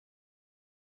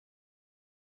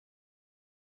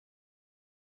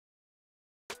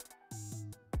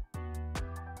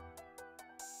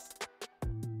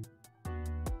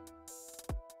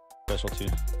special too.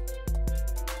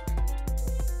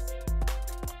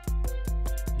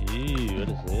 Ew, what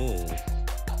is this?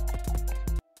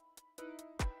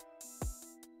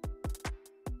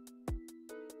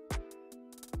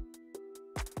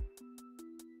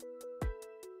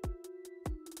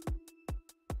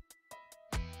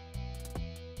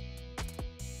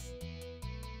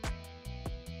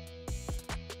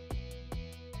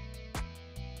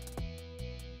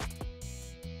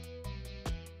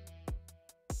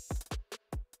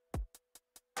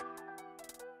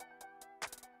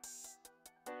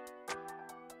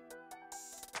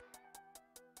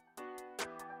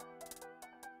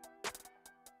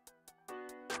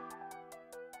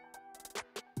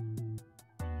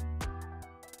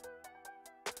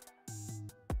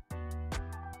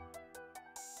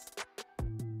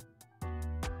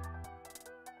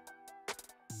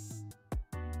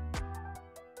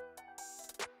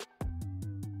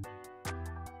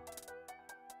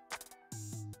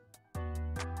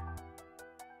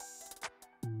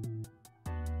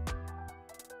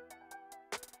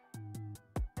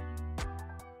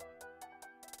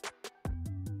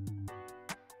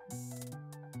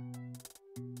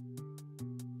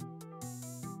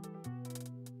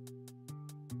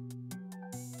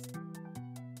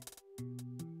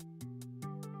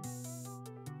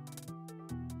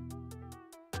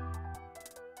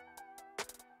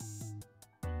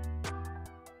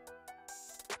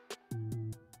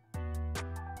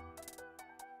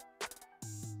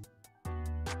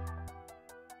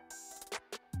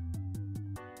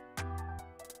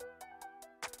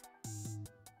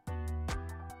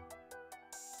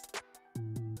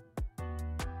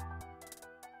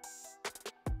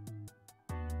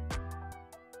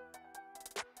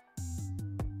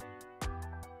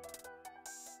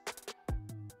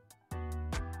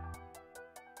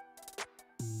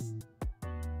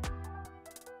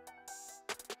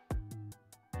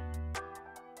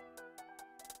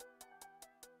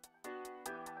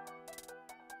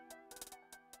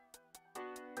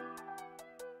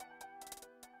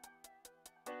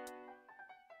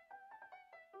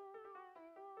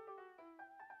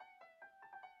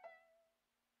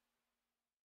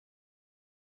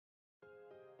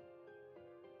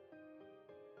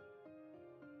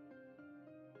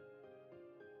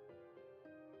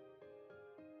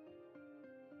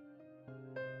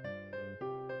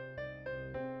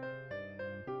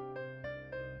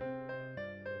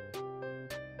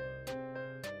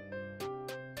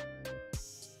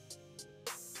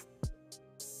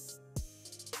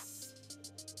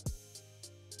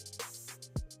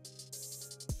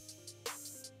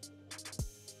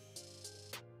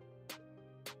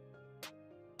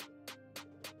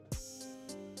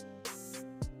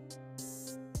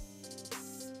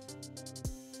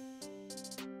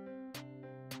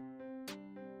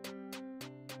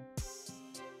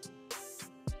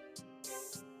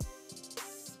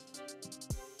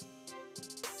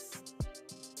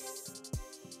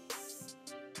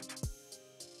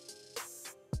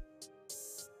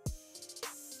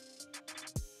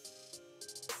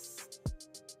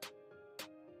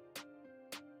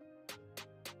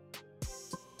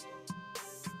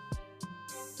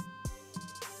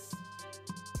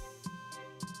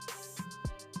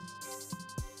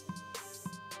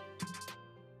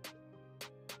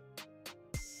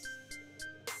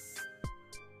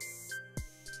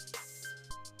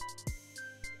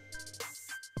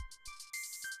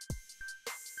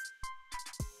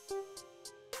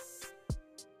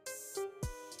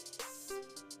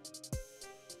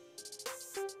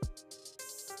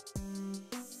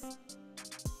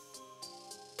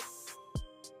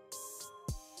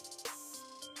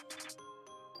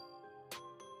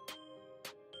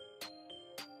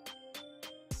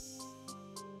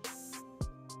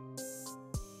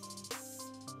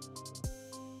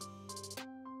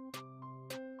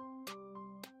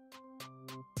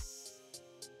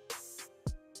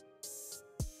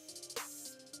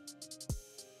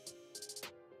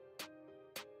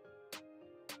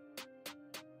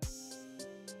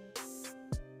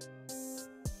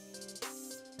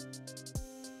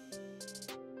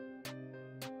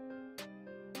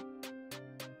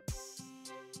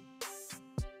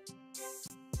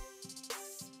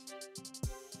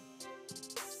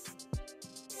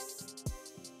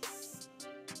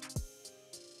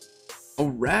 All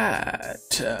right.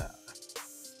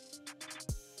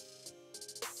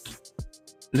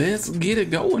 Let's get it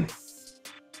going.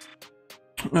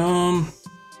 All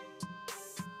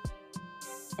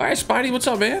right, Spidey, what's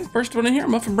up, man? First one in here,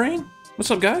 Muffin Brain. What's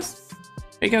up, guys? How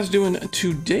you guys doing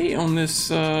today on this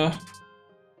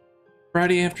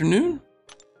Friday afternoon?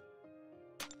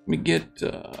 Let me get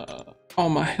all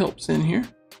my helps in here.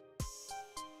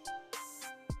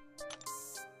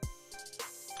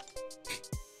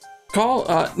 Call?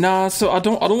 Nah, so I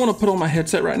don't want to put on my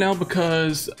headset right now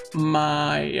because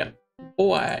my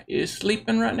boy is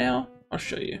sleeping right now. I'll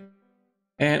show you.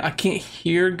 And I can't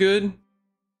hear good.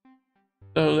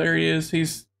 So there he is.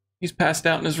 He's passed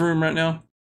out in his room right now.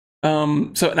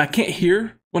 And I can't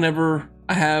hear whenever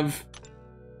I have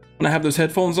those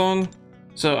headphones on.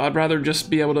 So I'd rather just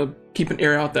be able to keep an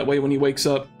ear out, that way when he wakes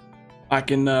up, I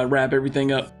can wrap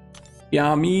everything up.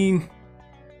 Yeah, I mean,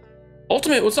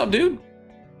 Ultimate, what's up, dude?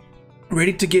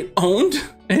 Ready to get owned?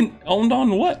 And owned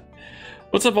on what?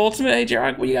 What's up, Ultimate? Hey,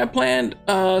 Jared, what you got planned?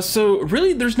 So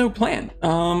really, there's no plan.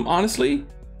 Honestly,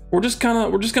 we're just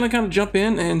gonna kind of jump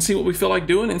in and see what we feel like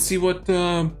doing, and see what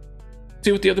the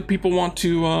other people want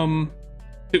to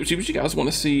see what you guys want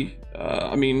to see.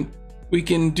 I mean, we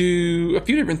can do a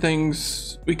few different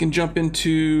things. We can jump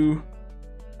into.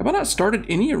 Have I not started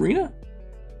any arena?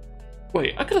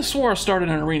 Wait, I could have swore I started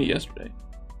an arena yesterday.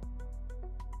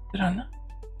 Did I not?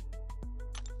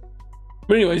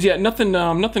 But anyways, yeah,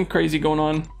 nothing crazy going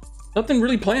on. Nothing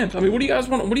really planned. I mean, what do you guys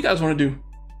want? What do you guys want to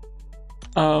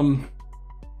do?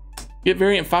 Get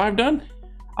variant 5 done?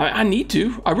 I need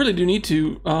to. I really do need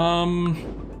to.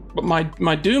 But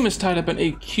my Doom is tied up in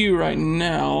AQ right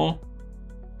now.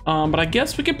 But I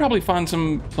guess we could probably find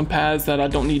some paths that I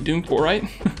don't need Doom for, right?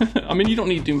 I mean, you don't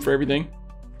need Doom for everything.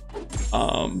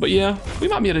 But yeah, we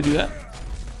might be able to do that.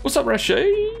 What's up,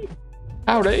 Rashay?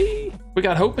 Howdy. We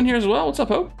got Hope in here as well. What's up,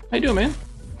 Hope? How you doing, man?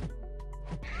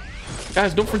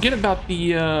 Guys, don't forget about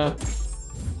the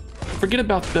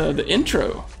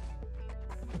intro.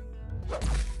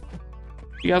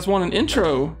 If you guys want an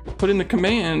intro, put in the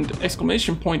command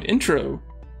 !intro,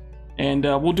 and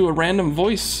we'll do a random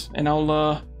voice, and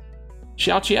I'll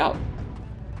shout you out.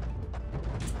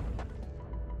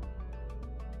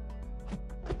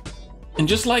 And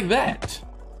just like that.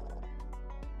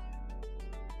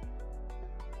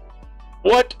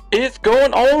 What is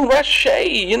going on,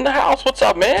 Rashay in the house? What's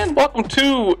up, man? Welcome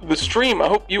to the stream. I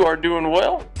hope you are doing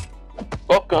well.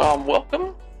 Welcome,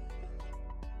 welcome.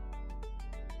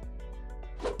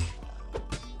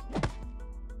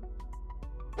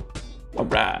 All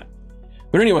right.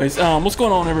 But anyways, what's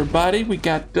going on, everybody? We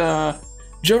got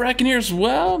Joe Rack in here as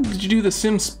well. Did you do the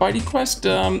Sim Spidey quest?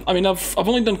 I mean, I've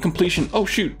only done completion. Oh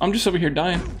shoot, I'm just over here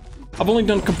dying. I've only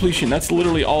done completion. That's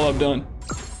literally all I've done.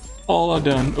 All I've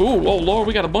done. Ooh, oh Lord,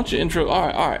 we got a bunch of intro. All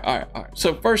right.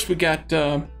 So first we got.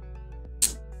 So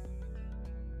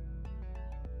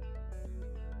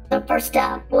first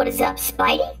up, what is up,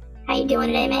 Spidey? How you doing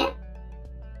today, man?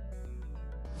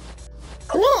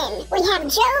 Then we have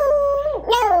Joe.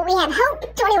 No, we have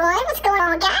Hope 21. What's going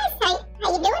on, guys? How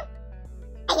you doing?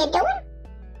 How you doing?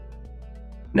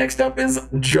 Next up is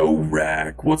Joe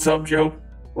Rack. What's up, Joe?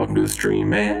 Welcome to the stream,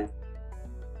 man.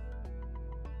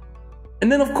 And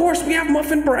then, of course, we have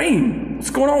Muffin Brain. What's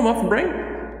going on, Muffin Brain?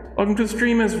 Welcome to the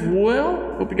stream as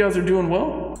well. Hope you guys are doing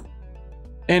well.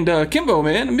 And Kimbo,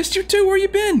 man, I missed you too. Where you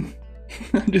been?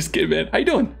 I'm just kidding, man. How you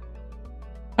doing?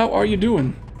 How are you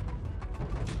doing?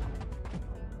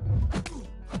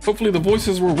 Hopefully the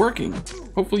voices were working.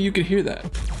 Hopefully you could hear that.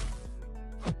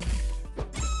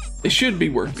 They should be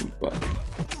working, but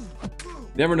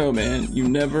never know, man. You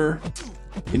never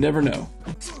know.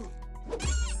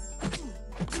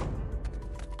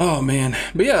 Oh man,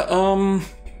 but yeah,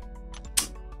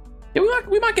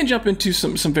 we might can jump into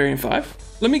some variant 5.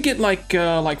 Let me get like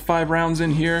 5 rounds in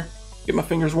here, get my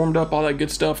fingers warmed up, all that good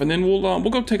stuff, and then we'll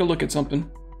go take a look at something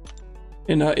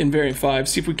in variant 5.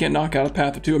 See if we can't knock out a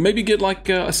path or two, or maybe get like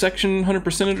a section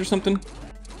 100%ed or something.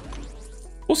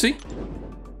 We'll see.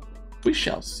 We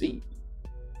shall see.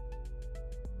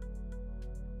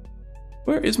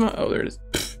 Where is my? Oh, there it is.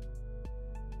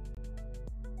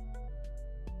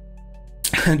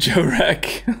 Joe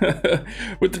Rack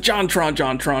with the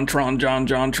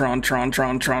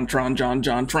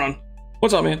JontrontronJon.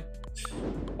 What's up, man?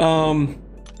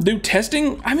 Do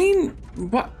testing? I mean,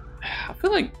 what? I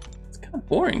feel like it's kind of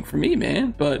boring for me,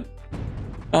 man. But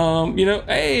you know,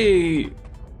 hey,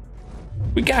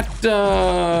 we got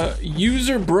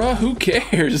user bruh. Who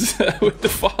cares with the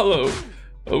follow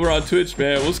over on Twitch,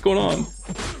 man? What's going on?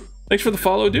 Thanks for the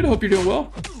follow, dude. I hope you're doing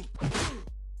well.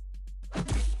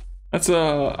 That's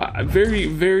a very,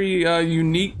 very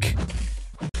unique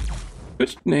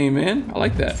Twitch name, man. I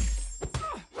like that.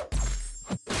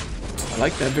 I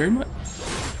like that very much.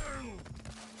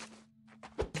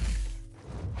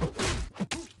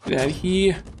 Get out of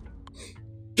here.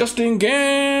 Justin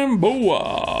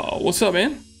Gamboa. What's up,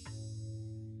 man?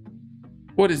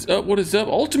 What is up? What is up?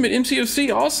 Ultimate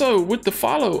MCOC also with the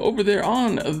follow over there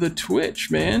on the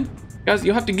Twitch, man. Guys,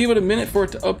 you'll have to give it a minute for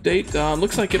it to update.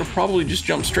 Looks like it'll probably just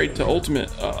jump straight to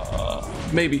Ultimate.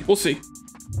 Maybe. We'll see.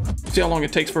 See how long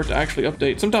it takes for it to actually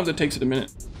update. Sometimes it takes it a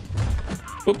minute.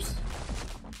 Oops.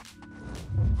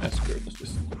 That's good. Let's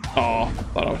just... Oh,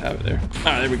 thought I would have it there.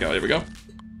 Ah, there we go. There we go.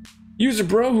 User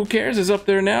bro, who cares, is up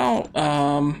there now.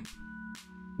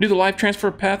 Do the live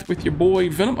transfer path with your boy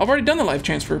Venom. I've already done the live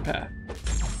transfer path.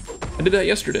 I did that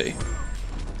yesterday.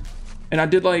 And I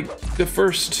did like the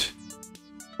first...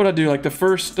 What'd I do? Like the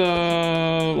first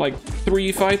like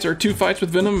 3 fights or 2 fights with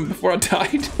Venom before I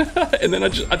died. And then I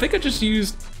think I just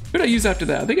used... What did I use after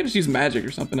that? I think I just used magic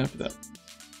or something after that.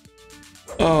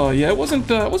 Oh yeah, it wasn't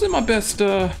my best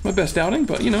outing,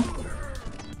 but you know,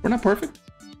 we're not perfect.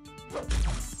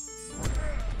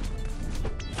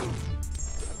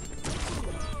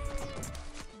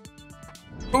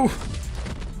 Ooh.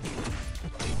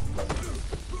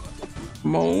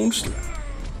 Come on.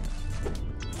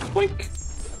 Blink.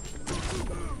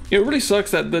 It really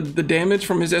sucks that the damage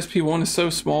from his SP1 is so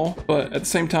small, but at the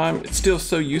same time, it's still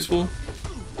so useful.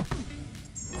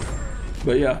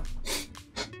 But yeah.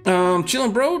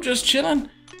 Chilling, bro, just chilling.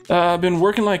 I've been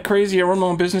working like crazy. I run my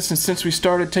own business, and since we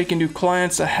started taking new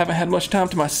clients, I haven't had much time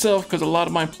to myself because a lot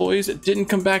of my employees didn't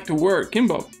come back to work.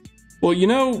 Kimbo. Well, you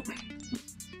know,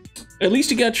 at least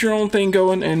you got your own thing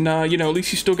going, and you know, at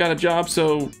least you still got a job,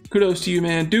 so kudos to you,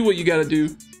 man. Do what you gotta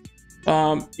do.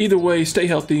 Either way, stay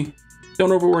healthy.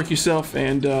 Don't overwork yourself,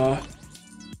 and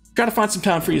try to find some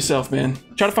time for yourself, man.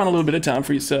 Try to find a little bit of time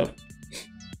for yourself.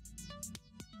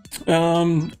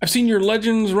 I've seen your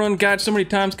Legends run guide so many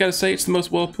times, gotta say it's the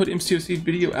most well-put MCOC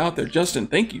video out there. Justin,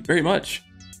 thank you very much.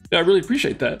 I really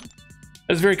appreciate that.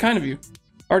 That's very kind of you.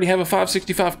 I already have a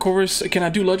 565 chorus. Can I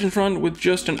do Legends run with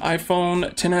just an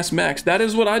iPhone XS Max? That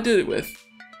is what I did it with.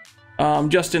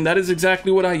 Justin, that is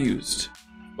exactly what I used.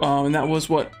 And that was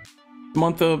what,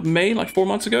 month of May, like 4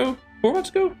 months ago? 4 months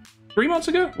ago? 3 months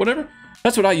ago? Whatever.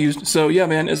 That's what I used. So yeah,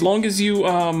 man, as long as you,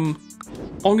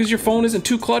 as long as your phone isn't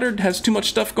too cluttered, has too much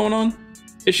stuff going on,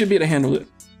 it should be able to handle it.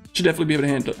 Should definitely be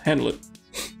able to handle it.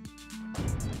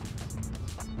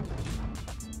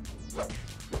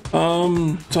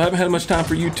 So I haven't had much time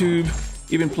for YouTube,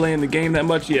 even playing the game that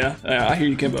much. Yeah, I hear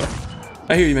you, Kimbo.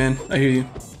 I hear you, man. I hear you.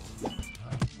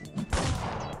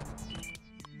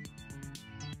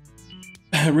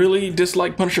 I really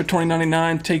dislike Punisher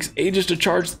 2099. Takes ages to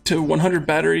charge to 100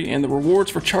 battery, and the rewards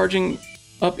for charging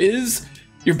up is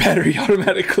your battery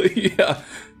automatically.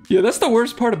 Yeah, that's the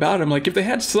worst part about him. Like, if they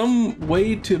had some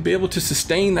way to be able to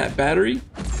sustain that battery,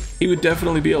 he would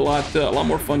definitely be a lot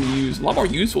more fun to use, a lot more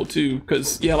useful too.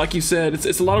 Because yeah, like you said,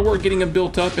 it's a lot of work getting him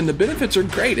built up, and the benefits are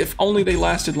great if only they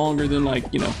lasted longer than,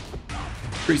 like, you know,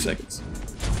 3 seconds.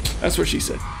 That's what she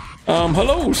said.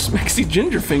 Hello, Smexy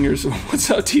Ginger Fingers. What's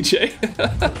up, TJ?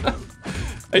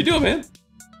 How you doing, man?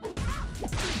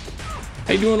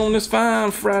 How you doing on this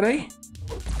fine Friday?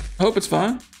 I hope it's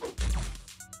fine.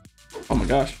 Oh my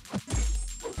gosh.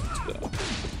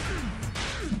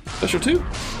 Special 2?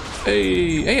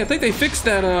 Hey, I think they fixed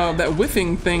that that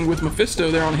whiffing thing with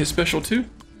Mephisto there on his special 2.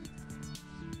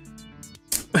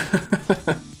 I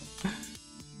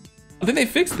think they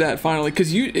fixed that finally,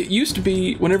 because it used to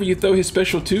be whenever you throw his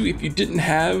special 2, if you didn't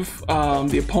have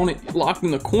the opponent locked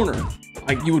in the corner,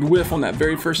 like, you would whiff on that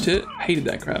very first hit. I hated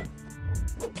that crap.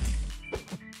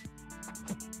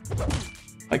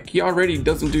 Like, he already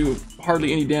doesn't do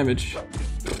hardly any damage.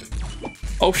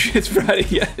 Oh shit, it's Friday.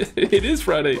 Yeah, it is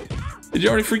Friday. Did you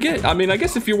already forget? I mean, I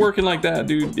guess if you're working like that,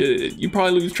 dude, you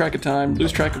probably lose track of time,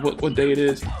 lose track of what day it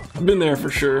is. I've been there for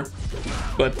sure.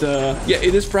 But yeah,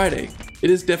 it is Friday. It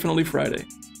is definitely Friday.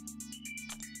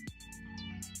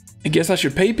 I guess I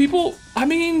should pay people? I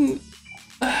mean,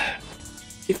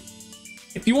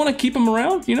 if you want to keep them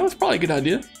around, you know, it's probably a good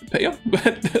idea to pay them.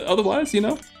 But otherwise, you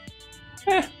know,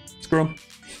 screw them.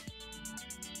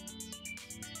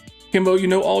 Kimbo, you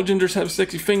know all gingers have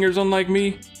sexy fingers, unlike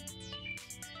me.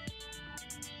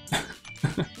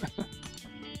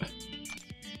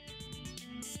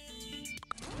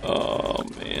 Oh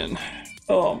man.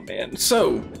 Oh man.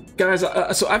 So guys,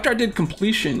 so after I did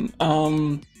completion,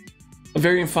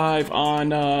 Variant 5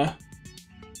 on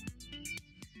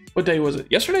what day was it?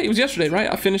 Yesterday? It was yesterday, right?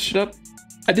 I finished it up.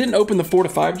 I didn't open the 4 to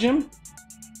 5 gym.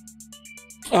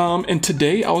 And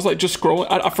today I was like just scrolling.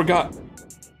 I forgot.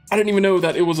 I didn't even know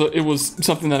that it was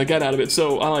something that I got out of it.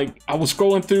 So I was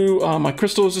scrolling through my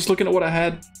crystals, just looking at what I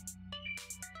had,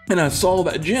 and I saw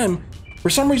that gem. For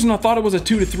some reason, I thought it was a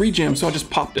 2 to 3 gem, so I just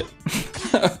popped it.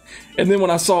 And then when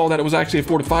I saw that it was actually a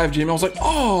 4 to 5 gem, I was like,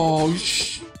 oh,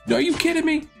 are you kidding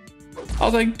me? I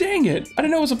was like, dang it, I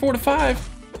didn't know it was a 4 to 5.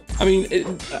 I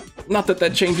mean, not that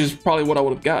that changes probably what I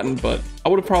would have gotten, but I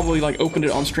would have probably like opened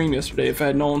it on stream yesterday if I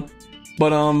had known.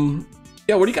 But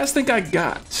yeah, what do you guys think I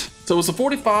got? So it's a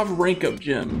 45 rank up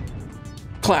gem.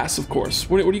 class, of course.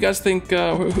 What do you guys think?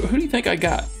 Who do you think I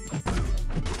got?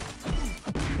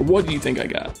 Or what do you think I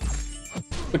got?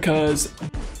 Because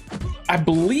I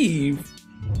believe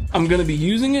I'm gonna be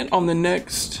using it on the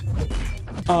next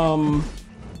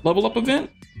level up event,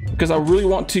 because I really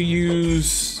want to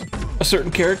use a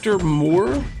certain character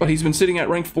more, but he's been sitting at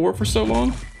rank 4 for so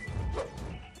long.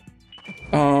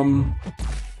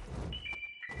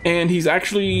 And he's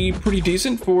actually pretty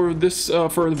decent for this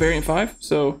for the variant 5,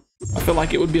 so I feel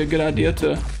like it would be a good idea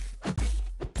to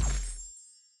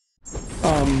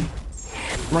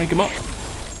rank him up.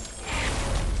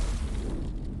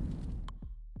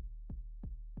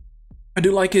 I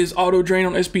do like his auto drain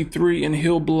on SP3 and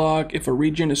heal block if a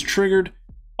regen is triggered.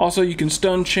 Also, you can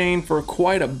stun chain for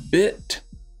quite a bit.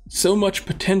 So much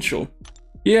potential.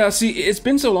 Yeah, see, it's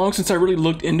been so long since I really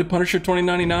looked into Punisher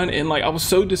 2099, and like I was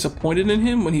so disappointed in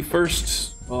him when he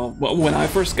first, when I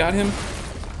first got him.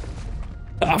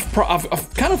 I've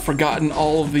kind of forgotten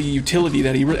all of the utility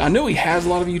that he really, I know he has a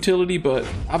lot of utility, but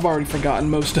I've already forgotten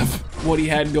most of what he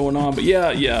had going on. But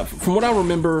yeah, from what I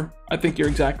remember, I think you're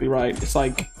exactly right. It's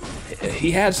like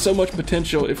he had so much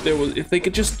potential if they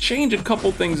could just change a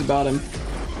couple things about him.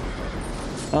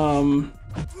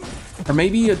 Or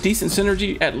maybe a decent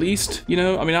synergy at least, you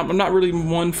know? I mean, I'm not really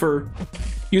one for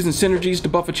using synergies to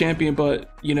buff a champion,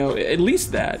 but, you know, at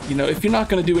least that, you know, if you're not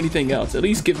going to do anything else, at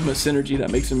least give him a synergy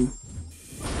that makes him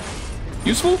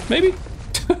useful, maybe?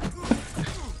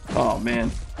 Oh, man.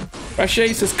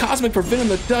 Rashay says, Cosmic for Venom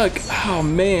the Duck. Oh,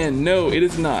 man, no, it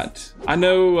is not. I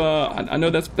know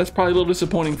that's probably a little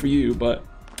disappointing for you, but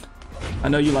I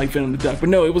know you like Venom the Duck, but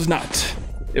no, it was not.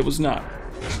 It was not.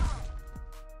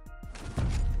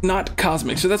 Not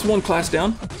Cosmic, so that's one class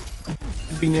down.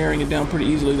 I'd be narrowing it down pretty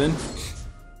easily then.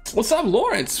 What's up,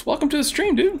 Lawrence? Welcome to the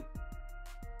stream, dude.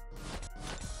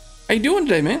 How you doing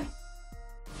today, man? All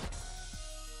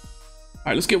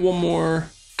right, let's get one more.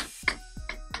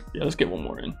 Yeah, let's get one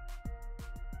more in.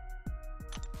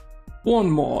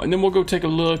 One more, and then we'll go take a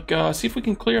look, see if we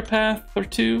can clear a path or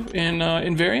two in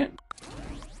variant.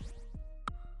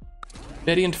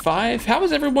 Variant 5. How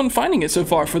is everyone finding it so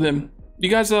far for them? You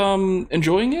guys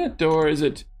enjoying it, or is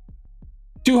it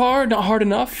too hard, not hard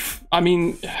enough? I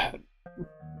mean,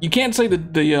 you can't say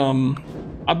that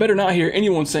I better not hear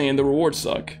anyone saying the rewards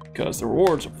suck, because the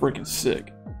rewards are freaking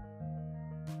sick.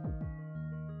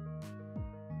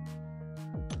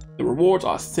 The rewards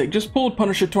are sick. Just pulled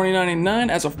Punisher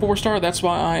 2099 as a 4-star. That's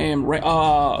why I am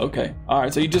okay. All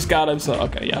right, so you just got him. So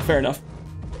okay, yeah, fair enough.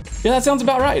 Yeah, that sounds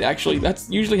about right. Actually, that's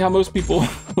usually how most people,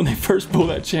 when they first pull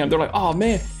that champ, they're like, oh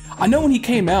man. I know when he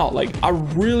came out, like I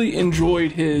really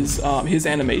enjoyed his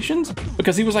animations,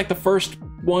 because he was like the first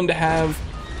one to have,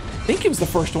 I think he was the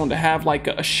first one to have like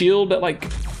a shield that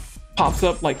like pops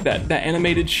up, like that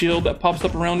animated shield that pops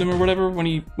up around him or whatever when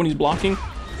he's blocking.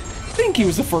 I think he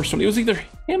was the first one. It was either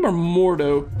him or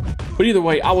Mordo, but either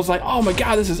way, I was like, oh my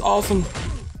god, this is awesome.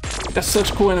 That's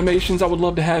such cool animations. I would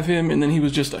love to have him, and then he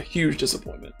was just a huge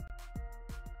disappointment.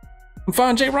 I'm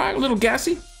fine, J-Rock, a little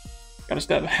gassy. Gotta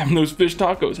stop having those fish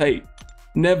tacos. Hey,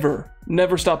 never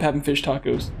stop having fish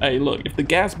tacos. Hey, look, if the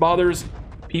gas bothers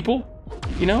people,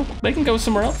 you know, they can go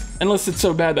somewhere else. Unless it's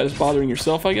so bad that it's bothering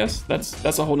yourself, I guess.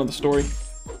 That's a whole nother story.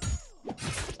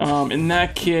 In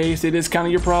that case, it is kind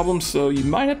of your problem, so you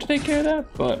might have to take care of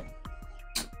that, but...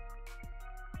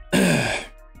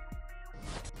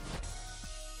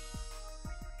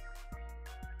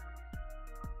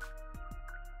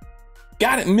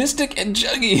 Got it, Mystic and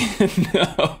Juggy.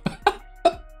 No.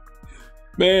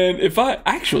 Man, if I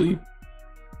actually,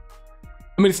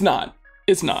 I mean, it's not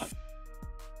Mystic.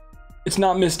 It's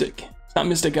not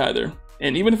Mystic either.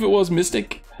 And even if it was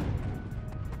Mystic,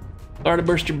 sorry to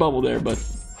burst your bubble there, but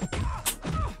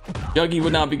Juggy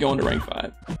would not be going to rank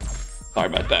 5. Sorry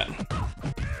about that.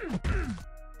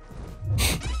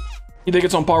 You think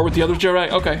it's on par with the others, Joe?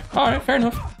 Right? Okay. All right. Fair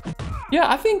enough. Yeah,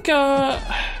 I think, I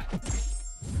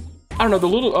don't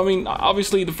know, I mean,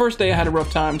 obviously the first day I had a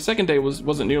rough time. Second day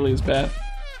wasn't nearly as bad.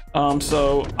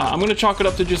 So I'm gonna chalk it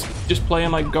up to just playing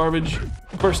like garbage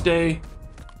first day,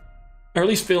 or at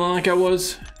least feeling like I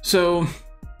was. So,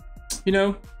 you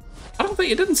know, I don't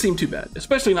think it didn't seem too bad,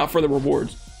 especially not for the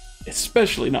rewards.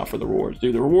 Especially not for the rewards,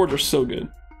 dude. The rewards are so good.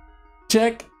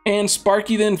 Tech and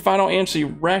Sparky, then final answer,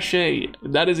 Rashay.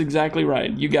 That is exactly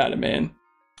right. You got it, man.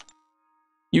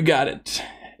 You got it.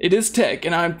 It is Tech,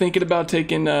 and I'm thinking about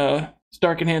taking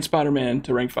Stark Enhanced Spider-Man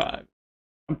to rank 5.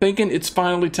 I'm thinking it's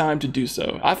finally time to do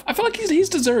so. I feel like he's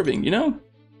deserving, you know?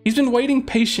 He's been waiting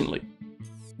patiently,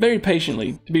 very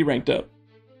patiently, to be ranked up.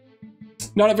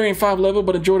 Not at variant 5 level,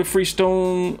 but enjoyed a free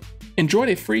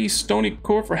Stony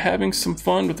Core for having some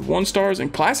fun with 1-stars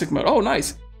and classic mode. Oh,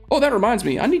 nice. Oh, that reminds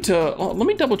me. I need to, let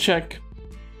me double check.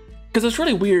 Because it's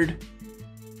really weird.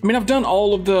 I mean, I've done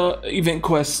all of the event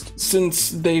quests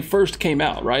since they first came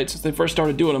out, right? Since they first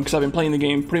started doing them, because I've been playing the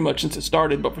game pretty much since it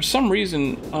started. But for some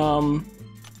reason, I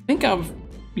think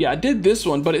I did this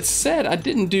one, but it said I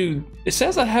didn't do, it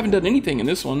says I haven't done anything in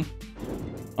this one.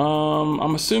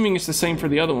 I'm assuming it's the same for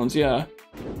the other ones, yeah.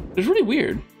 It's really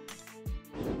weird.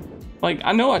 Like,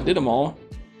 I know I did them all,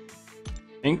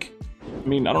 I think. I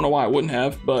mean, I don't know why I wouldn't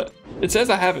have, but it says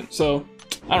I haven't, so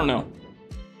I don't know.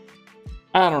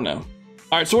 I don't know.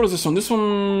 All right, so what is this one? This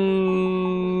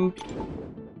one...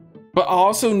 But I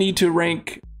also need to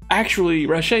rank... Actually,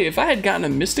 Rache, if I had gotten a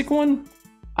Mystic one,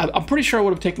 I'm pretty sure I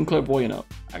would have taken Clairvoyant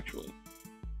up, actually.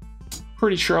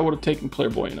 Pretty sure I would have taken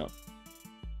Clairvoyant up.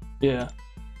 Yeah.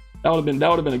 That would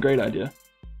have been a great idea.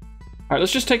 All right,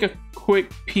 let's just take a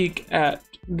quick peek at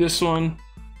this one.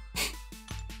 See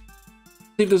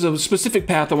if there's a specific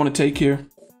path I want to take here.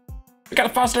 I got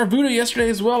a 5-star Voodoo yesterday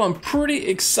as well. I'm pretty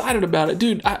excited about it,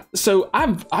 dude. I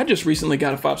just recently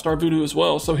got a 5-star Voodoo as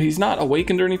well, so he's not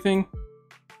awakened or anything.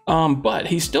 But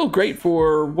he's still great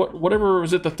for whatever,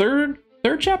 was it the third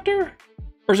chapter,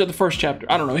 or is it the first chapter?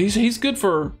 I don't know. He's good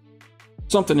for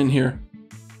something in here.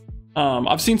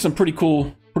 I've seen some pretty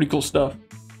cool stuff.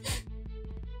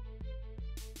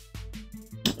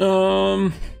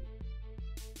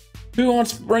 Who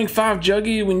wants rank 5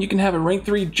 Juggy when you can have a rank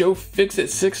 3 Joe Fix at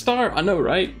 6-star? I know,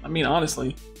 right? I mean,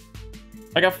 honestly.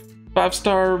 I got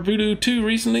 5-star Voodoo 2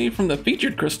 recently from the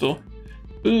featured crystal.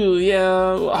 Ooh,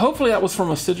 yeah. Hopefully that was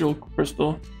from a sigil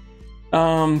crystal.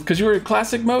 Because you were in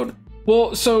classic mode?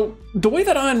 Well, so the way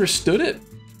that I understood it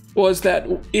was that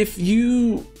if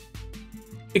you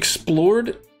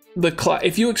explored that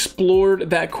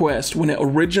quest when it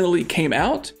originally came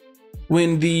out,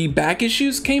 when the back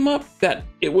issues came up, that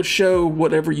it would show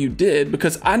whatever you did,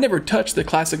 because I never touched the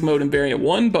classic mode in variant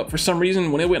 1, but for some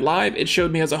reason when it went live, it showed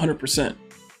me as 100%.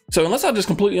 So unless I just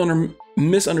completely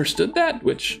misunderstood that,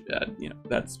 which, you know,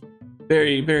 that's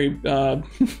very, very,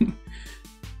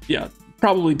 yeah,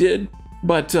 probably did.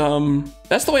 But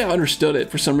that's the way I understood it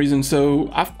for some reason.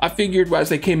 So I figured as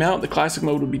they came out, the classic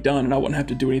mode would be done and I wouldn't have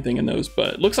to do anything in those,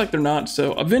 but it looks like they're not.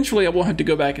 So eventually I won't have to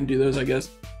go back and do those, I guess.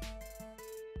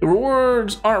 The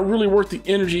rewards aren't really worth the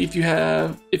energy if you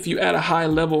add a high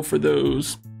level for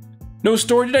those. No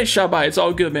story today, Shabai. It's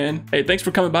all good, man. Hey, thanks for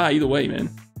coming by either way,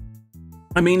 man.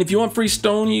 I mean, if you want free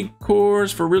Stony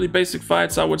cores for really basic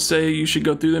fights, I would say you should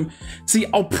go through them. See,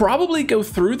 I'll probably go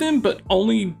through them, but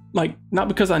only, like, not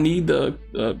because I need the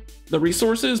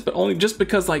resources, but only just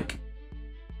because, like,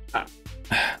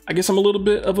 I guess I'm a little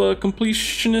bit of a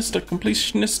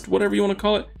completionist, whatever you want to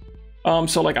call it.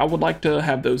 So, like, I would like to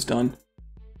have those done.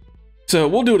 So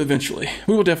we'll do it eventually.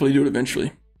 We will definitely do it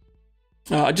eventually.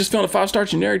 I just found a 5-star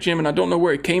generic gem and I don't know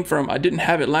where it came from. I didn't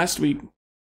have it last week.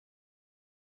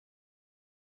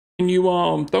 Can you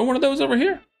throw one of those over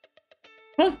here?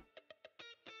 Huh?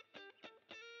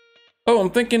 Oh, I'm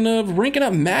thinking of ranking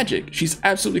up Magic. She's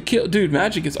absolutely killed. Dude,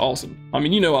 Magic is awesome. I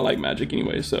mean, you know I like Magic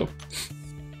anyway, so.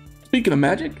 Speaking of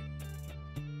Magic,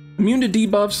 immune to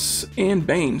debuffs and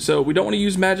Bane. So we don't want to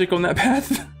use Magic on that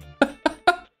path.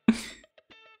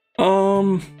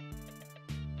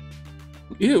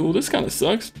 Ew, this kind of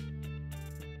sucks.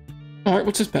 Alright,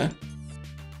 what's this path?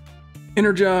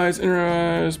 Energize,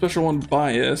 special 1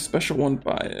 bias, special 1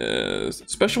 bias,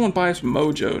 special 1 bias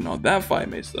mojo. Now that fight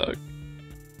may suck.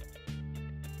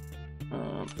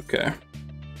 Okay.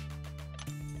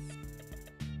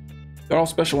 They're all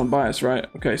special 1 bias, right?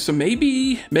 Okay, so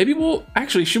maybe we'll,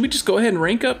 actually, should we just go ahead and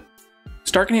rank up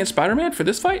Stark Enhanced Spider-Man for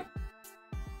this fight?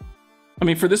 I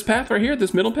mean, for this path right here,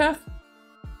 this middle path?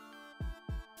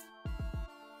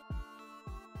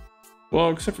 Well,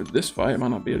 except for this fight, I might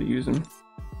not be able to use him.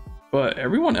 But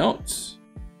everyone else...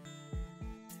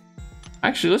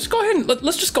 Actually, let's go ahead and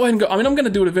let's just go ahead and go. I mean, I'm gonna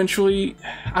do it eventually.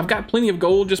 I've got plenty of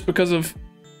gold just because of...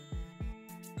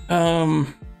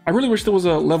 I really wish there was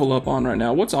a level up on right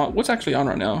now. What's actually on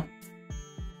right now?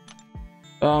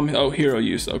 Oh, hero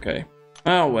use, okay.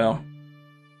 Oh, well.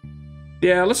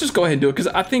 Yeah, let's just go ahead and do it, because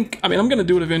I mean, I'm gonna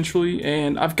do it eventually,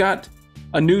 and I've got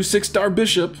a new 6-star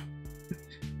bishop.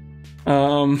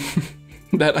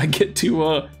 That I get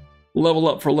to level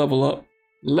up for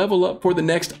the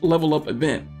next level up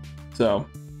event. So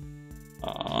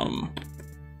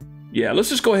yeah, let's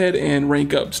just go ahead and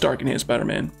rank up Stark Enhanced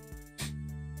Spider-Man.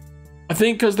 I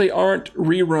think because they aren't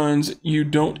reruns, you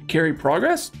don't carry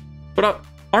progress. But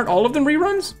aren't all of them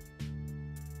reruns?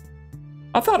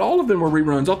 I thought all of them were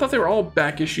reruns. I thought they were all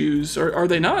back issues. Are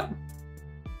they not?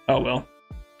 Oh well.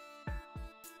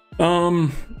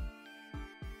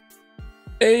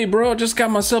 Hey bro, just got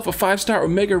myself a 5-star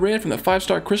Omega Red from the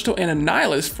 5-star Crystal and a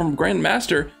Nihilist from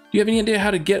Grandmaster. Do you have any idea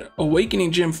how to get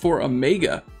Awakening Gem for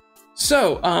Omega?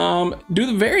 So, do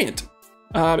the variant.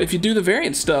 If you do the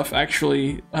variant stuff,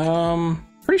 actually,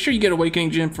 pretty sure you get Awakening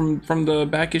Gem from the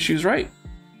back issues, right?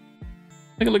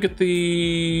 Take a look at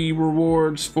the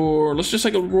rewards for, let's just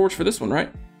take a rewards for this one,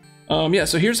 right? Yeah,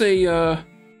 so here's a,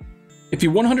 if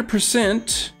you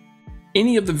 100%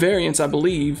 any of the variants, I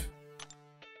believe,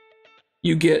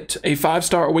 you get a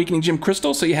 5-star Awakening Gem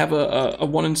Crystal, so you have a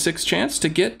 1 in 6 chance to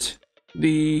get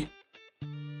the...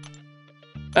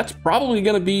 That's probably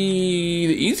going to be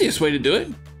the easiest way to do it,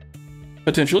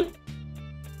 potentially.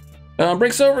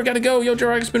 Break's over, gotta go. Yo,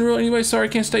 Joe, it's been real anyway. Sorry,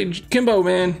 can't stay. Kimbo,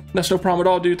 man, that's no problem at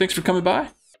all, dude. Thanks for coming by.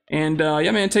 And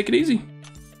yeah, man, take it easy.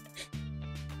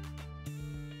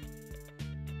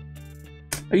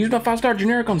 I used my 5-star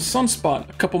generic on Sunspot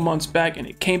a couple months back, and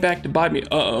it came back to bite me.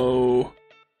 Uh-oh.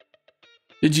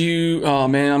 Did you... Oh,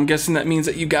 man, I'm guessing that means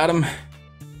that you got him.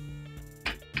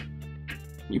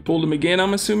 You pulled him again,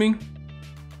 I'm assuming?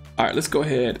 All right, let's go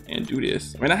ahead and do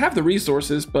this. I mean, I have the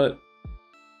resources, but...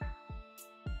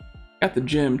 got the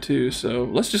gem, too, so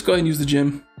let's just go ahead and use the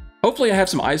gem. Hopefully I have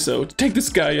some ISO to take this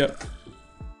guy up.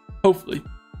 Hopefully.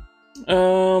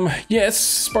 Yes,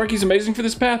 Sparky's amazing for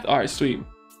this path. All right, sweet.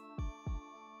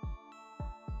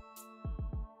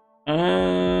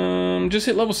 Just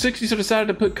hit level 60, so decided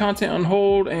to put content on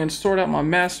hold and sort out my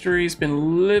masteries.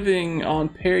 Been living on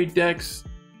Parry Dex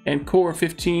and Core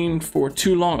 15 for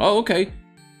too long. Oh, okay.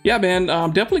 Yeah, man.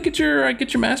 Definitely get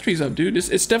your masteries up, dude.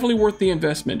 It's definitely worth the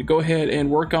investment to go ahead and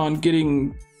work on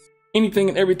getting anything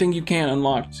and everything you can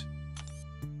unlocked.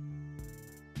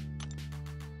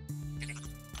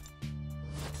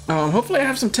 Hopefully I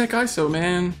have some tech ISO,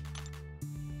 man.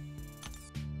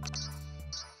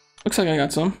 Looks like I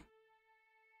got some.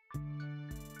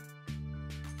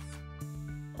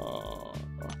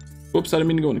 Whoops, I didn't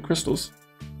mean to go into crystals.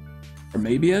 Or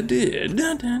maybe I did.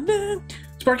 Dun, dun, dun.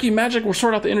 Sparky Magic will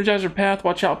sort out the Energizer path.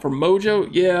 Watch out for Mojo.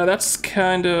 Yeah, that's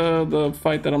kind of the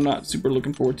fight that I'm not super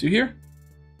looking forward to here.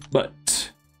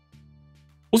 But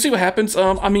we'll see what happens.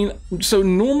 I mean, so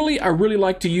normally I really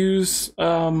like to use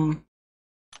Magic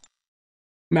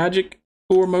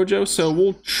for Mojo. So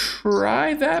we'll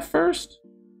try that first.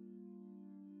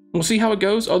 We'll see how it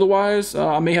goes. Otherwise,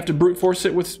 I may have to brute force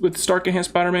it with Stark Enhanced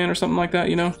Spider-Man or something like that,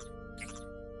 you know?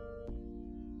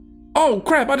 Oh,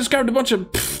 crap, I just grabbed a bunch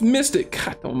of Mystic.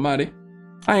 God almighty.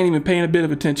 I ain't even paying a bit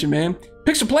of attention, man.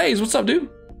 Picture Plays, what's up, dude?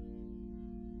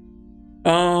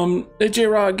 Hey,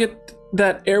 J-Rod, get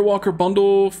that Airwalker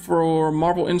bundle for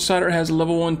Marvel Insider. It has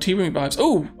level 1 T-Ring vibes.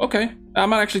 Oh, okay. I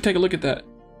might actually take a look at that.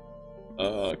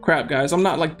 Crap, guys. I'm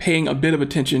not, like, paying a bit of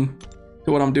attention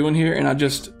to what I'm doing here, and I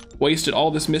just wasted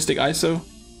all this Mystic ISO.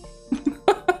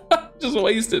 Just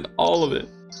wasted all of it.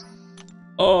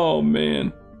 Oh,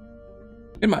 man.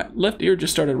 And my left ear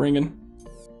just started ringing.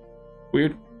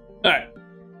 Weird. All right.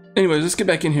 Anyways, let's get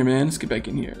back in here, man. Let's get back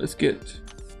in here. Let's get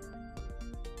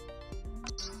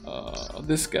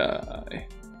this guy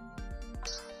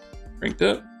ranked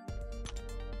up.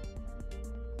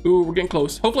 Ooh, we're getting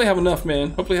close. Hopefully I have enough, man.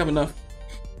 Hopefully I have enough.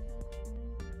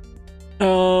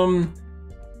 No,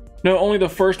 only the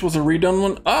first was a redone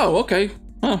one. Oh, okay.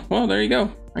 Oh, well, there you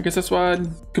go. I guess that's why I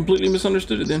completely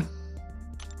misunderstood it then.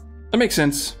 That makes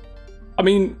sense. I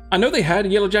mean, I know they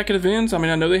had Yellow Jacket events. I mean,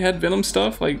 I know they had Venom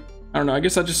stuff. Like, I don't know. I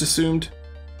guess I just assumed.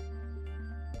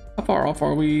 How far off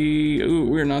are we? Ooh,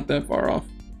 we're not that far off.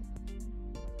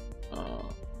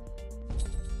 All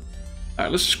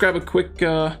right, let's just grab a quick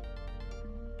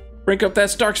rank up that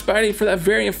Stark Spidey for that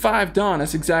variant 5 Dawn.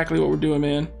 That's exactly what we're doing,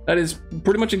 man. That is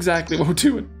pretty much exactly what we're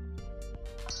doing.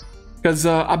 Because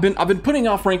I've been putting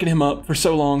off ranking him up for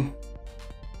so long.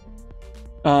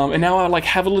 And now I like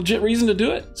have a legit reason to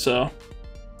do it, so.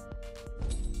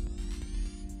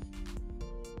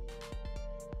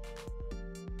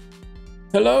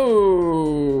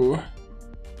 Hello.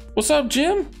 What's up,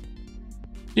 Jim?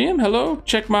 Jim, hello.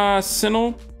 Check my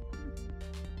Signal.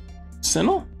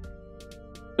 Signal?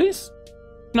 Please?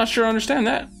 I'm not sure I understand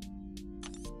that.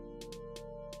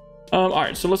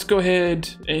 Alright, so let's go ahead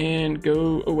and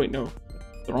go. Oh, wait, no.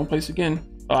 The wrong place again.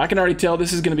 Oh, I can already tell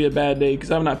this is going to be a bad day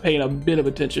because I'm not paying a bit of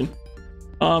attention.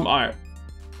 Alright.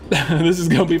 This is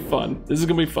going to be fun. This is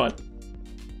going to be fun.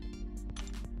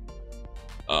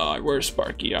 Where's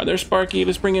Sparky? There's Sparky.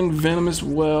 Let's bring in Venom as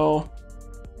well.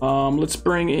 Let's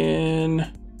bring in...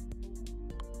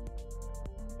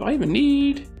 Do I even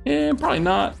need him? Probably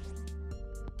not.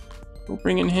 We'll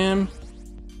bring in him.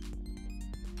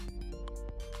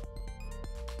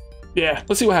 Yeah,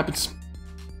 let's see what happens.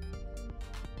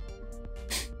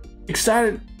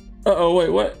 Excited. Uh-oh, wait,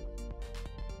 what?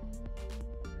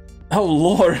 Oh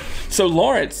Lord. So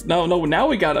Lawrence. No, now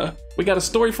we got a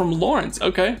story from Lawrence.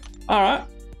 Okay. Alright.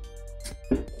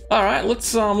 Alright,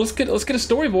 let's get a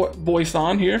story voice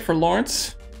on here for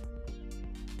Lawrence.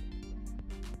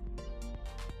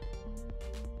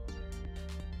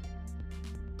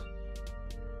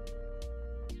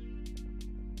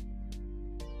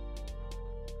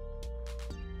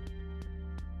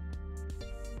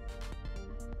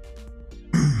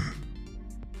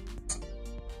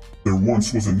 There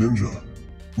once was a ninja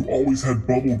who always had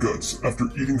bubble guts after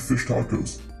eating fish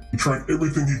tacos. He tried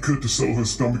everything he could to settle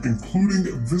his stomach, including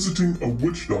visiting a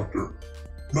witch doctor.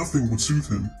 Nothing would soothe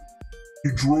him.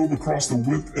 He drove across the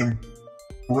width and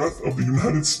breadth of the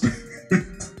United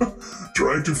States,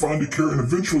 trying to find a cure, and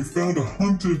eventually found a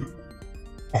haunted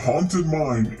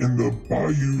mine in the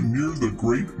bayou near the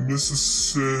Great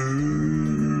Mississippi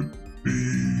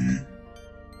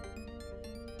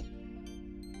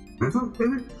River,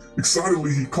 maybe?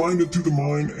 Excitedly, he climbed into the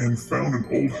mine and found an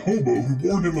old hobo who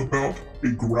warned him about a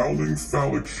growling,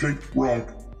 phallic-shaped rock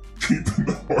deep in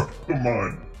the heart of the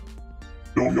mine.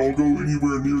 "Don't y'all go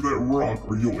anywhere near that rock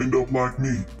or you'll end up like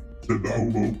me," said the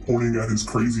hobo, pointing at his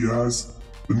crazy eyes.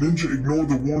 The ninja ignored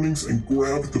the warnings and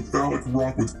grabbed the phallic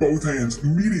rock with both hands.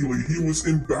 Immediately, he was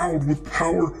endowed with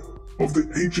power of the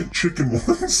ancient chicken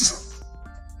ones.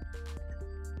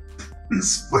 He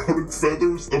sprouted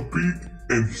feathers, a beak,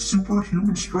 and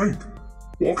superhuman strength.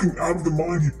 Walking out of the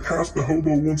mine, he passed the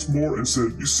hobo once more and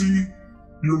said, "You see,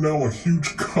 you're now a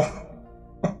huge cock."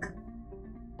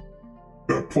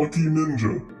 That plucky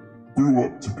ninja grew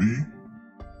up to be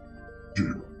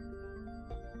J-Rock.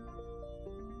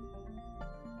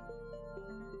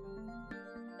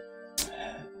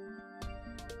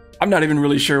 I'm not even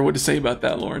really sure what to say about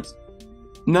that, Lawrence.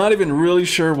 Not even really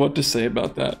sure what to say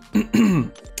about that.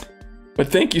 But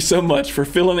thank you so much for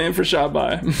filling in for Shot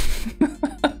By. Can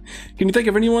you think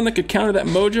of anyone that could counter that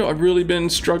mojo? I've really been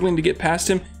struggling to get past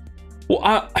him. Well,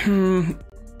 I'm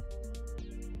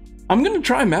gonna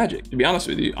try Magic, to be honest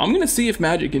with you. I'm gonna see if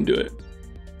Magic can do it.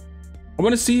 I'm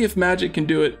gonna see if Magic can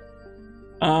do it.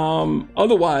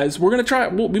 Otherwise, we're gonna try.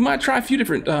 Well, we might try a few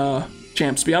different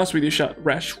champs. To be honest with you,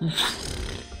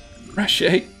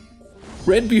 Rache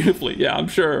read beautifully. Yeah, I'm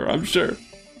sure.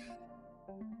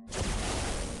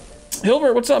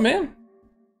 Hilbert, what's up, man?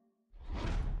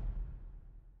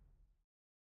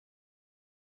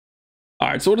 All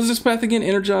right, so what is this path again?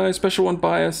 Energize, special one,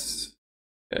 bias.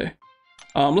 Okay.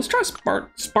 Let's try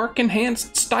Spark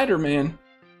Enhanced Spider-Man.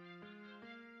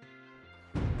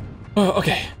 Oh,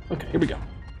 okay, here we go.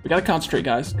 We gotta concentrate,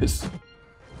 guys, because.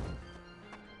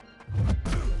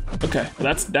 Okay,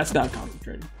 that's not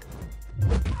concentrating.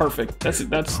 Perfect.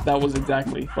 That was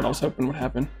exactly what I was hoping would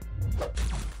happen.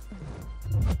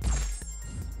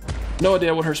 No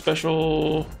idea what her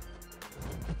special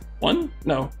one?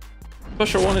 No.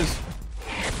 Special one is.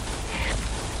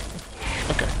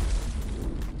 Okay.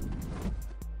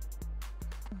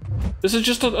 This is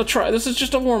just a try. This is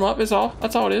just a warm up, is all.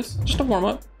 That's all it is. Just a warm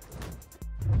up.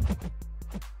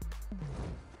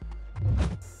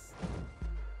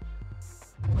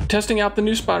 Testing out the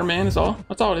new Spider-Man is all.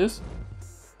 That's all it is.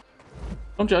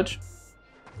 Don't judge.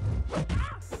 That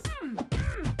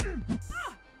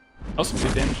was some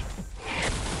good damage.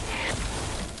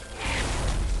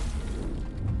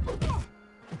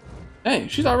 Hey,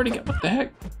 she's already got. What the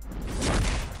heck?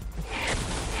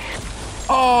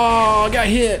 Oh, I got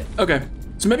hit. Okay,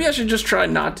 so maybe I should just try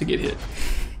not to get hit.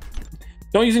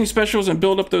 Don't use any specials and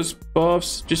build up those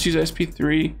buffs. Just use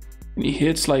SP3 and he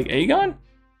hits like Aegon.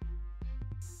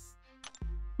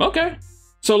 Okay,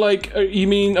 so like you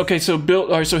mean okay? So build.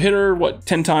 All right, so hit her what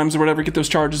 10 times or whatever. Get those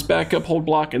charges back up, hold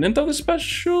block, and then throw the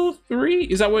special 3.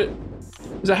 Is that what?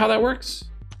 Is that how that works?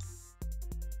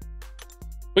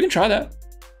 We can try that.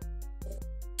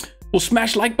 We'll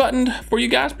smash like button for you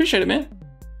guys. Appreciate it, man.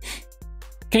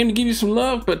 Came to give you some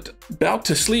love, but about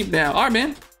to sleep now. All right,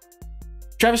 man.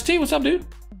 Travis T, what's up, dude?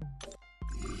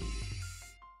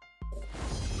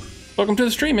 Welcome to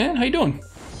the stream, man. How you doing?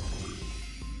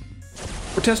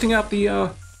 We're testing out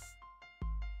the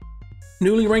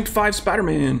newly ranked 5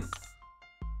 Spider-Man.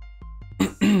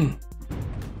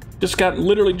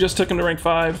 literally just took him to rank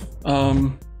 5.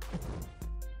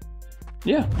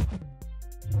 Yeah.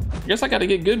 I guess I gotta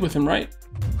get good with him, right?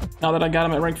 Now that I got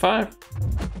him at rank 5.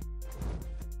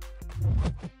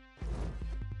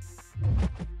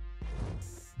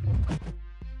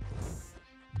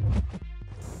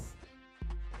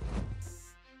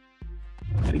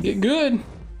 Gotta get good.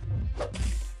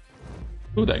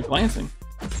 Ooh, that glancing.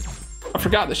 I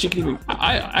forgot that she can even.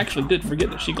 I actually did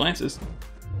forget that she glances.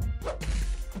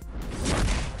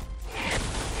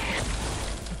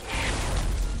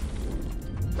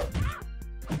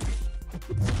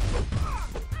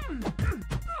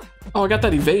 Oh, I got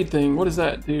that evade thing. What does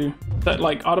that do? That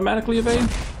like automatically evade?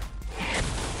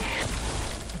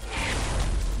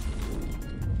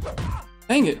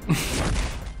 Dang it.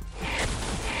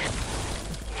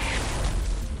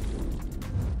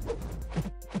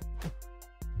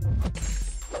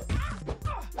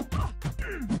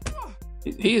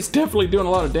 He is definitely doing a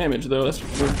lot of damage though, that's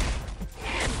for sure.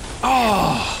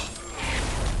 Oh!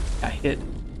 Got hit.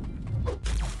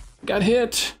 Got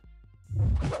hit.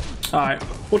 Alright,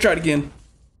 we'll try it again.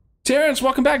 Terrence,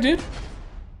 welcome back, dude.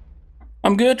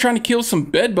 I'm good, trying to kill some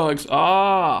bed bugs.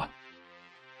 Ah!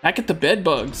 Back at the bed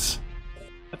bugs.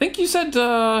 I think you said,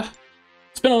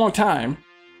 it's been a long time,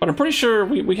 but I'm pretty sure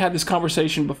we had this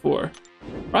conversation before,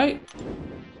 right?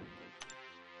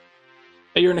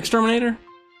 Hey, you're an exterminator?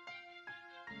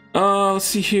 Let's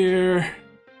see here.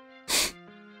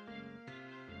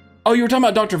 Oh, you were talking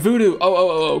about Dr. Voodoo.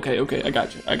 Oh, okay, I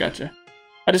got you.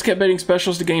 I just kept betting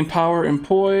specials to gain power and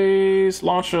poise,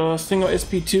 launch a single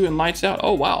SP2 and lights out.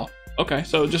 Oh, wow. Okay,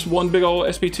 so just one big old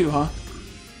SP2, huh?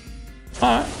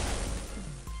 Alright.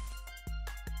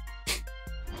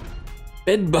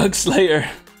 Bedbug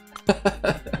Slayer.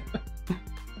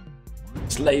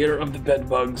 Slayer of the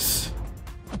bedbugs.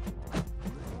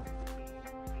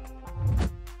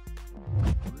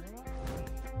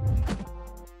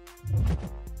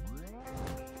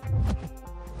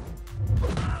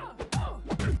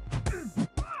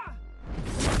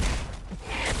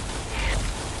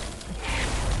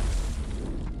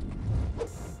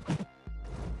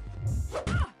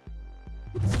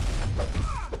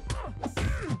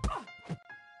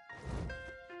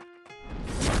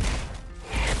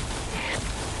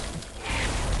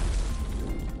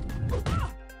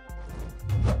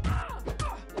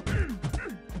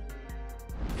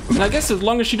 I guess as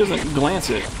long as she doesn't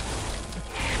glance it,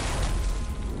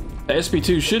 the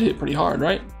SP2 should hit pretty hard,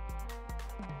 right?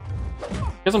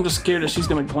 I guess I'm just scared that she's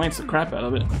gonna glance the crap out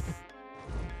of it.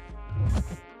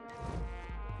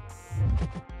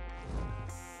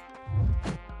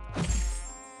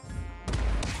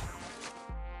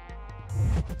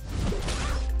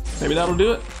 Maybe that'll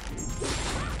do it.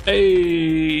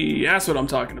 Hey, that's what I'm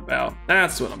talking about.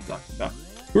 That's what I'm talking about.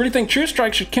 You really think True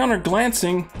Strike should counter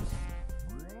glancing?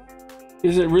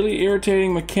 Is it really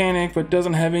irritating mechanic but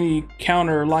doesn't have any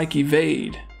counter like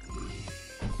evade?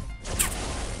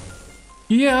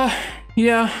 Yeah,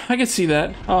 I can see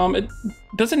that.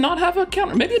 Does it not have a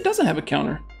counter? Maybe it doesn't have a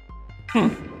counter. I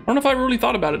don't know if I really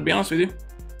thought about it, to be honest with you.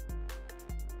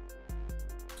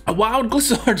 A wild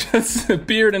Glissar just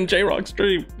appeared in J-Rock's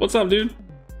stream. What's up, dude?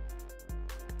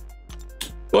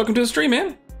 Welcome to the stream,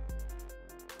 man.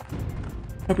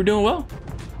 Hope you're doing well.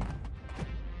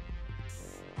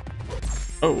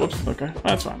 Oh, whoops, okay.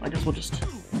 That's fine. I guess we'll just...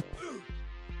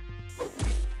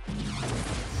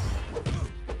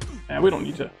 Yeah, we don't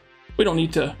need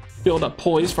to build up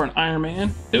poise for an Iron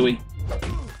Man, do we?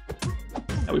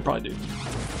 Yeah, we probably do.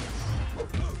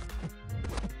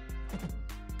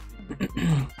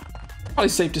 Probably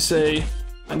safe to say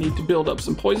I need to build up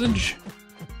some poisage.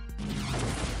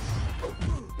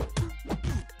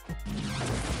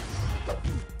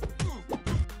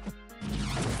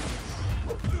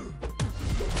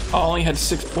 Oh, I only had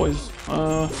 6 poise.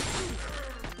 Alright,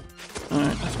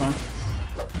 that's fine.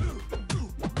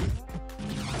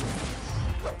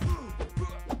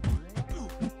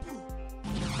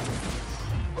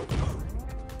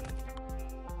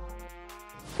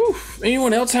 Whew.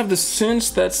 Anyone else have the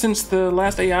sense that since the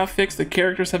last AI fix, the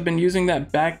characters have been using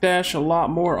that backdash a lot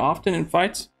more often in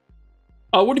fights?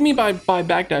 What do you mean by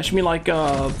backdash? You mean like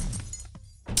a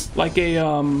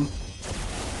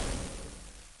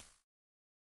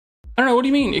I don't know, what do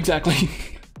you mean exactly?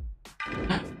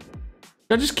 Should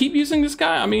I just keep using this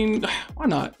guy? I mean, why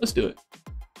not? Let's do it.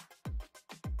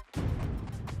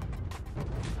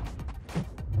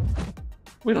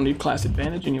 We don't need class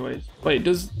advantage anyways. Wait,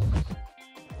 does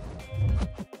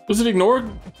it ignore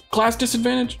class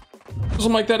disadvantage?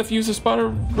 Something like that if you use a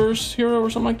Spider-Verse hero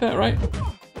or something like that, right?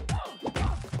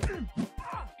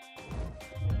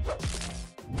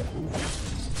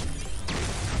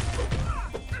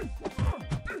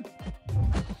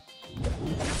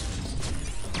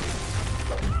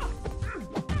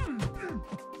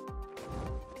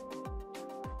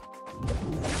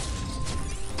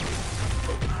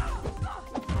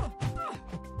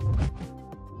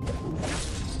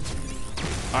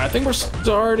 I think we're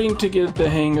starting to get the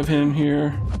hang of him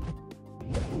here.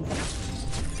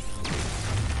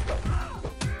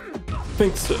 I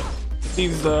think so.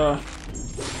 He's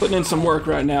putting in some work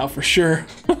right now for sure.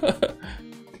 But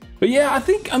yeah,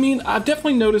 I mean, I've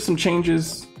definitely noticed some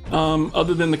changes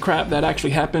other than the crap that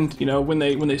actually happened, you know, when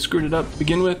they screwed it up to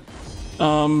begin with.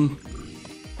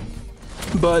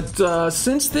 But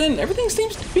since then, everything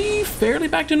seems to be fairly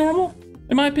back to normal,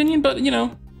 in my opinion. But you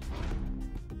know,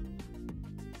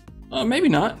 maybe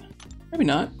not. Maybe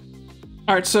not.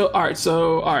 All right. So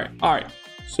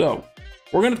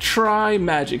we're gonna try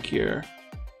magic here.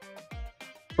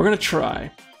 We're gonna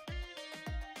try.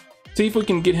 See if we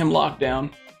can get him locked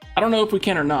down. I don't know if we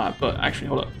can or not, but actually,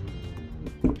 hold up.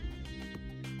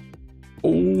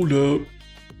 Hold up.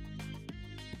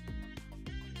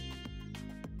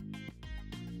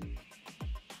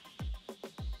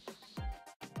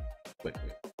 Wait.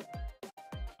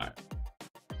 All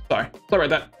right. Sorry about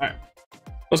that. All right.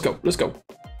 Let's go.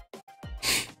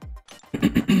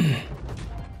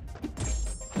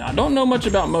 Now, I don't know much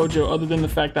about Mojo other than the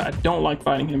fact that I don't like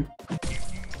fighting him.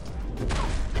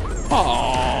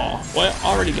 Oh, well, I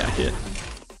already got hit.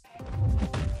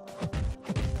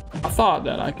 I thought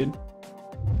that I could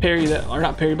parry that, or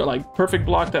not parry, but like perfect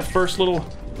block that first little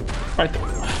right there.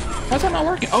 Why's that not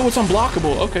working? Oh, it's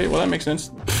unblockable. Okay, well that makes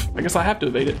sense. I guess I have to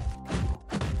evade it.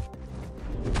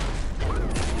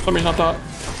 For some reason I thought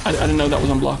I didn't know that was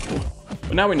unblockable,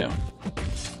 but now we know.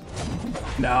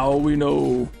 Now we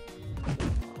know.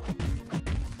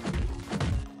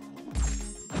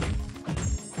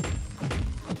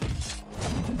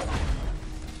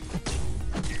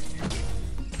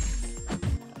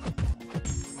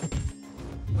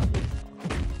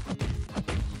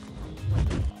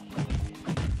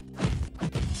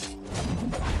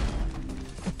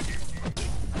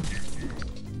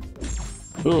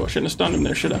 Oh, I shouldn't have stunned him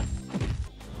there, should I?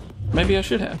 Maybe I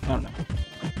should have. I don't know.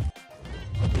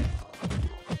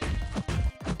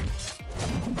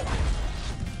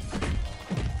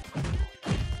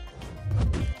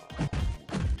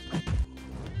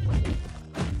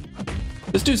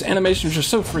 This dude's animations are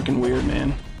so freaking weird,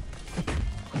 man.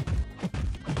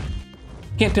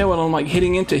 Can't tell when I'm like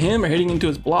hitting into him or hitting into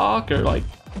his block or like.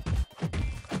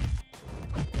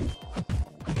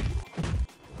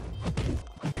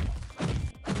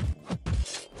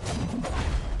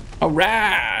 All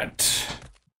right,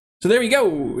 so there we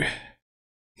go.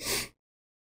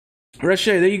 Reshe,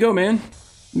 there you go, man.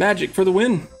 Magic for the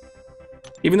win.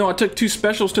 Even though I took 2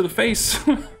 specials to the face.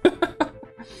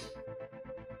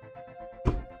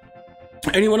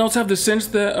 Anyone else have the sense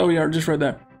that, oh yeah, I just read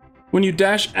that. When you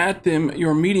dash at them,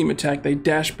 your medium attack, they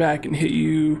dash back and hit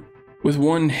you with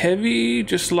 1 heavy,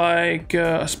 just like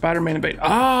a Spider-Man evade.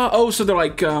 Ah, oh, so they're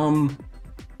like,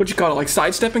 what you call it, like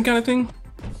sidestepping kind of thing?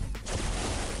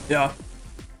 Yeah.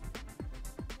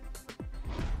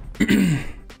 I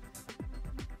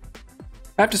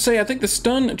have to say, I think the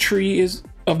stun tree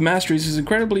of masteries is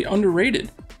incredibly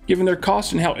underrated, given their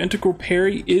cost and how integral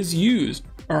parry is used,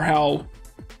 or how,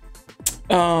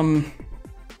 yeah,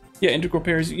 integral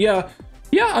parries. Yeah.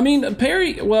 I mean,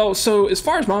 parry. Well, so as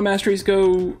far as my masteries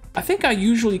go, I think I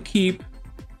usually keep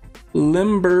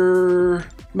limber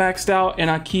maxed out,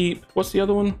 and I keep, what's the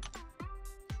other one?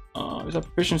 Is that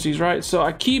proficiencies, right? So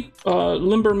I keep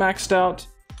limber maxed out,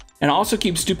 and I also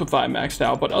keep stupefy maxed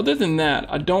out. But other than that,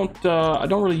 I don't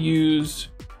really use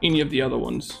any of the other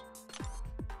ones.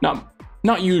 Not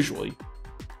usually.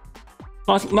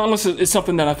 Not unless it's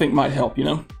something that I think might help, you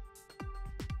know.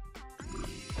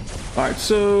 All right,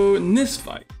 so in this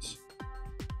fight,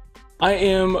 I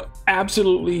am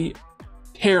absolutely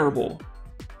terrible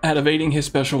at evading his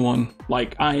special 1.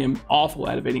 Like, I am awful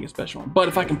at evading his special 1. But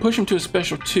if I can push him to a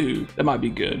special 2, that might be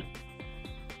good.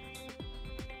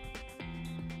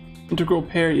 Integral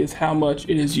parry is how much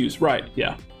it is used. Right,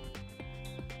 yeah.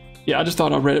 Yeah, I just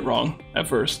thought I read it wrong at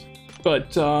first.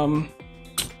 But,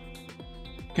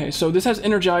 okay, so this has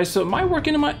energized, so it might work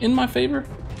in my favor.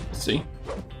 Let's see.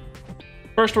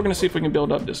 First, we're gonna see if we can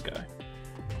build up this guy.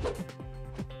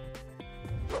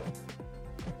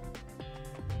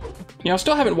 Yeah, I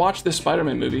still haven't watched this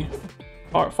Spider-Man movie.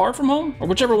 Far From Home? Or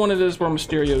whichever one it is where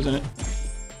Mysterio's in it.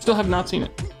 Still have not seen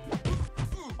it.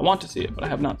 I want to see it, but I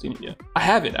have not seen it yet. I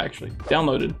have it, actually.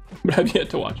 Downloaded, but I've yet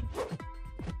to watch it.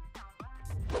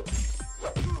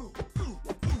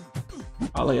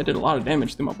 Golly, I did a lot of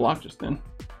damage through my block just then.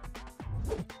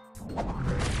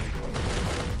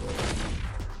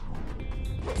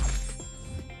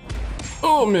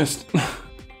 Oh, missed.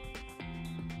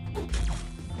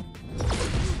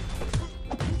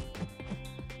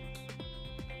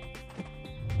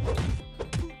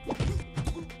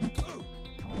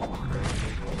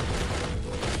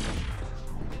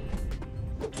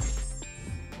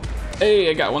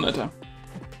 Hey, I got one that time.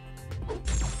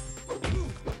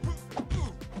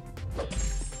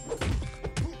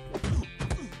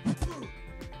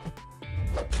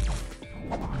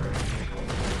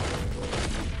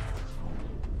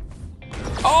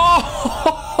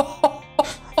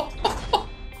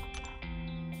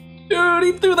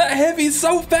 heavy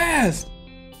so fast.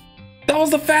 That was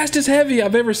the fastest heavy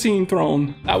I've ever seen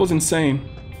thrown. That was insane.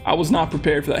 I was not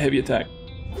prepared for that heavy attack.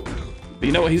 But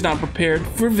you know what? He's not prepared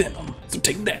for Venom. So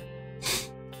take that.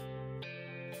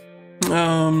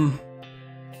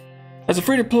 As a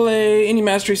free-to-play, any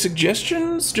mastery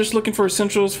suggestions? Just looking for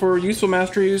essentials for useful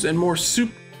masteries and more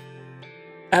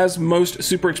as most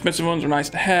super expensive ones are nice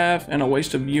to have and a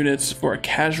waste of units for a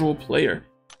casual player.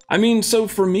 I mean, so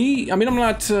for me, I mean, I'm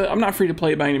not free to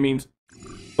play by any means,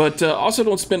 but also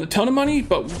don't spend a ton of money.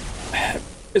 But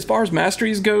as far as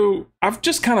masteries go, I've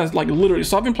just kind of like literally,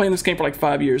 so I've been playing this game for like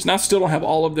 5 years and I still don't have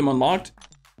all of them unlocked.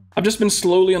 I've just been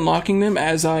slowly unlocking them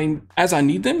as I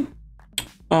need them.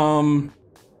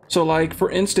 So like for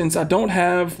instance, I don't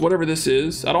have whatever this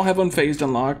is. I don't have Unfazed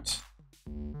unlocked.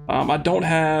 I don't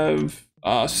have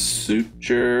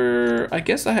Suture. I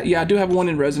guess I do have one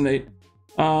in Resonate.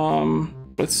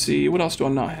 Let's see, what else do I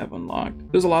not have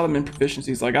unlocked? There's a lot of them in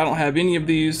proficiencies. Like I don't have any of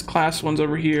these class ones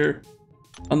over here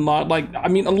unlocked. Like I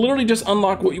mean, literally just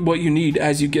unlock what you need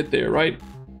as you get there, right?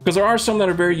 Because there are some that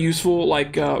are very useful.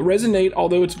 Like Resonate,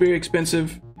 although it's very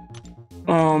expensive,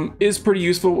 is pretty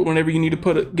useful whenever you need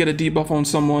to get a debuff on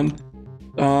someone.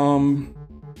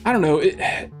 I don't know.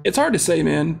 It's hard to say,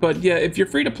 man. But yeah, if you're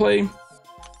free to play,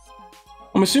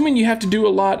 I'm assuming you have to do a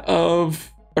lot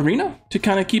of arena to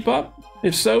kind of keep up.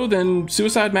 If so, then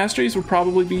Suicide Masteries would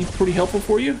probably be pretty helpful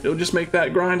for you. It'll just make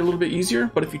that grind a little bit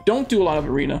easier. But if you don't do a lot of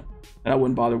arena, then I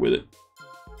wouldn't bother with it.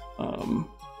 But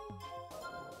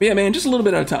yeah, man, just a little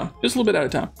bit at a time. Just a little bit at a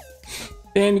time.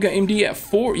 And you got MD at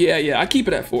 4. Yeah, I keep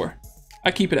it at 4. I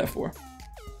keep it at 4.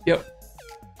 Yep.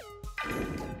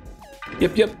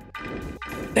 Yep.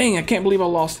 Dang, I can't believe I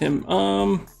lost him.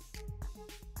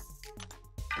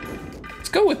 Let's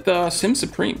go with Sim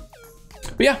Supreme.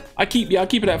 But yeah, I keep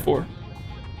it at 4.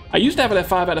 I used to have it at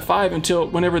 5 out of 5 until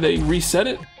whenever they reset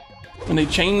it. When they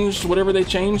changed whatever they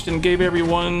changed and gave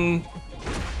everyone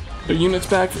their units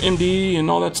back for MD and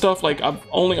all that stuff. Like I've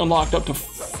only unlocked up to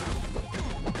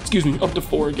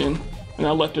 4 again. And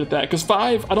I left it at that, because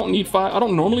 5, I don't need 5. I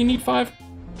don't normally need 5.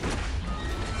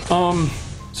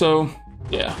 So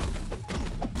yeah.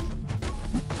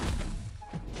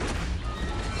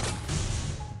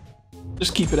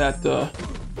 Just keep it at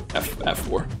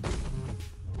 4.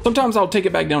 Sometimes I'll take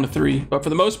it back down to 3, but for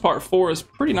the most part, 4 is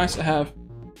pretty nice to have.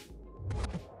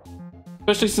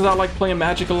 Especially since I like playing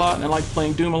Magic a lot and I like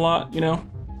playing Doom a lot, you know.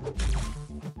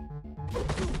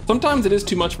 Sometimes it is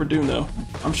too much for Doom, though.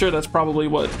 I'm sure that's probably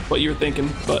what you're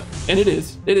thinking, and it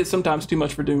is sometimes too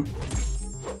much for Doom.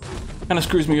 Kind of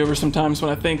screws me over sometimes when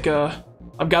I think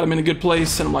I've got him in a good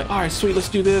place and I'm like, all right, sweet, let's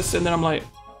do this, and then I'm like,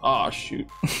 oh shoot,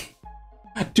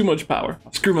 too much power.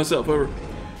 I screw myself over.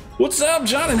 What's up,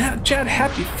 John and Chad?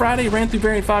 Happy Friday. Ran through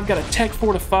variant 5, got a tech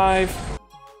 4 to 5.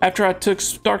 After I took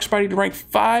Dark Spidey to rank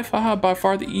 5, haha, by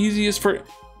far the easiest for,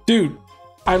 dude.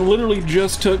 I literally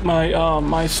just took my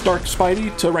my Stark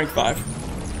Spidey to rank 5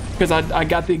 because I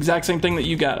got the exact same thing that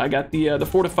you got. I got the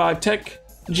 4 to 5 tech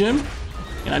gem,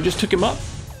 and I just took him up,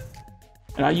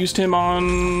 and I used him on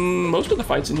most of the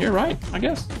fights in here, right? I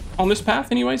guess on this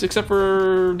path, anyways, except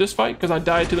for this fight because I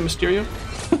died to the Mysterio.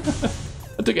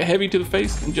 I took a heavy to the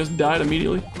face and just died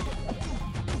immediately.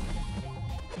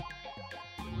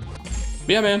 But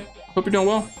yeah, man. Hope you're doing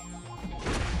well.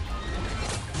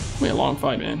 We had a long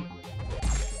fight, man.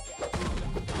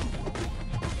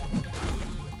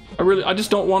 I just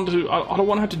don't want to. I don't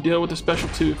want to have to deal with the special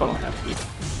 2 if I don't have to.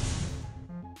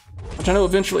 Which I know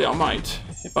eventually I might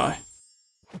if I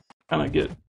kind of get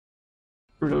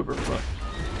screwed over, but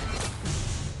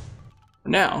for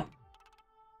now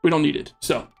we don't need it.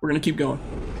 So we're gonna keep going.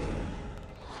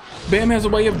 Bam has a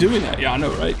way of doing that. Yeah, I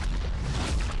know, right?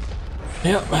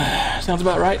 Yep, sounds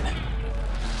about right.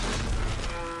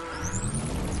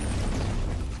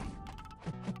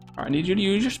 I need you to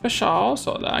use your special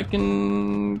so that I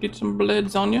can get some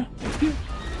bleds on you. Thank you.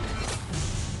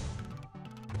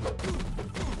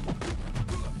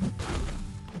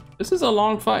 This is a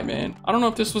long fight, man. I don't know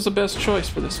if this was the best choice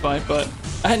for this fight, but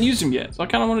I hadn't used him yet, so I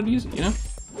kind of wanted to use it, you know?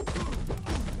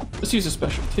 Let's use a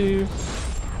special 2. A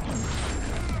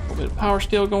little bit of power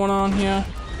steal going on here.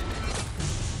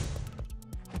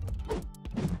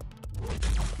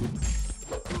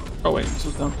 Oh wait, this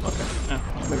was done. Okay, yeah,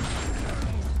 maybe.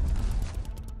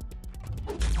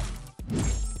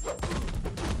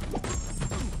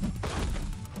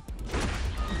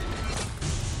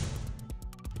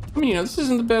 I mean, you know, this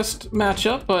isn't the best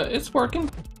matchup, but it's working.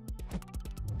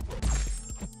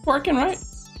 Working, right?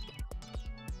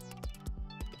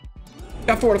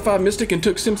 Got 4 to 5 Mystic and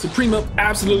took Sim Supreme up.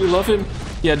 Absolutely love him.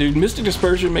 Yeah, dude, Mystic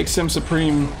Dispersion makes Sim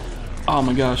Supreme, oh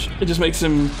my gosh, it just makes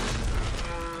him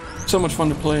So much fun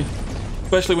to play.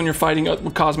 Especially when you're fighting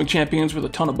with cosmic champions with a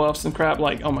ton of buffs and crap.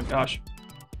 Like, oh my gosh.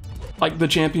 Like the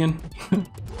champion.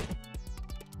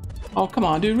 Oh, come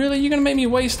on, dude. Really? You're gonna make me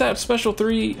waste that special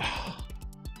 3?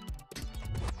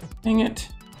 Dang it.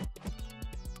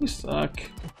 You suck.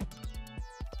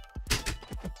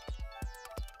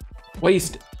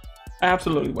 Wasted.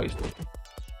 Absolutely wasted.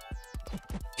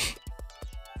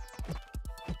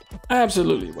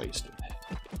 Absolutely wasted.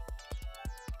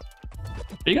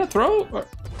 Are you gonna throw or,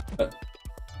 a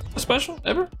special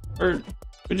ever? Or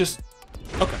we just...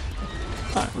 Okay.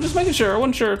 Alright, I'm just making sure. I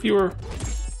wasn't sure if you were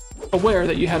aware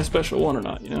that you had a special one or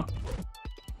not, you know?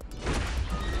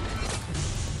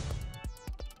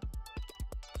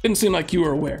 Didn't seem like you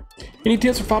were aware. Any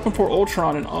tips for 5.4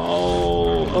 Ultron and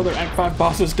all other Act 5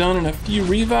 bosses done and a few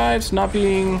revives? Not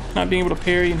being able to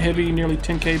parry and heavy, nearly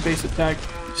 10k base attack,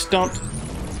 stumped.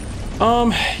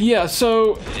 Yeah,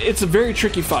 so it's a very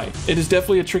tricky fight. It is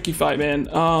definitely a tricky fight, man.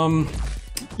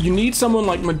 You need someone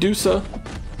like Medusa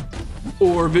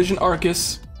or Vision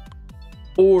Arcus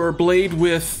or Blade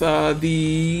with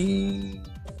the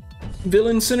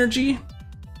villain synergy.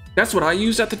 That's what I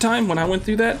used at the time when I went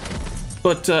through that.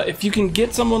 But if you can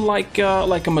get someone like a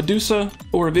Medusa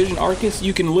or a Vision Arcus,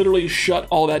 you can literally shut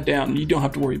all that down. You don't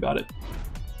have to worry about it.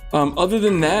 Other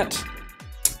than that,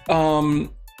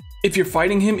 if you're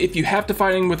fighting him, if you have to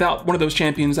fight him without one of those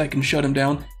champions that can shut him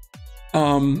down,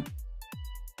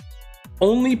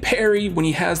 only parry when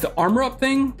he has the armor up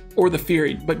thing or the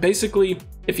fury. But basically,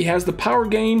 if he has the power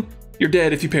gain, you're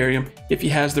dead if you parry him. If he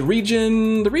has the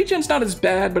regen's not as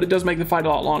bad, but it does make the fight a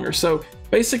lot longer. So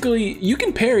basically, you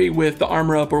can parry with the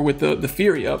armor up or with the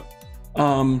fury up,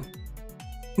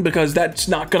 because that's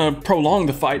not gonna prolong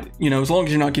the fight. You know, as long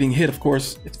as you're not getting hit, of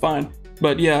course, it's fine.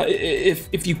 But yeah,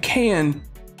 if you can,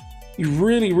 you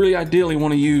really ideally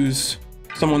want to use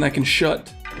someone that can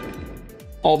shut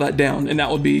all that down, and that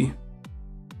would be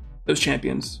those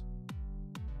champions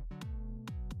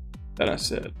that I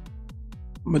said.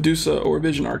 Medusa or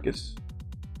Vision Arcus.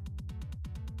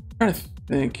 I'm trying to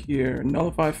think here.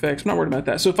 Nullify effects. I'm not worried about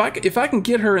that. So if I can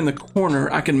get her in the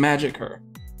corner, I can magic her.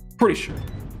 Pretty sure.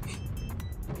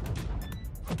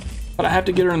 But I have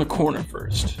to get her in the corner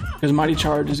first, because Mighty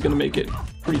Charge is going to make it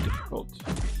pretty difficult.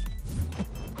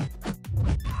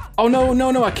 Oh,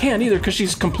 no, I can't either, because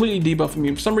she's completely debuff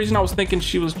immune. For some reason, I was thinking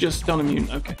she was just stun immune.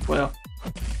 Okay, well.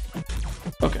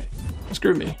 Okay.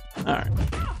 Screw me. Alright.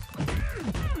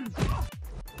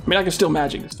 I mean, I can still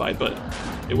magic this fight, but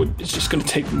it's just going to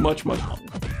take much longer.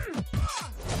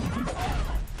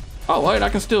 Oh, wait, I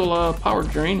can still power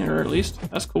drain her at least.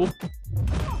 That's cool.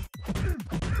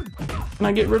 Can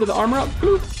I get rid of the armor up?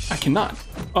 Ooh, I cannot.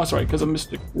 Oh, sorry, because of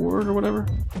Mystic Ward or whatever.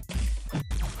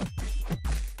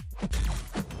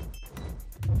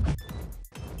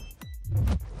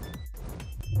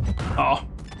 Oh.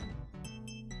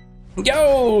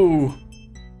 Yo!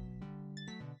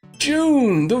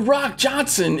 June, The Rock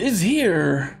Johnson is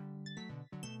here.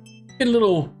 Get a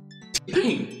little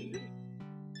team.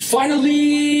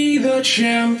 Finally, the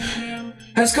champ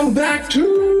has come back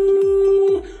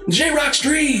to J-Rock's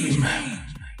dream.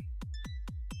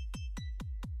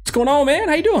 What's going on, man?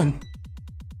 How you doing?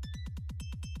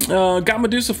 Got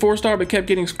Medusa 4-star, but kept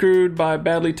getting screwed by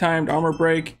badly timed armor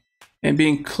break and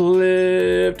being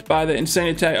clipped by the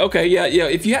insane attack. Okay, yeah.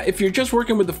 If you're just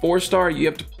working with the 4-star, you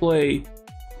have to play.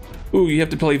 Ooh, you have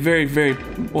to play very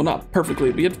well, not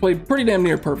perfectly, but you have to play pretty damn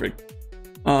near perfect.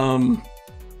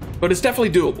 But it's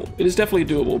definitely doable. It is definitely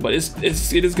doable, but it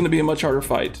is going to be a much harder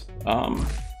fight.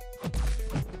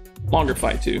 Longer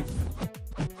fight too.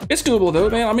 It's doable though,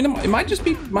 man. I mean, it might just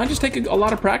take a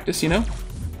lot of practice, you know.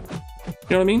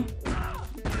 You know what I mean?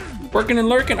 Working and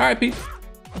lurking. All right, peeps.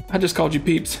 I just called you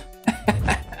peeps.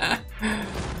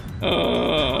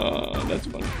 That's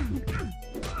funny.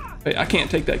 Wait, I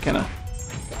can't take that, can I?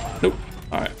 Nope.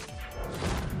 Alright.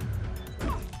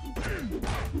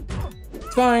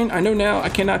 It's fine. I know now I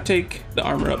cannot take the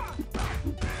armor up.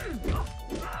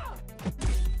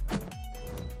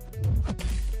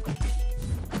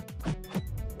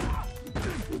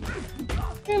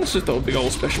 And let's just throw a big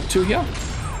old special 2 here.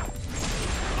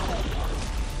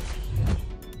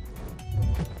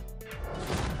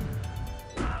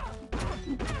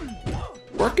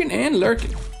 Working and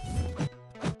lurking.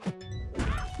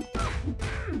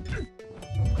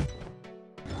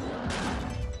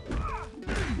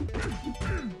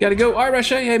 Gotta go. All right,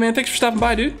 Rashay. Hey, man, thanks for stopping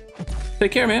by, dude.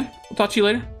 Take care, man. We'll talk to you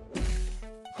later.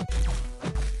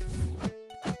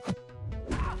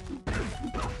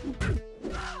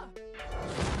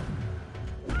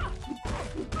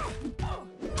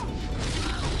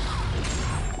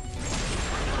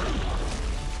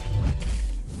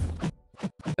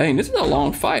 Dang, this is a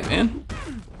long fight, man.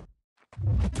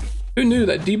 Who knew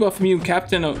that debuff immune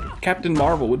Captain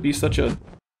Marvel would be such a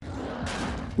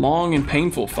long and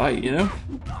painful fight, you know?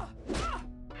 I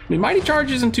mean, Mighty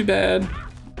Charge isn't too bad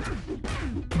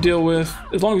to deal with,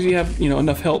 as long as you have, you know,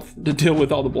 enough health to deal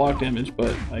with all the block damage,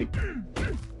 but, like,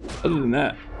 other than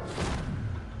that,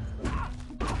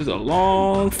 this is a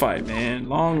long fight, man.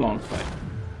 Long fight.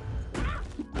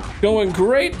 Going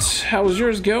great. How's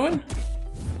yours going?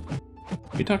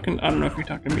 You talking? I don't know if you're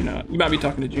talking to me now. You might be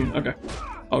talking to June. Okay.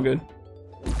 All good.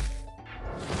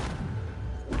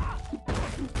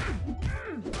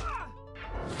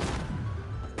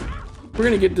 We're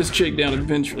gonna get this chick down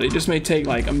eventually. It just may take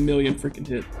like a million freaking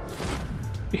hits.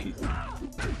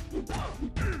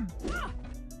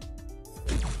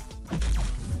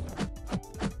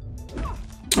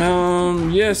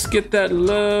 Yes, get that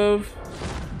love.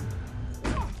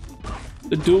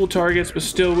 The dual targets, but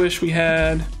still wish we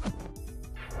had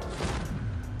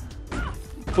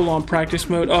full-on practice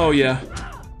mode. Oh yeah.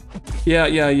 Yeah,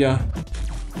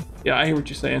 I hear what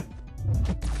you're saying.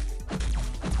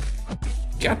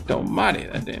 God almighty,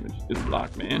 that damage is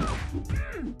blocked, man.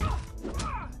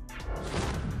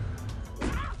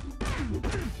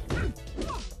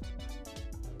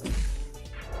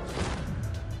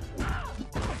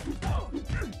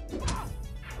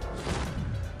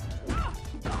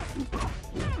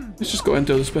 Let's just go ahead and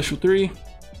throw the special 3.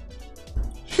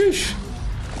 Sheesh.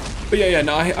 But yeah,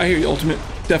 no, I hear you, ultimate.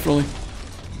 Definitely.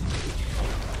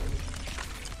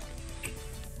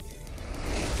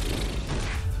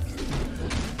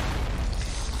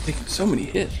 Taking so many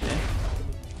hits, man.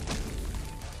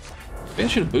 Maybe I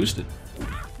should have boosted.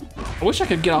 I wish I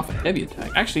could get off a heavy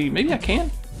attack. Actually, maybe I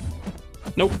can.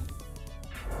 Nope.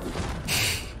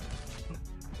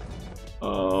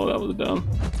 Oh, that was dumb.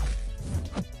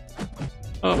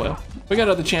 Oh well. We got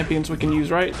other champions we can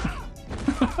use, right?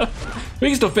 We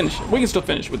can still finish it. We can still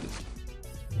finish with this.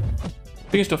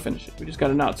 We can still finish it. We just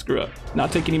gotta not screw up.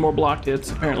 Not take any more blocked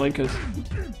hits, apparently, because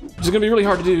this is gonna be really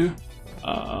hard to do.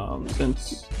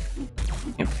 Since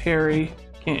can't parry,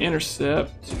 can't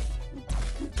intercept.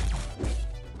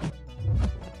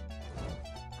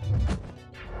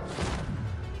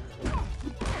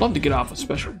 Love to get off a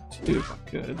special too if I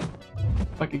could.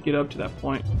 If I could get up to that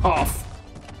point. Off.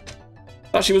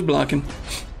 Thought she was blocking.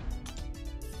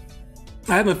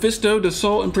 I have Mephisto. Does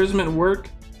soul imprisonment work?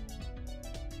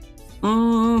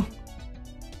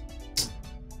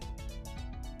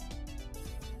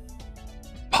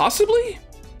 Possibly?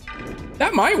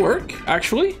 That might work,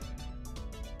 actually.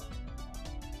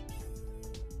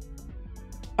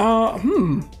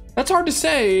 That's hard to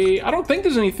say. I don't think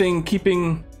there's anything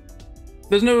keeping...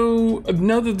 There's no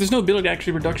ability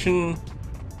actually reduction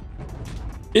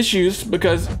issues,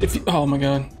 because if you, oh my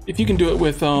god, if you can do it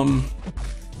with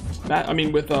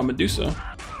Medusa.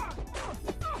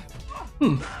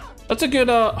 That's a good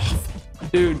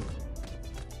dude.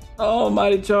 Oh,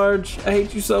 Mighty Charge, I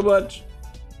hate you so much.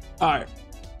 Alright,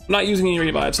 I'm not using any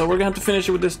revive, so we're gonna have to finish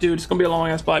it with this dude. It's gonna be a long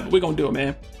ass fight, but we're gonna do it,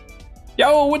 man.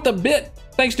 Yo, with the bit.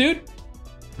 Thanks, dude.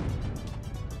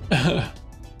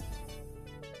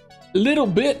 Little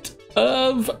bit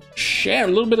of share, a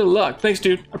little bit of luck. Thanks,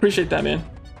 dude. I appreciate that, man.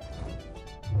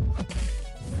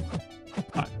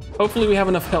 Right. Hopefully we have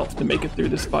enough health to make it through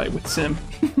this fight with Sim.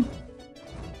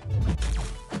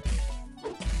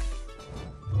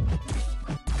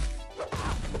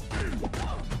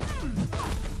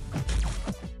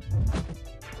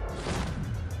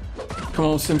 Come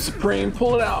on, Sim Supreme.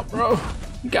 Pull it out, bro.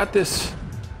 You got this.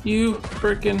 You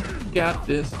freaking got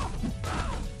this.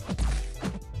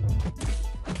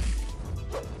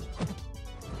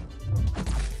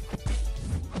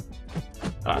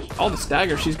 Gosh, all the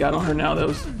stagger she's got on her now, that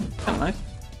was kind of nice.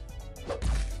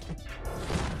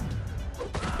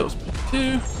 Those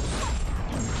 2.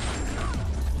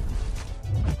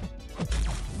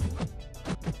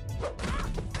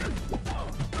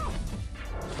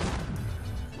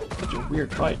 Such a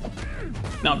weird fight.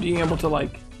 Not being able to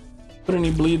like put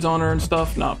any bleeds on her and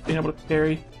stuff, not being able to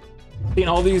parry. Seeing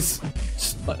all these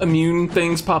immune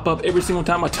things pop up every single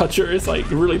time I touch her, it's like,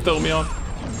 it really throws me off.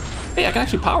 Hey, I can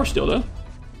actually power steal though.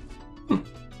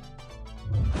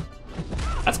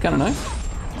 That's kind of nice.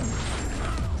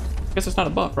 Guess it's not a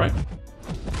buff, right?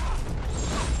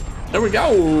 There we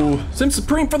go. Sim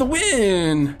Supreme for the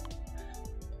win.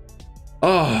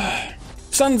 Oh,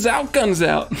 sun's out, guns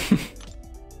out.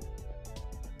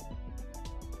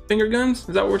 Finger guns?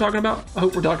 Is that what we're talking about? I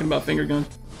hope we're talking about finger guns.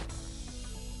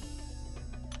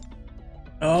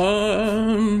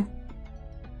 Let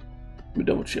me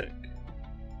double check.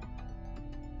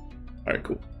 All right,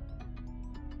 cool.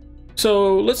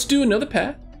 So let's do another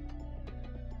path.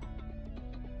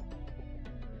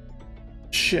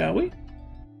 shall we?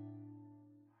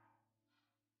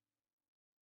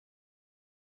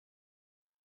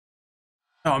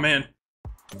 Oh man.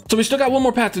 So we still got one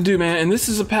more path to do, man, and this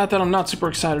is a path that I'm not super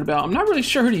excited about. I'm not really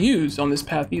sure who to use on this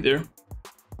path either.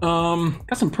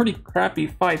 Got some pretty crappy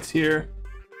fights here.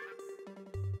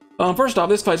 First off,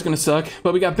 this fight's gonna suck,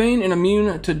 but we got Bane and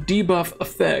immune to debuff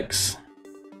effects.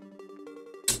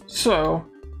 So,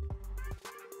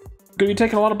 gonna be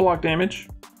taking a lot of block damage.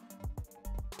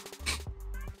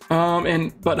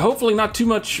 But hopefully not too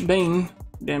much Bane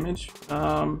damage.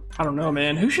 I don't know,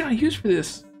 man. Who should I use for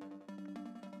this?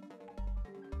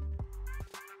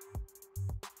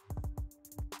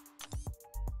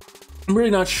 I'm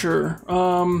really not sure.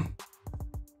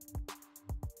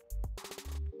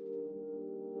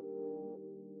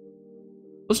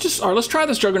 Let's try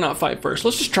this Juggernaut fight first.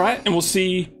 Let's just try it and we'll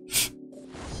see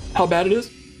how bad it is.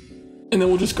 And then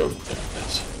we'll just go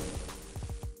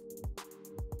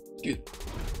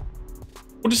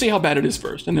we'll just see how bad it is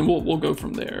first, and then we'll go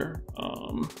from there.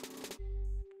 Of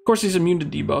course he's immune to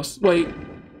debuffs. Wait,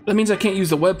 that means I can't use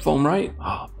the web foam, right?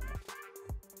 Oh.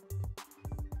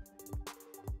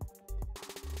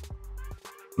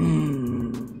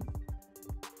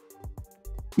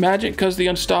 Magic, because the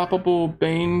unstoppable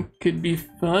Bane could be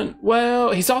fun.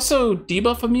 Well, he's also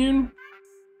debuff immune,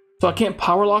 so I can't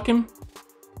power lock him.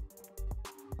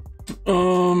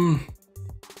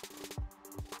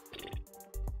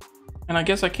 And I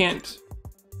guess I can't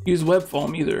use web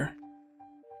foam either.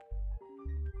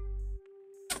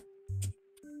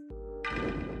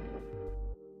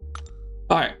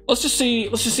 All right, let's just see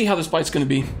how this fight's gonna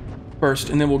be first,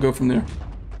 and then we'll go from there.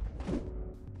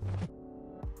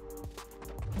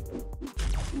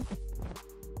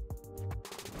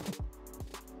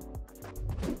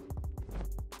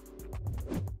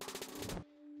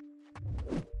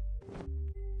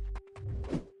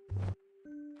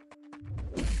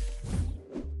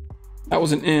 That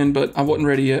was an end, but I wasn't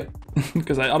ready yet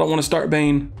because I don't want to start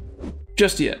Bane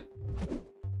just yet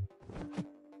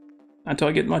until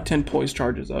I get my 10 poise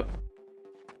charges up.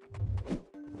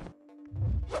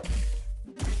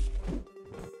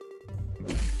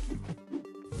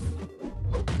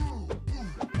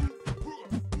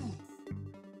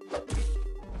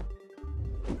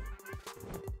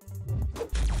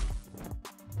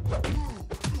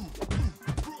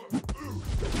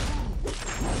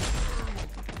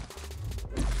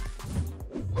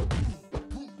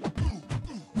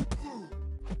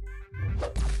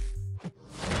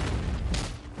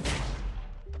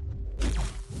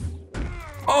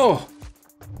 Oh!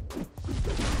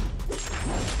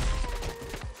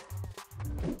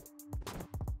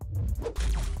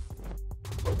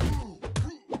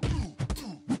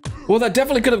 Well, that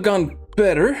definitely could have gone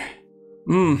better.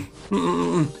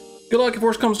 Good luck if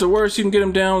worse comes to worse. You can get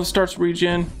him down, starts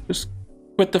regen. Just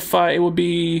quit the fight. It will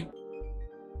be...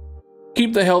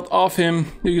 keep the health off him.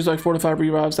 You use like 4 to 5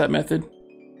 revives, that method.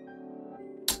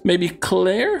 Maybe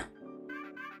Claire?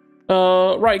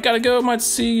 Right, gotta go. Might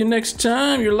see you next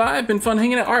time. You're live. Been fun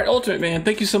hanging out. All right, Ultimate, man.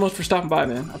 Thank you so much for stopping by,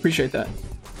 man. I appreciate that.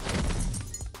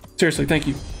 Seriously, thank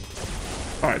you.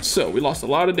 All right, so we lost a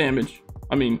lot of damage.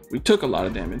 I mean, we took a lot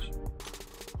of damage.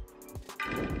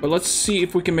 But let's see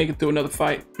if we can make it through another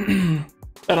fight.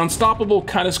 That Unstoppable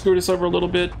kind of screwed us over a little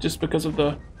bit just because of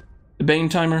the Bane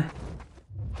timer.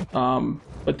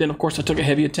 But then, of course, I took a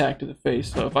heavy attack to the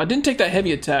face. So if I didn't take that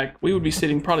heavy attack, we would be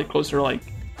sitting probably closer to like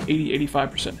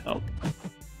 80-85% health.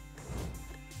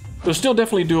 So still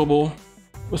definitely doable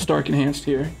with Stark Enhanced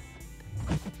here.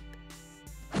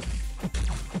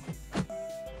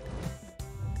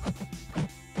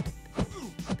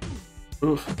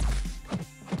 Oof.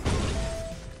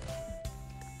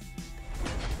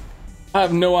 I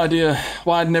have no idea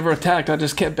why I'd never attacked. I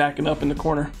just kept backing up in the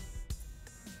corner.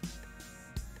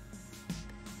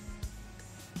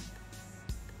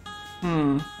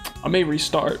 I may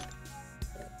restart.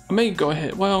 I may go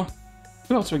ahead. Well,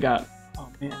 what else we got? Oh,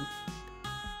 man.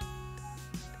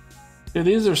 Dude,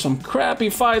 these are some crappy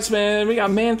fights, man. We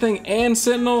got Man-Thing and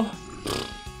Sentinel.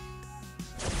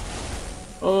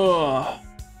 Oh,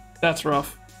 that's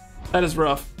rough. That is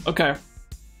rough. Okay.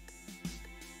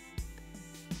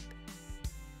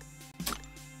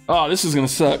 Oh, this is gonna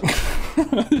suck.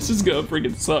 This is gonna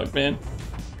freaking suck, man.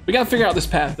 We gotta figure out this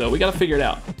path, though. We gotta figure it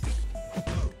out.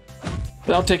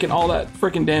 Without taking all that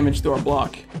freaking damage through our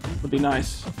block would be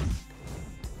nice.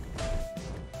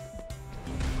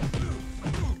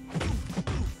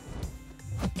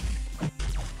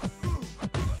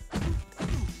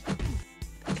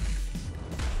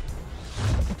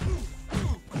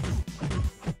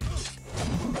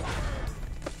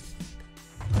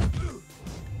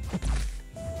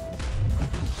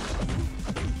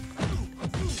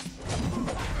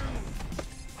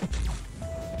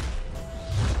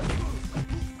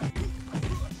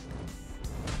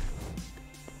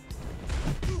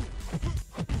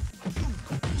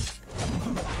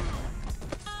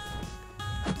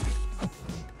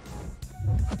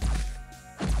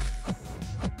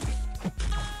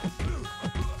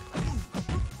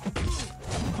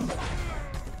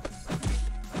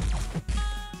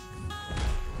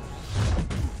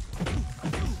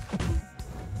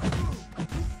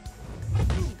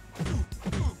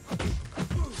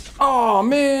 Oh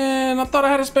man, I thought I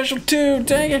had a special too.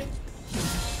 Dang it.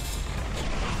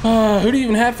 Who do you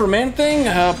even have for Man Thing?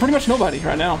 Pretty much nobody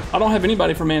right now. I don't have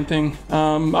anybody for Man Thing.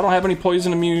 I don't have any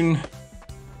poison immune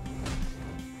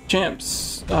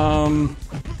champs that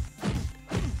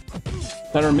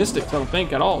are mystics, I don't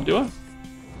think, at all, do I?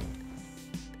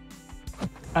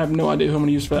 I have no idea who I'm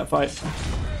gonna use for that fight.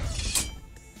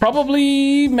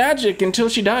 Probably Magic until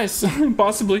she dies,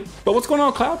 possibly. But what's going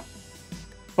on, Cloud?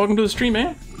 Welcome to the stream,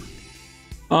 man.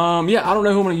 Yeah, I don't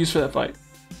know who I'm gonna use for that fight.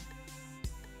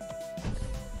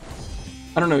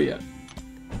 I don't know yet.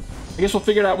 I guess we'll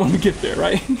figure it out when we get there,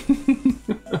 right?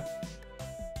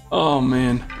 Oh,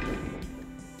 man.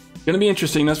 Gonna be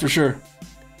interesting, that's for sure.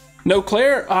 No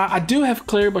Claire? I do have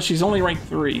Claire, but she's only rank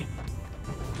 3.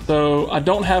 So I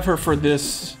don't have her for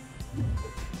this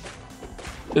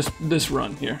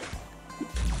run here.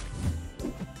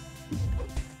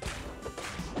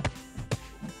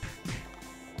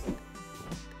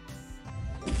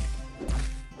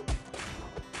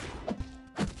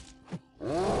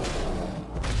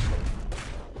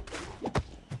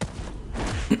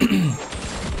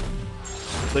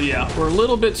 So yeah, we're a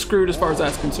little bit screwed as far as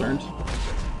that's concerned.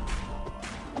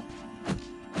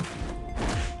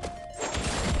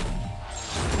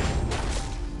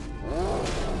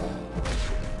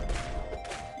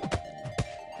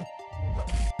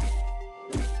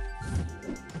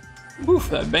 Oof,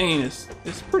 that Bane is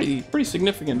pretty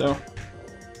significant though. I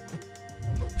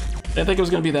didn't think it was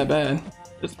gonna be that bad.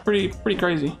 It's pretty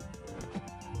crazy.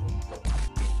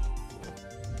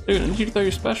 Dude, I need you to throw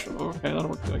your special. Oh, okay, that'll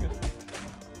work too, I guess.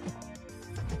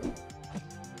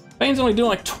 Bane's only doing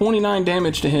like 29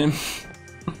 damage to him.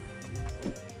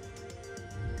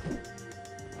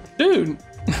 Dude.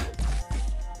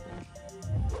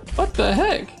 What the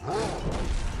heck?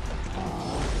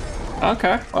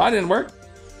 Okay, well, that didn't work.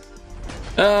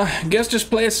 Guess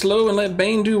just play it slow and let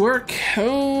Bane do work.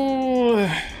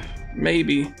 Oh,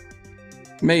 maybe.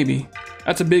 Maybe.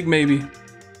 That's a big maybe.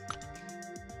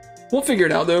 We'll figure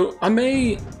it out though. I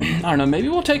don't know, maybe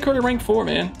we'll take her to rank 4,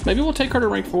 man. Maybe we'll take her to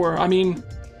rank 4. I mean,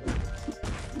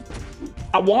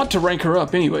 I want to rank her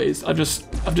up anyways. I've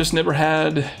just never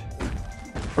had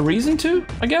a reason to,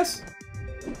 I guess.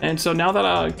 And so now that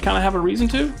I kind of have a reason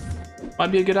to, might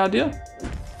be a good idea.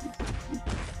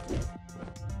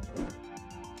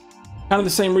 Kind of the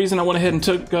same reason I went ahead and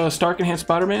took Stark Enhanced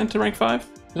Spider-Man to rank 5.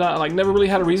 Because I like never really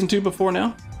had a reason to before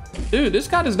now. Dude, this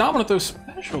guy does not want to throw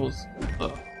specials.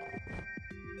 Ugh.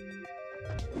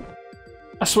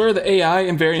 I swear the AI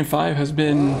in Variant 5 has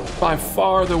been by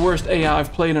far the worst AI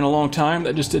I've played in a long time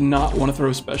that just did not want to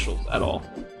throw specials at all.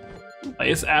 Like,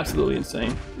 it's absolutely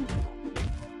insane.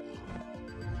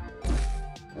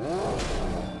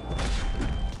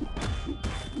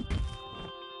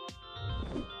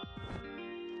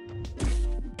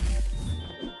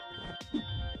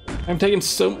 I'm taking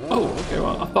so... Oh, okay,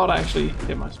 well, I thought I actually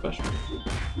hit my special.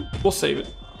 We'll save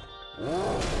it.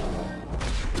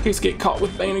 In case I get caught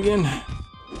with Bane again.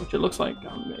 Which it looks like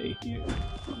I may here.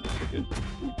 Good.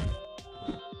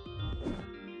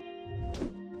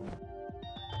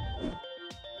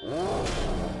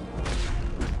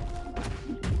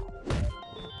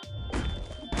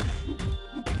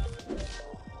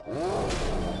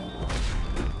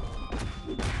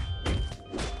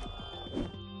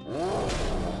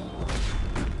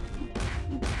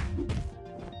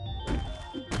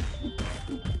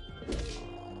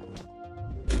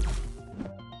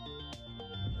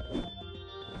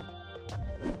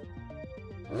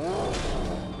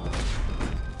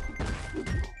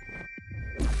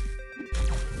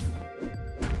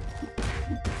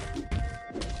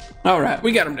 All right,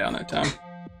 we got him down that time.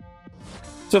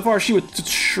 So far, she would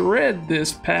shred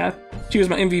this path. She was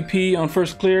my MVP on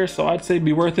first clear, so I'd say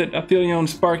be worth it. I feel you on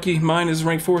Sparky. Mine is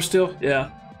rank 4 still. Yeah.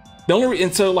 The only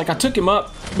and so like I took him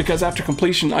up because after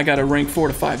completion I got a rank 4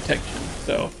 to 5 tech.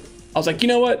 So I was like, you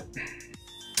know what?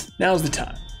 Now's the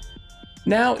time.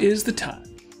 Now is the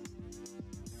time.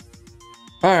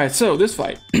 All right, so this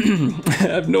fight. I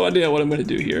have no idea what I'm gonna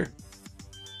do here.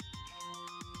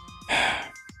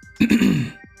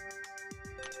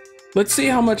 Let's see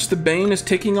how much the Bane is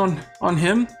taking on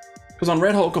him. Because on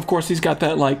Red Hulk, of course, he's got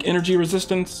that like energy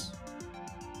resistance.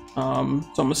 So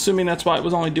I'm assuming that's why it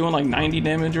was only doing like 90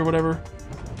 damage or whatever.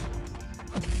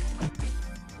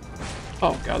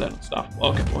 Oh god, that don't stop.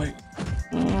 Okay, wait.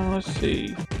 Let's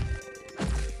see.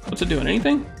 What's it doing?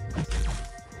 Anything?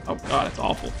 Oh god, it's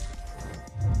awful.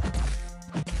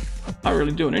 Not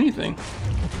really doing anything.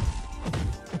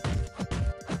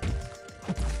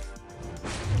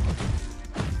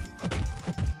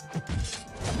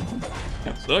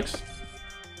 That sucks.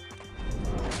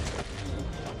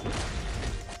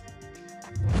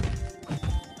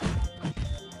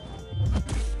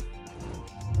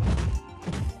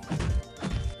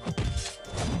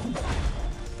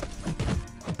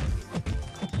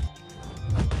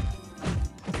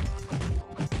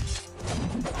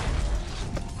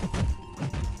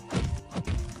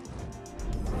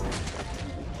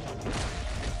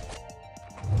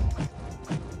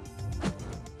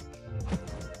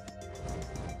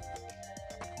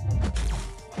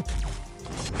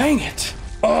 Dang it.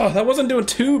 Oh, that wasn't doing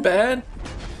too bad.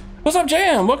 What's up,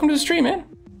 Jam? Welcome to the stream, man.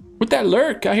 With that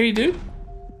lurk, I hear you, dude.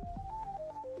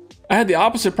 I had the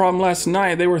opposite problem last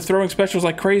night. They were throwing specials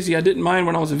like crazy. I didn't mind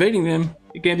when I was evading them.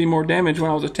 It gave me more damage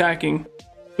when I was attacking.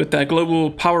 With that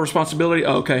global power responsibility.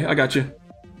 Oh, okay, I got you.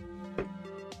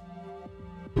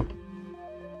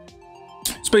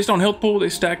 It's based on health pool. They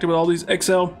stacked it with all these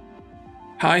XL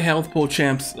high health pool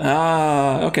champs.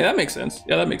 Ah, okay, that makes sense.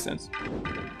 Yeah, that makes sense.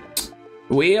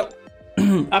 Well,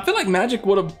 I feel like Magic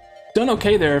would have done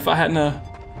okay there if I had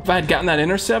gotten that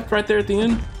intercept right there at the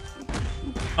end.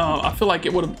 I feel like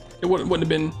it wouldn't have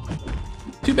been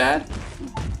too bad,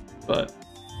 but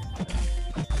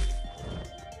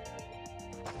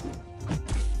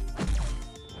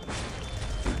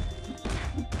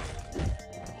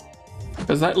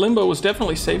because that limbo was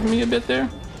definitely saving me a bit there.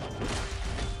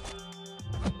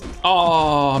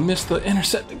 Oh, I missed the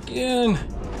intercept again.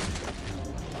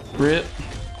 Rip.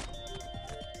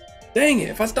 Dang it,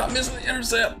 if I stop missing the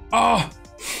intercept. Oh.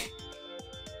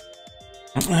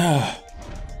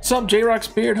 What's up, J-Rock's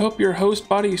Beard? Hope your host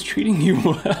body is treating you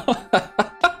well.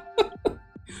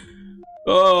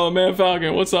 Oh, man,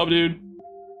 Falcon, what's up, dude?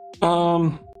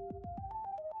 Alright,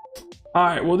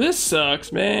 well, this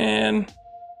sucks, man.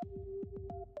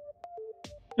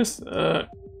 This sucks.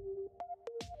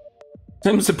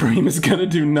 Tim Supreme is gonna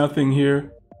do nothing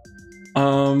here.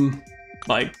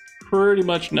 Like, pretty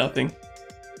much nothing.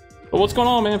 But what's going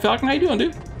on, man? Falcon, how you doing,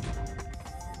 dude?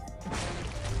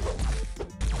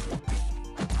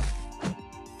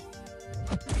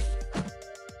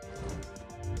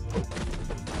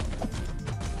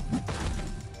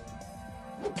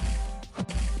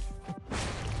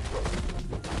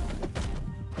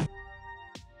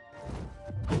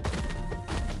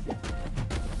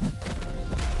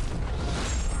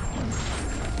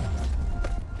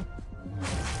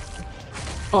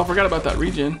 Oh, I forgot about that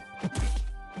regen.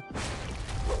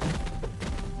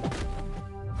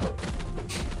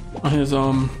 On his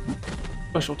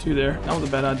special 2 there. That was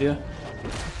a bad idea.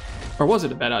 Or was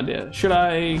it a bad idea? Should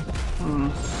I I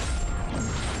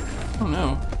don't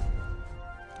know.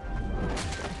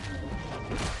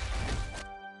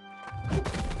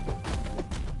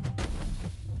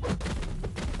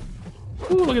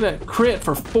 Ooh, look at that crit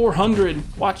for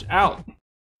 400. Watch out.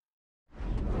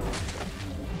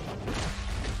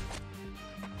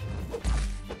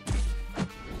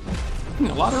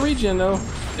 A lot of regen though.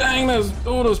 Dang,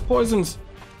 those poisons.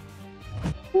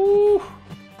 Woo.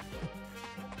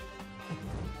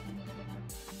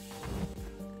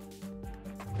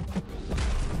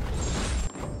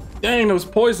 Dang, those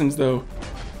poisons though.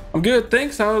 I'm good,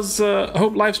 thanks. I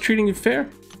hope life's treating you fair.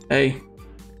 Hey,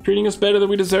 treating us better than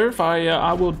we deserve.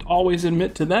 I will always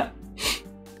admit to that.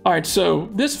 All right, so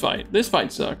this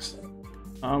fight sucks.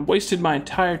 Wasted my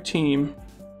entire team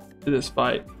to this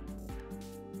fight.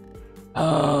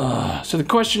 So the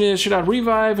question is, should I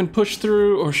revive and push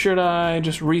through, or should I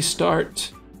just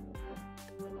restart?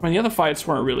 I mean, the other fights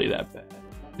weren't really that bad,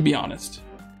 to be honest.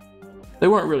 They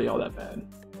weren't really all that bad.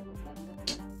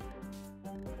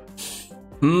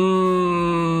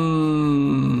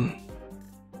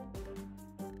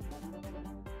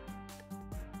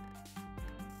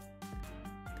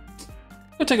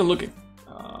 Let's take a look at.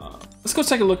 Let's go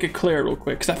take a look at Claire real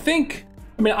quick, because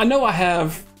I know I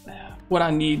have what I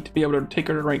need to be able to take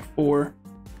her to rank 4,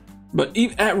 but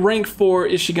at rank 4,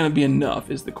 is she going to be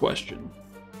enough is the question.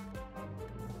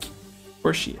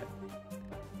 Where's she at?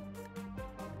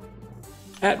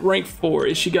 At rank 4,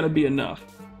 is she going to be enough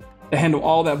to handle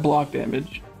all that block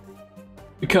damage?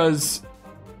 Because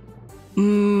if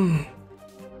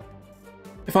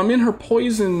I'm in her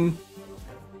poison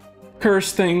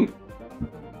curse thing,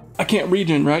 I can't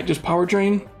regen, right? Just power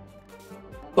drain.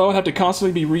 So I would have to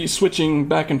constantly be switching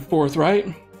back and forth, right?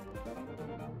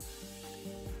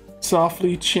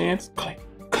 Softly chants. Claire,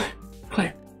 Claire,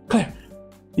 Claire, Claire.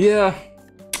 Yeah.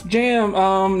 Jam,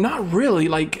 not really.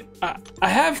 Like, I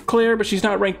have Claire, but she's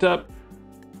not ranked up.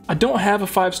 I don't have a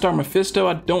 5-star Mephisto,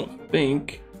 I don't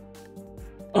think.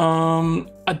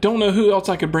 I don't know who else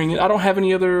I could bring in. I don't have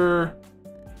any other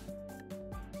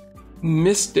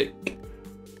Mystic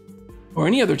or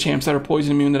any other champs that are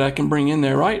poison immune that I can bring in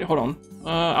there, right? Hold on.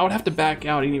 I would have to back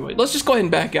out anyway. Let's just go ahead and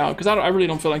back out, because I really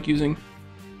don't feel like using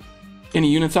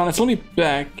any units on it. So let me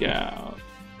back out.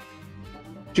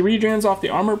 She regens off the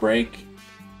armor break.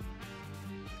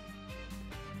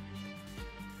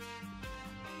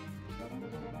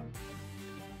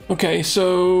 Okay,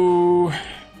 so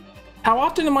how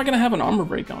often am I going to have an armor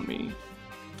break on me?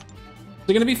 Is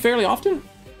it going to be fairly often?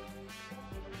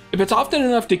 If it's often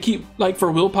enough to keep, like,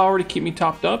 for willpower to keep me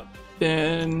topped up,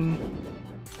 then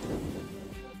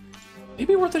may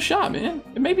be worth a shot, man.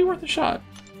 It may be worth a shot.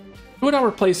 Who would I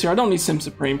replace here? I don't need Sim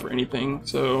Supreme for anything,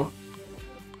 so...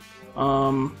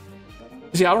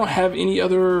 see, I don't have any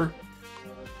other...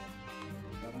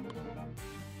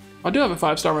 I do have a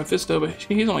 5-star Mephisto, but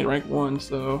he's only rank 1,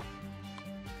 so...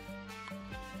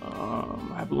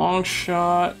 I have Long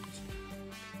Shot,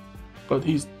 but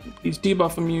he's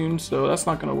debuff immune, so that's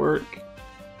not gonna work.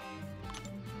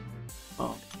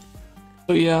 Oh.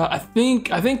 So yeah, I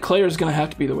think Claire's gonna have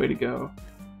to be the way to go.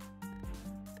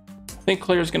 I think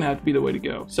Claire's gonna have to be the way to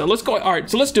go. So let's go. All right,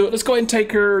 so let's do it. Let's go ahead and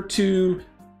take her to.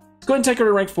 Let's go ahead and take her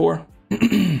to rank 4.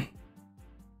 And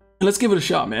let's give it a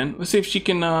shot, man. Let's see if she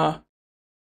can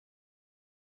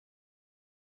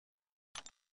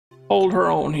hold her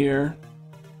own here.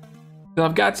 So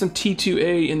I've got some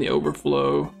T2A in the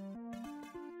overflow.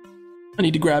 I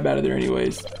need to grab out of there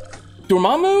anyways.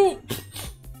 Dormammu?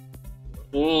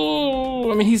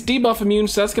 Oh, I mean, he's debuff immune,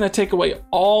 so that's gonna take away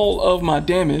all of my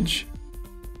damage.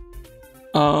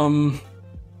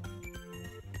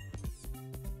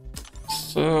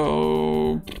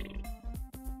 So...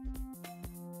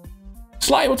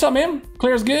 Sly, what's up, man?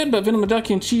 Claire's good, but Venom Duck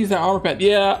can cheese that armor pack.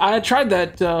 Yeah, I tried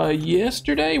that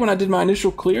yesterday when I did my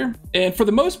initial clear, and for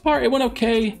the most part, it went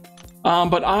okay.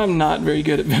 But I'm not very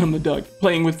good at Venom the Duck,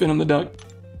 playing with Venom the Duck.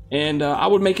 And I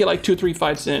would make it like 2 or 3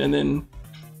 fights in, and then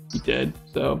he's dead,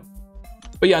 so.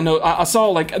 But yeah, no, I saw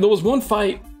like, there was one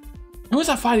fight. Who was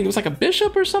I fighting? It was like a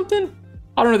bishop or something?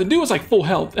 I don't know, the dude was like full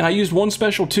health, and I used one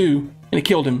special 2, and it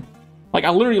killed him. Like, I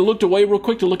literally looked away real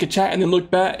quick to look at chat, and then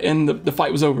looked back, and the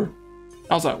fight was over.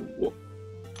 I was like,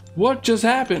 what just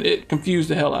happened? It confused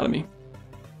the hell out of me.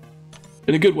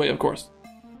 In a good way, of course.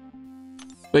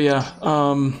 But yeah,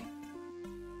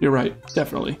 you're right,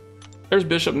 definitely. There's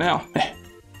Bishop now.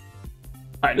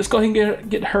 Alright, let's go ahead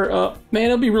and get her up. Man,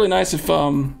 it'd be really nice if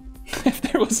if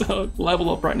there was a level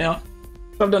up right now.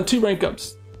 I've done 2 rank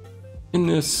ups in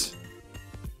this.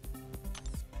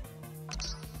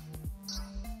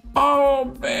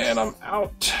 Oh man, I'm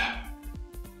out.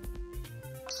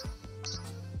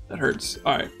 That hurts.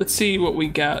 Alright, let's see what we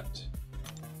got.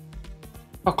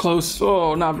 How close?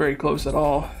 Oh, not very close at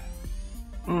all.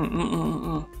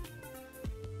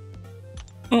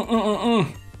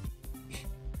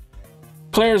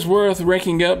 Claire's worth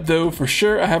ranking up though, for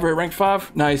sure. I have her at rank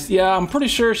 5. Nice. Yeah, I'm pretty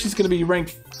sure she's gonna be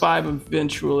ranked 5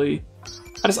 eventually.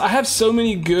 I have so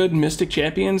many good Mystic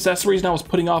champions. That's the reason I was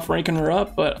putting off ranking her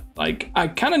up, but like I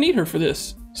kind of need her for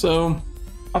this. So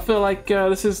I feel like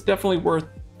this is definitely worth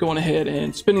going ahead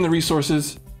and spending the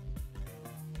resources,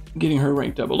 getting her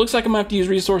ranked up. It looks like I'm gonna have to use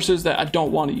resources that I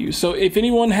don't want to use. So if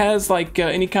anyone has like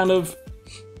any kind of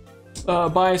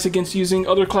bias against using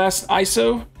other class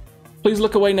ISO, please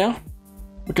look away now,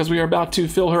 because we are about to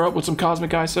fill her up with some cosmic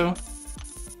ISO.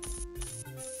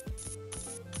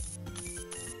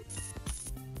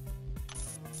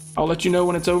 I'll let you know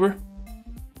when it's over.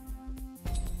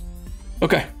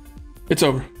 Okay, it's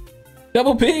over.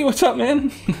 Double P, what's up,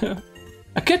 man?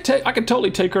 I could totally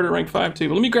take her to rank 5 too,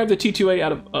 but let me grab the T2A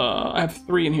out of, I have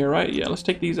 3 in here, right? Yeah, let's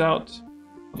take these out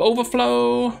of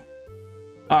overflow. All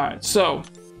right, so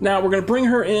now we're gonna bring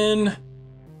her in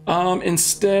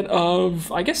instead of,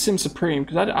 I guess, Sim Supreme,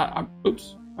 because I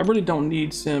really don't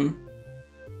need Sim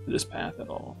for this path at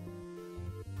all.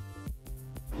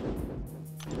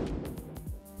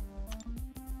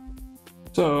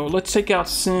 So let's take out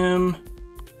Sim,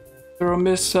 throw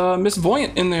Miss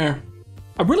Voyant in there.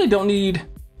 I really don't need,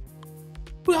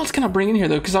 who else can I bring in here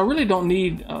though? Because I really don't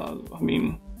need, I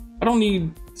mean, I don't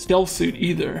need Stealth Suit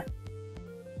either.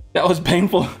 That was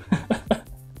painful.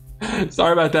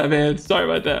 Sorry about that, man. Sorry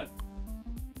about that.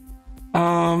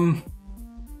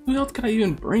 Who else could I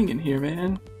even bring in here,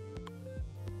 man?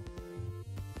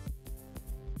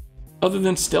 Other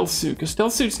than Stealth Suit, because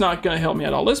Stealth Suit's not gonna help me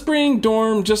at all. Let's bring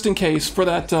Dorm just in case for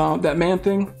that that man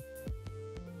thing.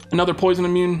 Another poison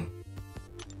immune.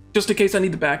 Just in case I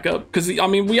need the backup, because I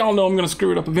mean, we all know I'm gonna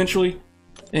screw it up eventually.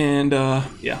 And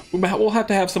yeah, we'll have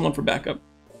to have someone for backup.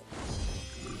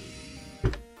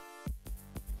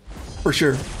 For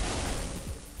sure.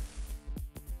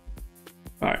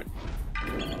 Alright.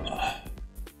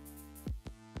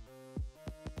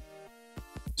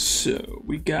 So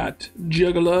we got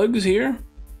Jugglugs here.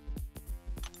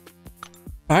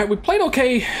 Alright, we played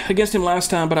okay against him last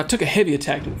time, but I took a heavy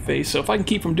attack to the face, so if I can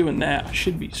keep from doing that, I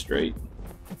should be straight.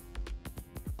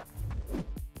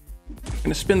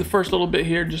 Gonna spend the first little bit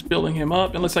here just building him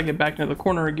up, unless I get back into the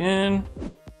corner again.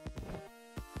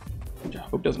 Which I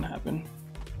hope doesn't happen.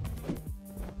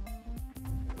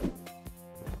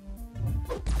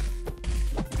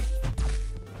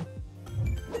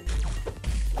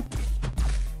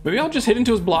 Maybe I'll just hit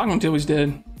into his block until he's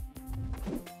dead.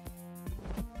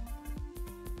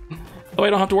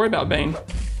 don't have to worry about Bane.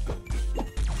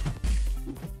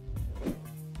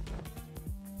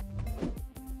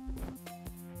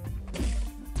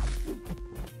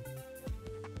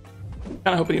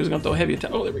 Kinda hoping he was gonna throw a heavy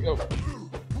attack. Oh, there we go.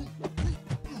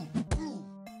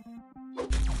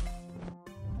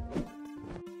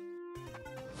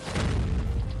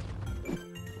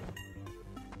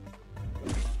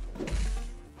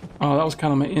 Oh, that was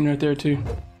kind of my in right there too.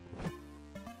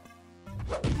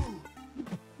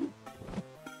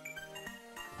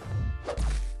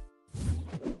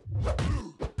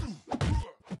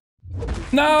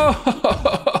 No!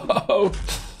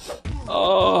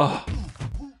 Oh.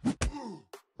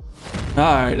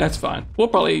 Alright, that's fine. We'll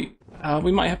probably,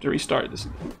 we might have to restart this.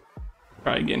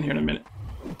 Try again here in a minute.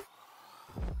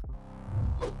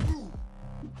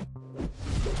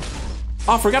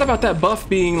 Oh, I forgot about that buff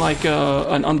being like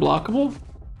an unblockable.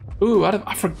 Ooh,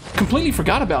 completely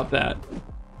forgot about that.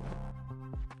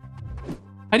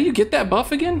 How do you get that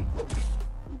buff again?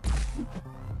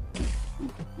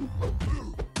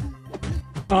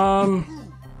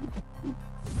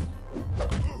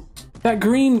 That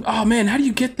green, oh man, how do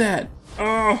you get that?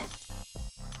 Oh.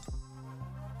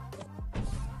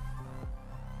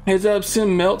 Heads up,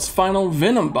 Sim Melt's final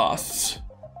Venom boss.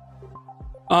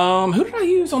 Who did I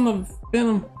use on the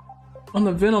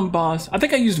Venom boss? I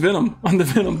think I used Venom on the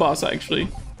Venom boss actually.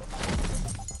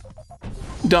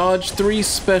 Dodge 3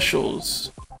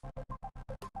 specials.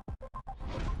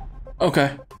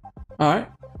 Okay. Alright.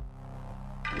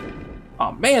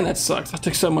 Oh man, that sucks. I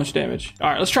took so much damage.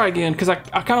 Alright, let's try again, because I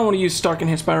kind of want to use Stark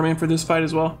and Spider-Man for this fight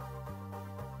as well.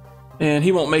 And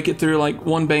he won't make it through like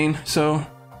one Bane, so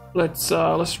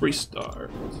let's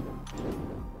restart.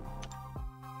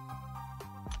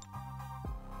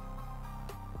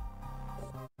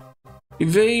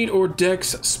 Evade or Dex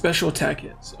special attack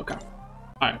hits. Okay.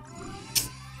 Alright.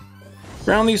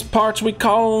 Around these parts we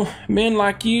call men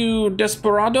like you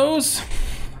desperados.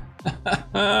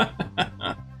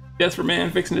 Desperate man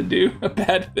fixing to do a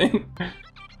bad thing.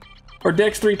 Or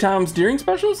Dex 3 times during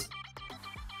specials?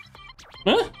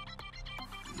 Huh?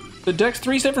 The Dex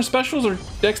 3 different specials or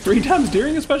Dex 3 times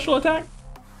during a special attack?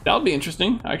 That would be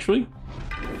interesting, actually.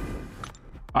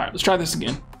 Alright, let's try this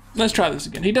again. Let's try this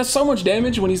again. He does so much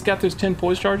damage when he's got those 10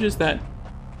 poise charges that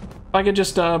if I could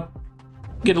just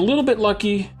get a little bit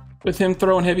lucky with him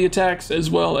throwing heavy attacks as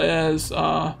well as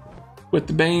with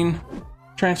the Bane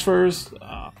transfers,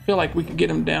 I feel like we could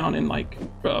get him down in like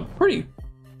a pretty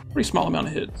small amount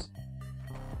of hits.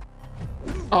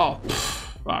 Oh,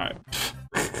 alright.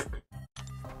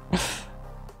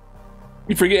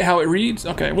 You forget how it reads?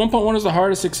 Okay, 1.1 is the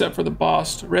hardest except for the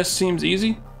boss. The rest seems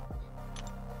easy.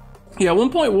 Yeah,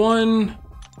 1.1,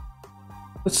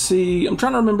 let's see, I'm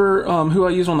trying to remember who I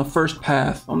used on the first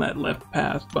path, on that left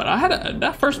path, but I had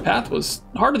that first path was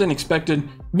harder than expected.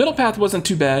 Middle path wasn't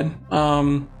too bad.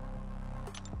 I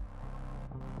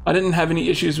didn't have any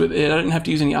issues with it. I didn't have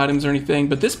to use any items or anything,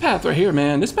 but this path right here,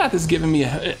 man, this path is giving me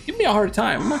a hard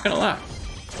time, I'm not gonna lie.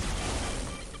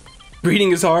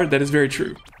 Reading is hard, that is very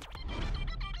true.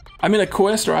 I'm in a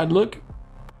quest, or I'd look.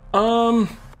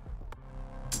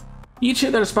 Each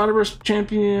hit that a Spider-Verse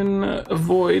champion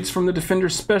avoids from the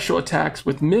defender's special attacks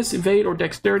with miss, evade, or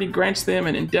dexterity grants them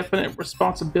an indefinite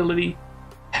responsibility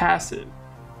passive.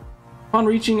 Upon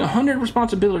reaching 100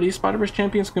 responsibilities, Spider-Verse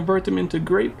champions convert them into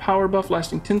great power buff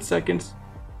lasting 10 seconds.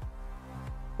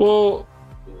 Well,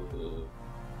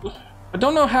 I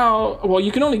don't know how, well,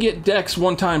 you can only get dex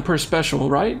one time per special,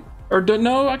 right? Or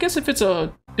no, I guess if it's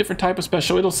a different type of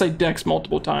special, it'll say dex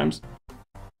multiple times.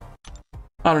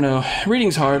 I don't know.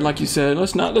 Reading's hard, like you said.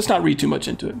 Let's not read too much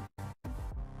into it.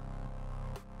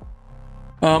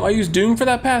 I used Doom for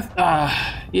that path.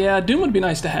 Yeah, Doom would be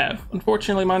nice to have.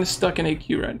 Unfortunately, mine is stuck in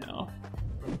AQ right now.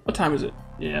 What time is it?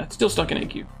 Yeah, it's still stuck in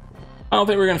AQ. I don't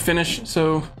think we're gonna finish,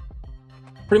 so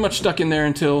pretty much stuck in there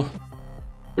until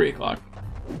 3 o'clock.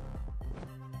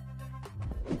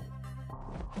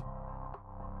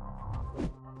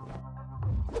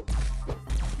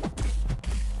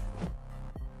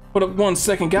 Hold up 1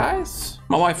 second, guys.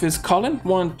 My wife is calling.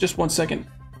 Just 1 second.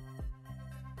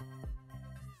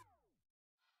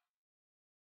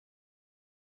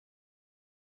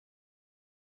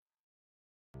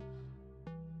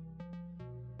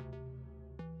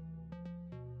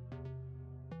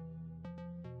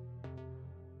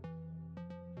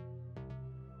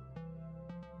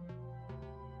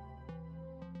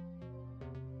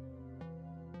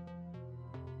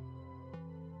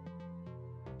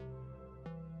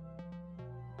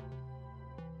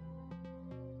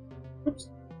 Oops.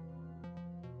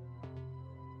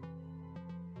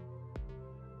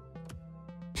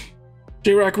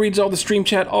 J-Rock reads all the stream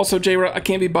chat. Also, J-Rock, I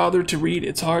can't be bothered to read.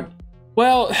 It's hard.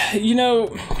 Well, you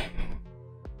know,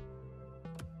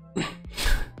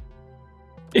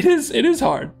 it is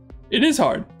hard. It is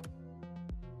hard.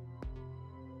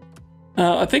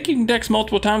 I think you can dex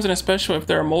multiple times, and especially if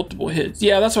there are multiple hits.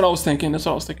 Yeah, that's what I was thinking. That's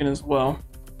what I was thinking as well.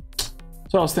 That's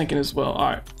what I was thinking as well.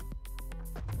 All right.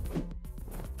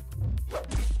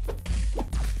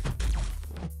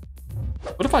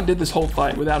 What if I did this whole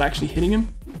fight without actually hitting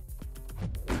him?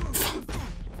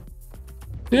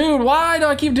 Dude, why do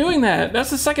I keep doing that? That's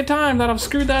the second time that I've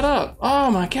screwed that up. Oh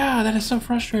my god, that is so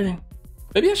frustrating.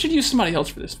 Maybe I should use somebody else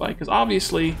for this fight, because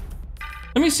obviously...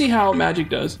 Let me see how magic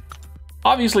does.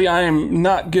 Obviously, I am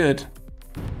not good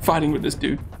fighting with this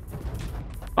dude.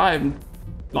 I'm,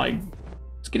 like,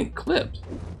 it's getting clipped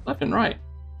left and right.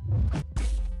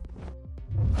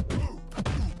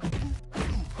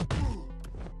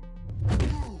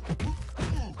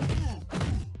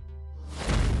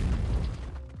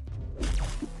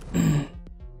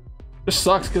 This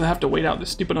sucks because I have to wait out this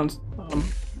stupid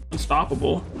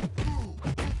unstoppable.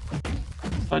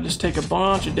 So I just take a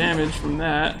bunch of damage from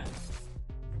that.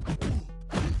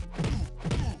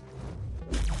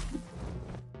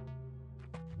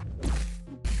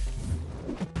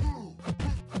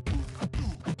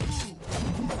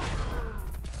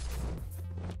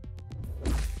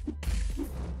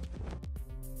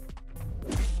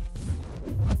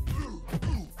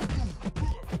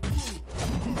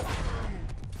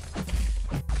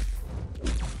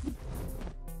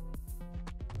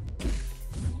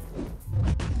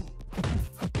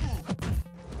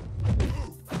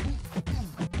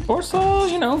 Or so,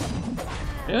 you know,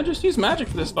 yeah, just use magic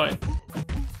for this fight.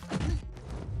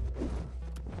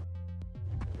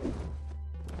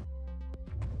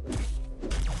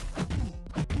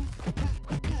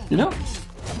 You know,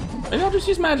 maybe I'll just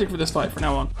use magic for this fight from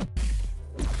now on.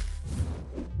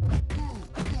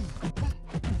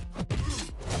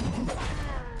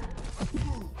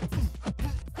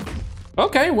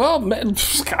 Okay, well,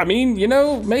 I mean, you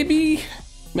know, maybe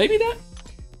that.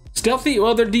 Stealthy,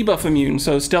 well, they're debuff immune,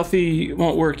 so stealthy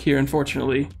won't work here,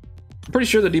 unfortunately. I'm pretty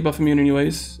sure they're debuff immune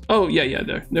anyways. Oh, yeah,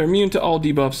 they're immune to all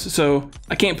debuffs, so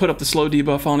I can't put up the slow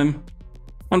debuff on him.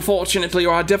 Unfortunately,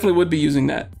 or I definitely would be using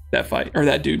that fight, or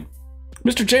that dude.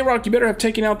 Mr. J-Rock, you better have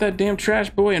taken out that damn trash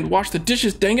boy and washed the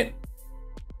dishes, dang it.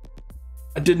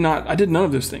 I did none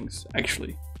of those things,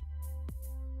 actually.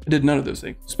 I did none of those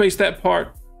things. Space that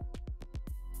part.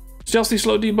 Stealthy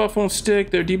slow debuff won't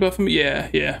stick, they're debuffing me,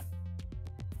 yeah.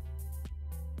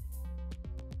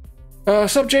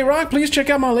 Sup J-Rock, please check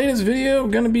out my latest video.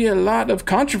 Gonna be a lot of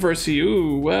controversy.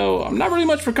 Ooh, well, I'm not really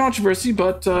much for controversy,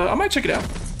 but I might check it out.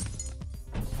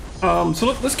 So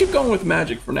let's keep going with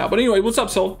magic for now. But anyway, what's up,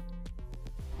 Soul?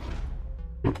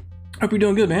 Hope you're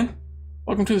doing good, man.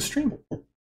 Welcome to the stream.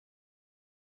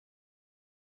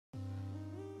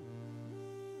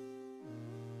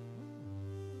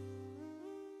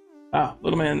 Ah,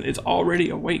 little man is already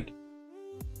awake.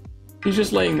 He's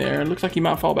just laying there. It looks like he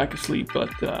might fall back asleep,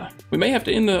 but we may have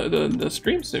to end the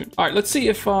stream soon. All right, let's see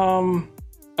if oh,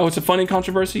 it's a funny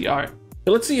controversy. All right,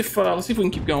 so let's see if we can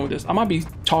keep going with this. I might be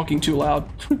talking too loud,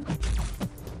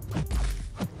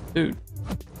 dude.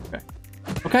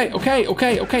 Okay.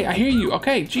 I hear you.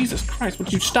 Okay, Jesus Christ,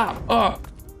 would you stop?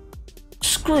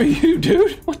 Screw you,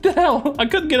 dude. What the hell? I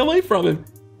couldn't get away from him.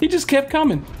 He just kept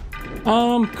coming.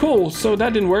 Cool. So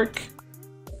that didn't work.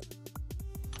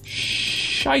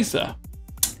 Scheisse.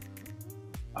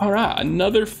 All right,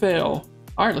 another fail.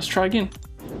 All right, let's try again.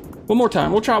 One more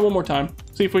time. We'll try one more time.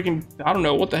 See if we can, I don't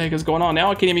know what the heck is going on now.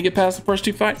 I can't even get past the first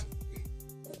two fights.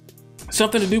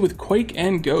 Something to do with Quake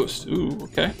and Ghost. Ooh,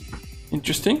 okay.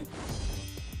 Interesting.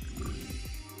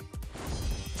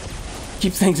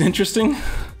 Keep things interesting.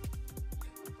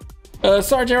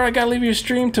 Sorry, Jared, I gotta leave your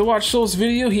stream to watch Soul's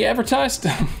video. He advertised.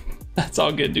 That's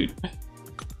all good, dude.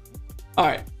 All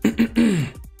right.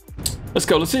 Let's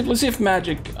go. Let's see if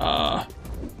magic can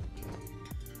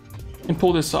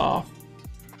pull this off.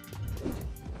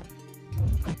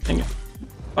 Dang it.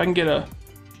 If I can get a...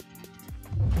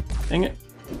 Dang it.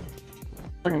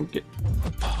 If I can get...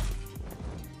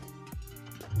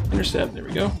 Intercept. There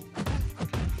we go.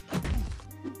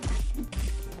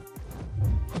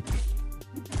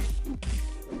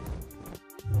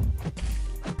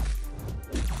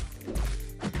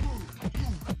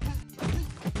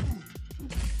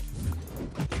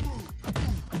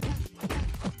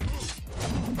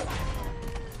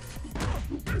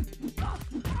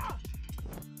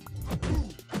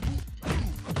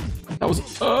 That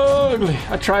was ugly.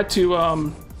 I tried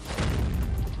to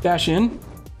dash in,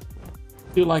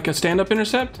 do like a stand-up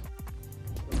intercept,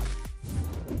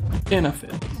 and I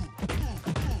failed.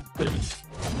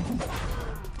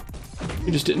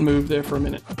 He just didn't move there for a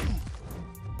minute.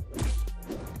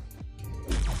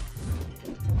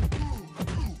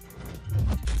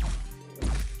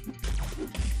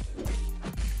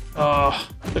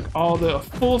 Took all the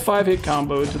full 5-hit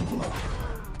combo to the blow.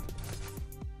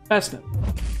 That's it.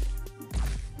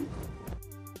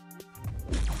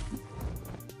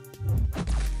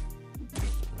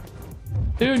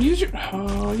 Dude, use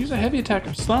a heavy attack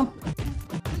or something.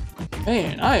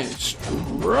 Man, I am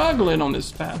struggling on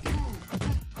this path.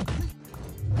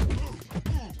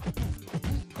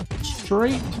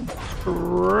 Straight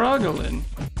struggling.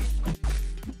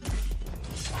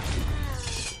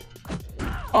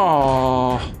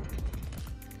 Oh.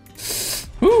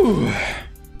 Whew.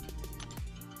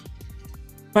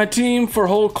 My team for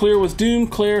hold clear was Doom,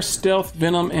 Claire, Stealth,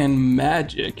 Venom, and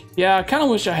Magic. Yeah, I kind of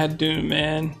wish I had Doom,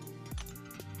 man.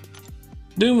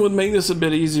 Doom would make this a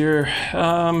bit easier.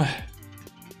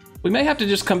 We may have to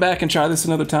just come back and try this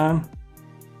another time.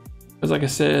 Because like I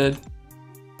said,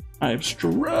 I am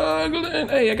struggling.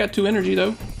 Hey, I got 2 energy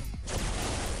though.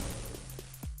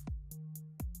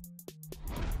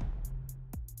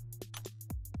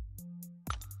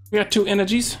 We got 2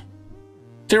 energies.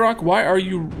 T-Rock, why are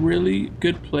you really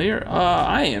good player?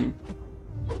 I am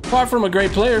far from a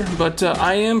great player, but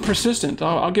I am persistent.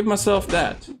 I'll give myself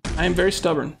that. I am very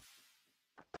stubborn.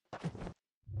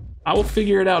 I will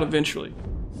figure it out eventually.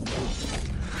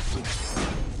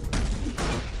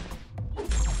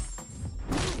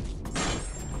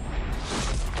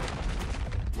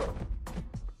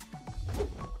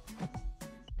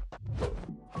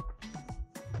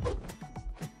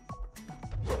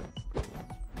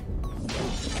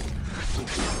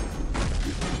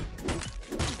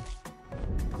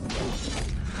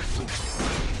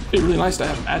 It'd be really nice to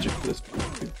have magic for this.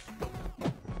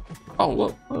 Oh,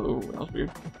 whoa. Oh, that was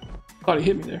weird. Thought he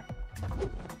hit me there.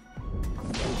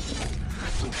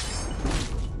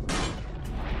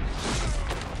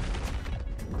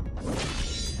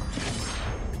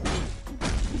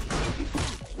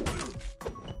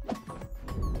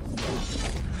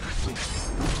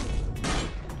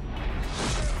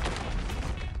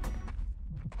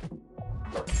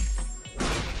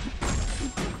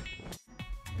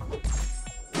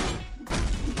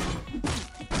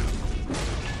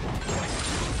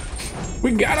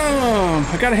 We got him!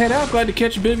 I gotta head out. Glad to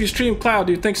catch a bit of your stream, Cloud,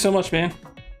 dude. Thanks so much, man.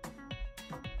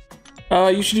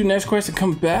 You should do next quest and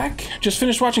come back. Just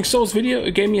finished watching Soul's video.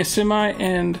 It gave me a semi,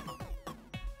 and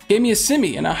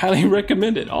I highly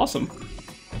recommend it. Awesome.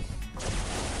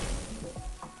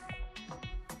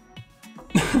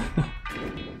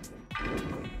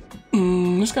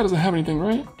 This guy doesn't have anything,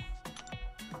 right?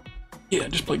 Yeah,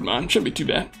 just played mine. Shouldn't be too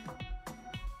bad.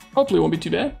 Hopefully it won't be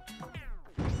too bad.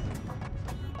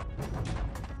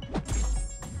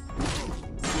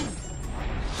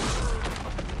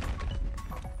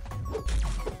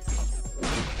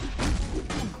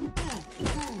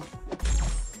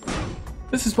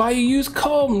 This is why you use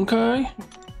calm, okay?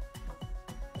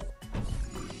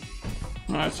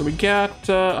 Alright, so we got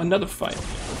another fight.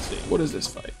 Let's see, what is this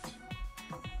fight?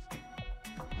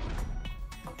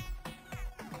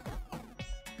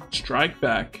 Strike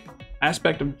back.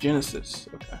 Aspect of Genesis.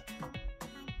 Okay.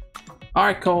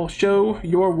 Alright, Cole, show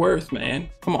your worth, man.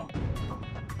 Come on.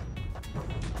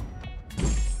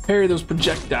 Parry those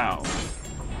projectiles.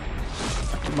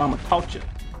 Like your mama taught you.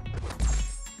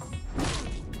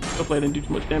 Hopefully I didn't do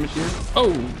too much damage here.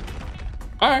 Oh!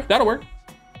 Alright, that'll work.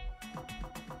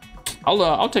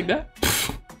 I'll take that.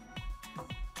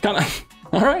 Kinda.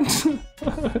 Alright.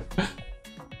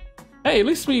 Hey, at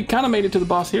least we kinda made it to the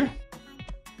boss here.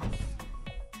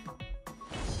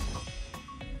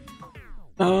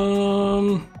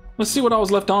 Let's see what I was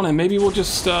left on him. Maybe we'll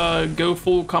just go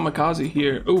full kamikaze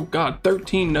here. Oh god,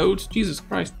 13 nodes? Jesus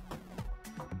Christ.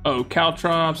 Oh,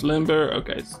 Caltrops, Limber.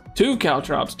 Okay, it's 2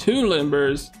 Caltrops, 2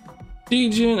 Limbers.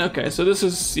 Degen. Okay, so this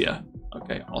is, yeah.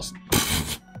 Okay, awesome.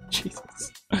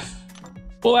 Jesus.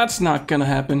 Well, that's not gonna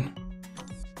happen.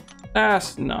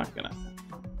 That's not gonna happen.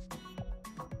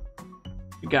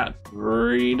 We got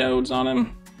 3 nodes on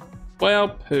him. Well,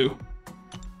 poo.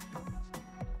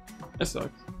 That sucks.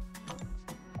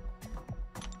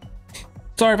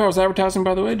 Sorry if I was advertising,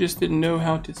 by the way. Just didn't know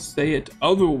how to say it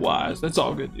otherwise. That's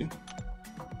all good, dude.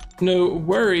 No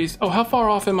worries. Oh, how far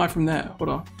off am I from that? Hold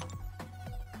on.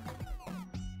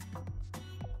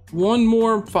 1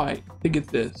 more fight to get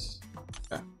this.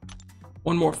 Okay.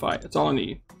 1 more fight. That's all I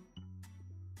need.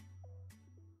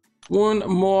 1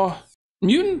 more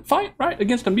mutant fight, right?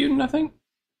 Against a mutant, I think.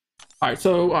 Alright,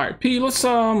 so, alright, P, let's,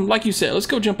 like you said, let's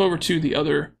go jump over to the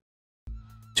other,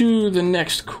 to the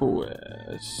next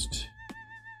quest.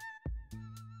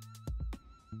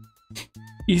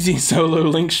 Easy solo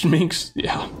Link Schminks.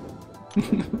 Yeah.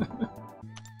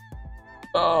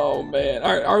 Oh man.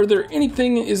 Are there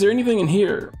anything? Is there anything in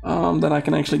here that I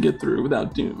can actually get through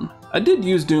without Doom? I did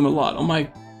use Doom a lot on my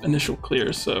initial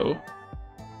clear, so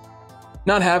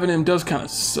not having him does kind of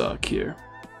suck here.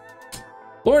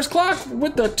 Laura's Clock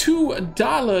with the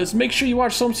 $2. Make sure you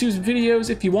watch Soul MCO's videos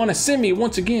if you want to send me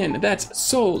once again. That's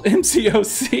Soul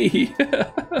MCOC.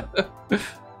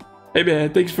 Hey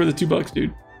man, thanks for the $2,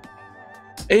 dude.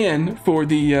 And for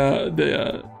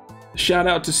the shout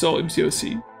out to Soul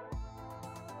MCOC.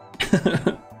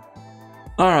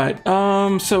 All right.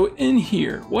 So in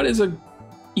here, what is a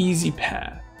easy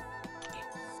path?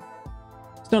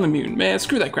 Stun immune, man.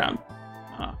 Screw that crowd.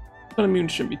 Stun immune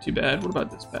shouldn't be too bad. What about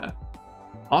this path?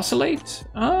 Oscillate?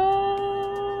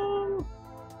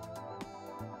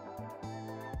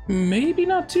 Maybe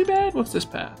not too bad. What's this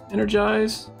path?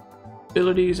 Energize,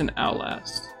 abilities, and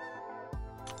outlast.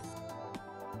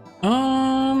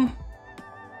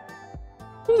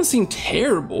 Doesn't seem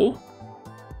terrible.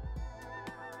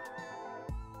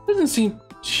 Doesn't seem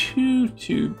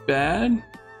too bad.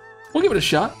 We'll give it a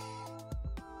shot.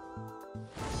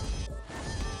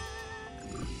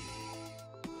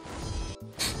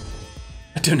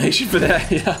 A donation for that,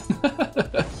 yeah.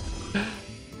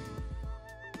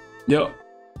 Yo,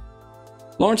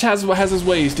 Lawrence has his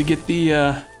ways to get the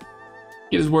get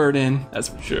his word in. That's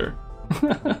for sure.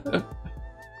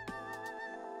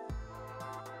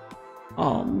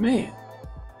 Oh man.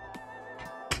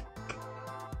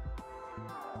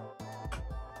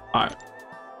 Alright.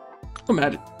 For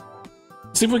magic.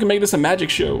 See if we can make this a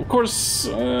magic show. Of course,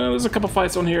 there's a couple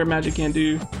fights on here magic can't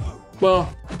do.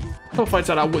 Well, a couple fights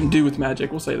that I wouldn't do with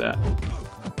magic, we'll say that.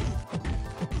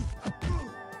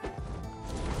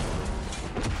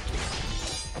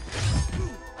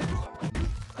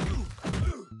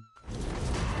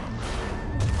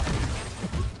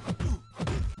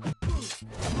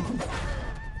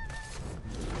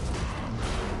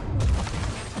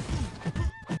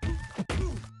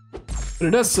 But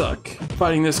it does suck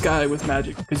fighting this guy with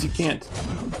magic, because you can't.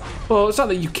 Well, it's not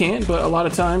that you can't, but a lot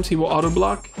of times he will auto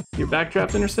block your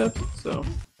backdraft intercept, so.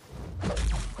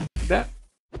 Like that.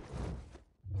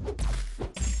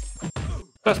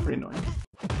 That's pretty annoying.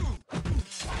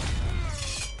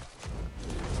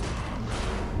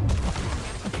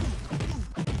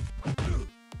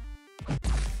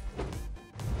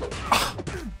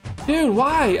 Dude,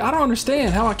 why? I don't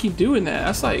understand how I keep doing that.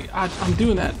 That's like, I'm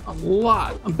doing that a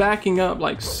lot. I'm backing up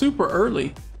like super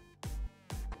early.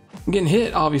 I'm getting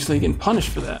hit, obviously, getting punished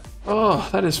for that. Oh,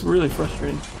 that is really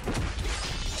frustrating.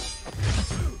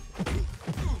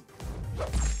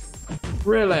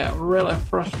 Really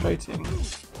frustrating.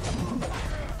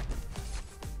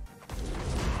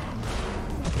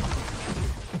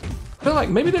 I feel like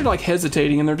maybe they're like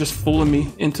hesitating and they're just fooling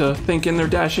me into thinking they're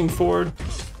dashing forward.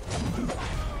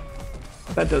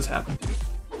 That does happen.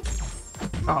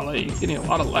 Golly, getting a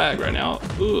lot of lag right now.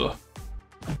 Ugh.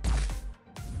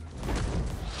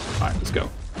 Alright, let's go.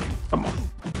 Come on.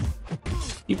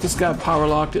 Keep this guy power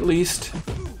locked at least.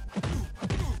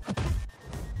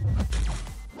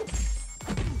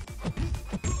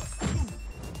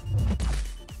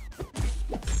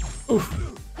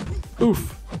 Oof.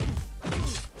 Oof.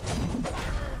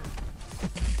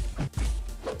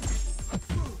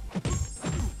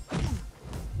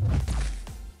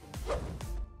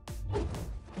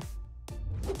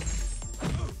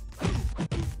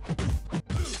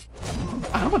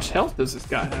 How much health does this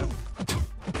guy have?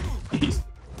 Jeez.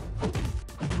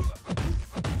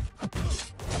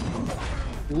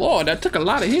 Lord, that took a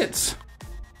lot of hits.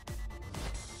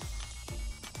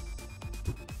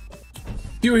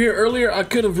 If you were here earlier, I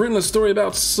could have written a story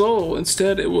about Soul.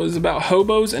 Instead, it was about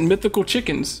hobos and mythical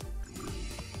chickens.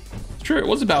 Sure, it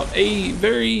was about a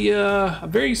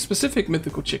very specific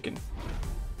mythical chicken.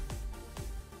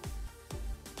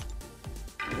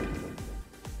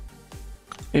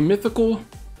 A mythical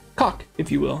cock, if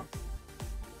you will.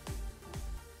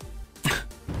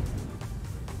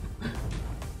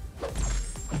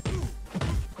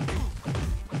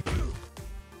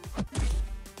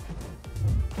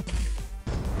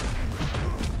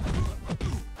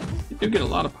 You do get a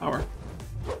lot of power.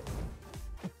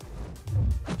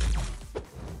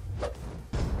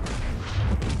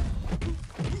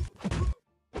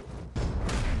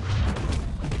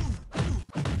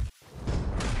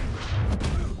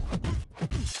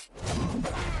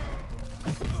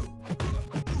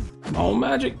 Oh,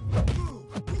 magic.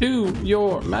 Do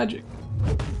your magic.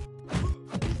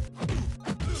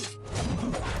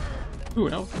 Ooh,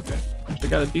 no, okay. Actually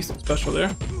got a decent special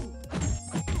there.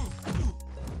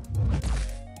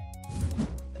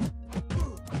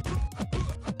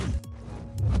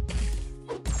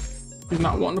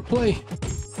 not wanting to play.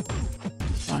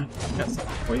 Fine, got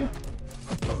something for you.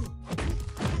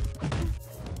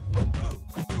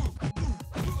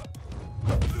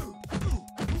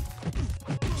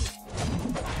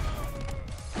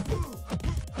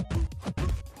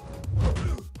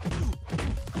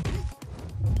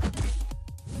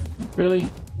 Really?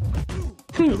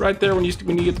 Right there when you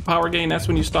get the power gain, that's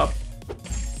when you stop.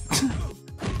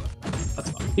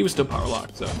 That's fine. He was still power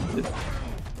locked, so.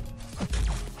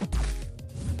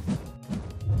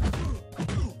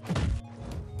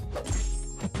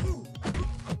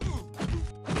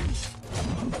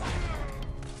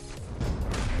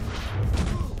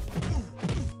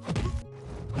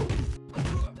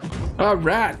 All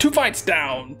right, 2 fights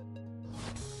down.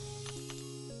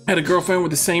 Had a girlfriend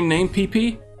with the same name,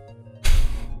 PP.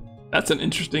 That's an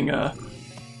interesting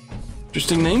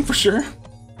name for sure.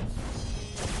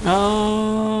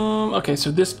 Okay,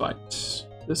 so this fight.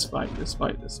 This fight's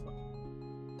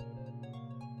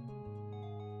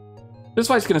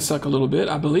gonna suck a little bit,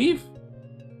 I believe.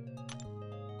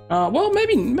 Well,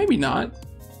 maybe not.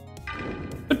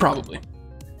 But probably.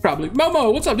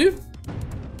 Momo, what's up, dude?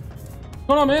 What's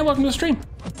going on, man? Welcome to the stream.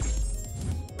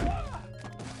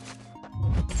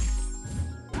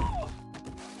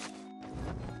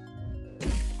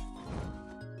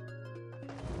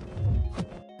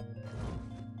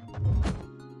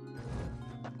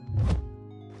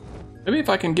 Maybe if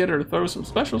I can get her to throw some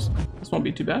specials, this won't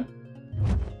be too bad.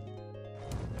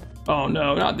 Oh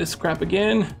no, not this crap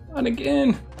again. Not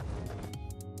again.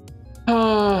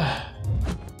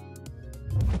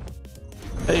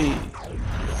 Hey.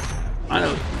 I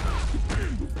know.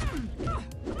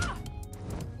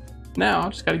 Now, I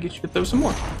just gotta get you to throw some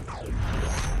more.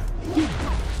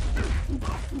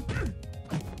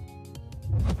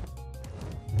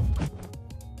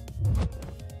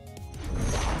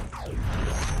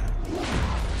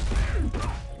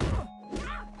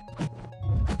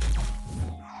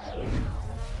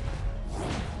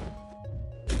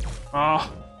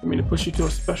 Ah, I mean to push you to a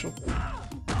special.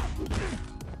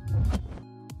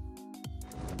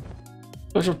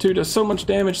 Special 2 does so much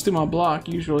damage to my block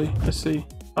usually. Let's see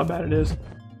how bad it is.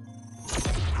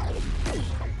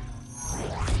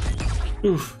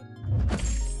 Oof.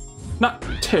 Not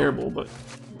terrible, but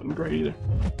wasn't great either.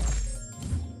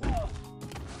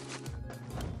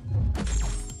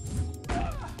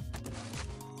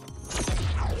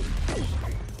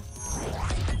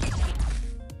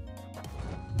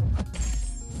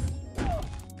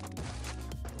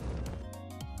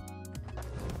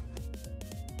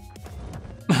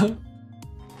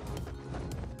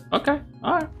 Okay,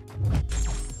 alright.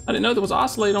 I didn't know there was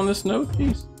oscillate on this note,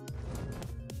 jeez.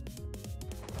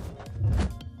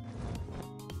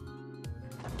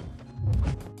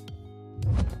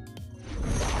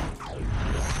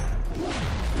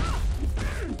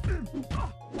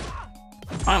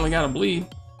 Finally got a bleed.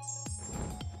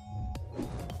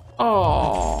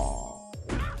 Oh.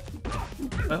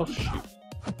 Well, shoot.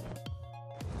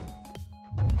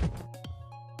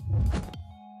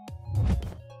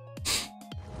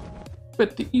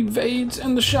 But the evades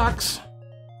and the shocks.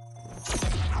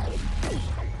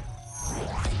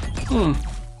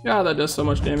 God, that does so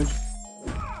much damage.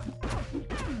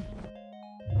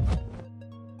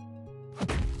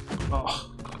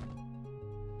 Oh.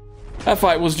 That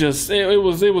fight was just, it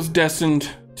was destined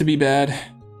to be bad.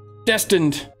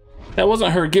 Destined. That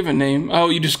wasn't her given name.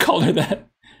 Oh, you just called her that.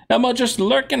 Am I just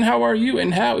lurking? How are you?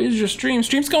 And how is your stream?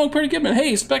 Stream's going pretty good, man.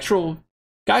 Hey, Spectral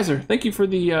Geyser, thank you for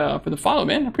the follow,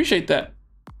 man. I appreciate that.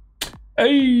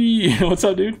 Hey, what's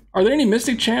up, dude? Are there any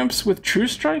Mystic champs with True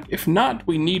Strike? If not,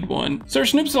 we need one. Sir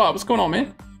Snoopsalot, what's going on,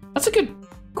 man? That's a good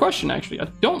question, actually. I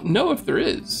don't know if there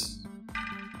is.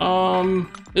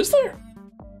 Is there?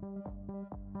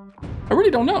 I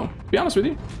really don't know, to be honest with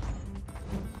you.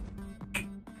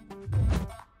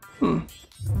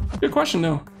 Good question,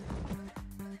 though.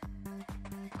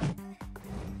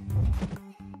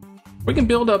 We can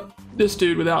build up this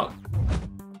dude without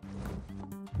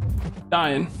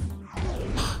dying.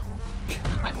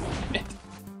 God damn it.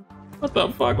 What the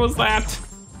fuck was that?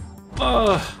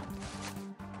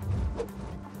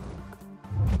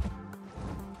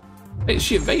 Hey,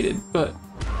 she evaded, but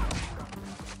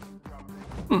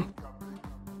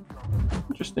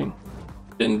interesting.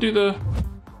 Didn't do the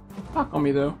knock on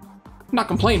me though. I'm not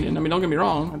complaining. I mean, don't get me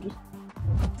wrong. I just.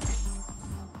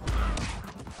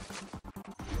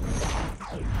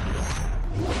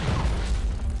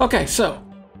 Okay, so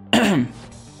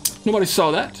nobody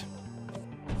saw that.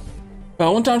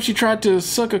 One time she tried to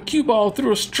suck a cue ball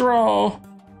through a straw.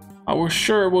 I was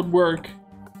sure it would work,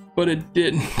 but it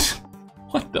didn't.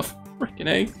 What the freaking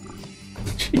egg?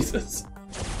 Jesus.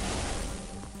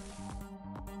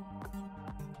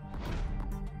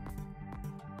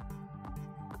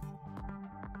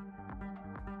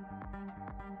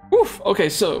 Oof. Okay,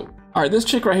 so, all right, this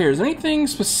chick right here. Is there anything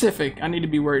specific I need to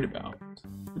be worried about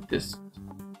with this?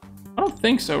 I don't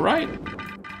think so, right?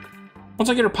 Once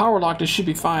I get her power locked, it should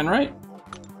be fine, right?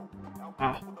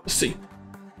 Let's see.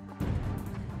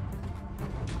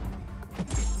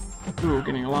 Ooh,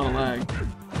 getting a lot of lag.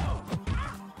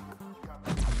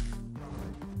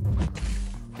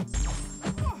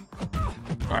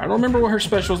 Alright, I don't remember what her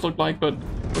specials look like, but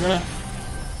we're gonna...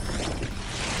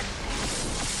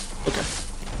 Okay.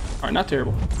 Alright, not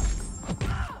terrible.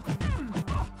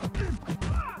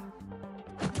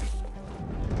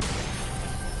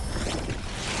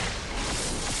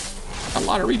 A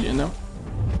lot of regen, though.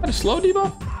 Is that a slow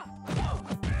debuff?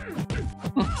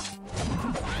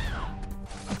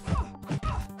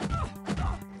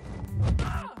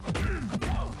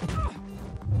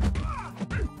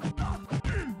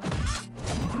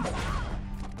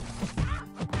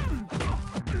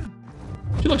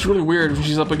 She looks really weird when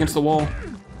she's up against the wall,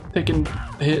 taking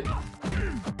a hit.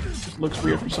 Just looks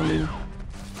weird for some reason.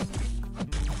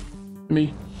 Me.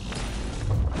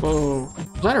 Whoa.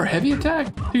 Was that her heavy attack?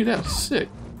 Dude, that was sick.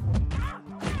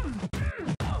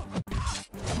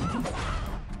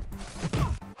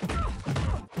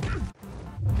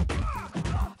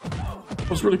 That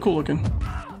was really cool looking.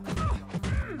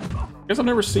 Guess I've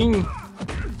never seen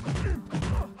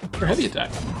her heavy attack.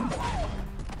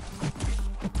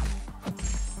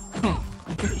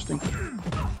 Interesting.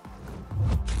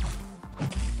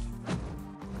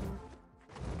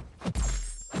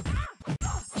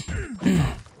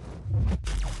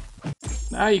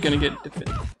 Now you're gonna get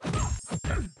defended.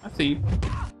 Okay, I see you.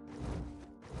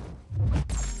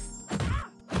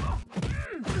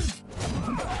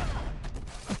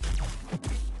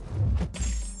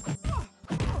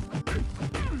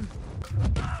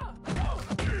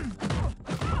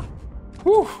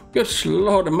 Whew, good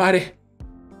Lord Almighty.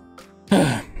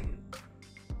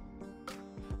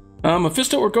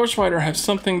 Mephisto or Ghost Rider have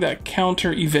something that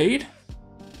counter evade?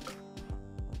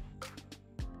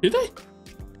 Do they?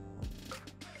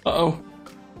 Uh-oh.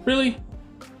 Really?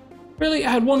 Really?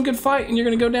 I had one good fight and you're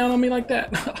gonna go down on me like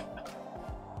that?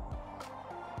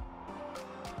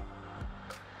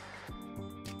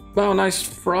 Wow, nice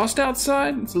frost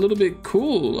outside. It's a little bit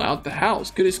cool out the house.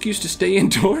 Good excuse to stay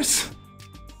indoors.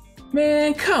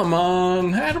 Man, come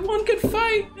on. I had one good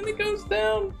fight and it goes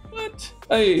down. What?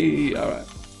 Hey, alright.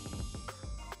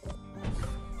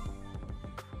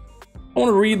 I want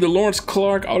to read the Lawrence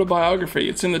Clark autobiography.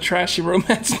 It's in the trashy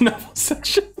romance novel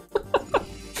section.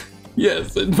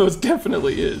 Yes, it most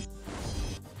definitely is.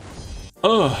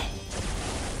 Ugh.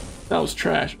 That was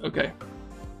trash. Okay.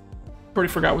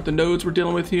 Already forgot what the nodes we're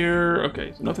dealing with here.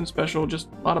 Okay, so nothing special, just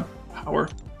a lot of power.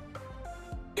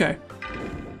 Okay.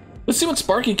 Let's see what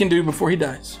Sparky can do before he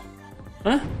dies.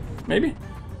 Huh? Maybe?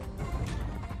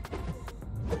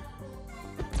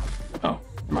 Oh,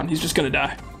 come on, he's just gonna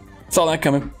die. Saw that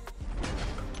coming.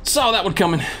 Saw that one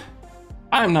coming.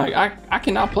 I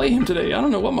cannot play him today. I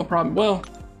don't know what my problem. Well,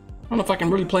 I don't know if I can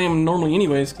really play him normally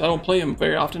anyways, 'cause I don't play him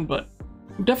very often, but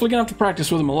I'm definitely gonna have to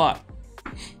practice with him a lot.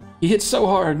 He hits so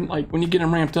hard, like when you get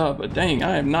him ramped up, but dang,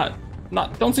 I am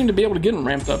don't seem to be able to get him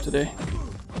ramped up today.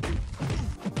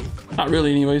 Not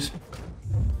really anyways.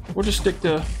 We'll just stick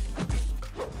to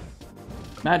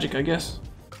magic, I guess.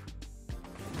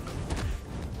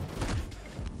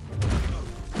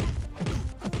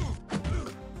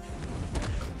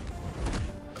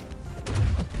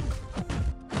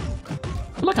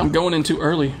 I feel like I'm going in too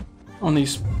early on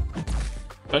these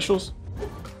specials.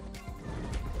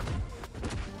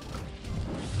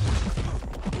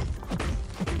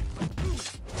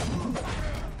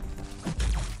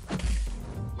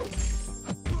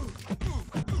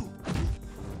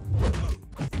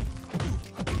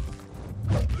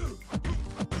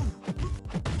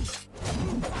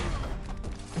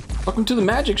 Welcome to the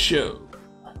Magic Show.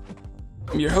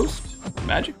 I'm your host,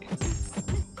 Magic.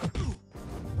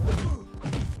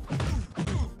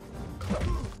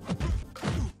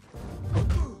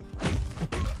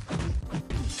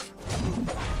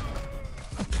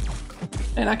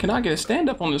 And I cannot get a stand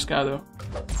up on this guy though.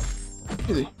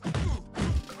 Easy.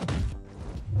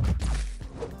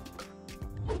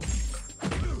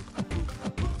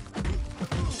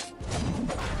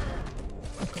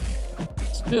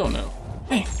 Still no.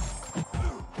 Hey.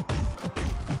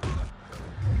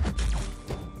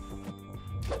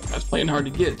 That's playing hard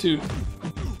to get too.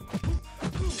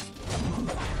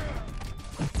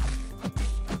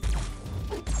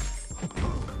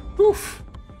 Oof.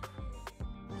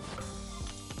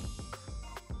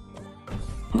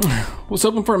 Was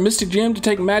hoping for a Mystic Gem to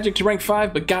take Magic to rank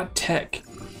 5, but got Tech.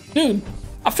 Dude,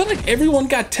 I feel like everyone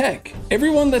got tech.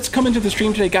 Everyone that's come into the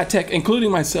stream today got tech,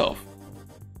 including myself.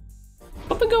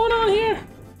 Something going on here.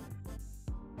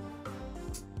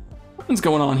 Something's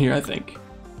going on here, I think.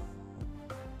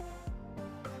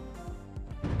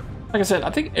 Like I said, I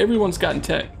think everyone's gotten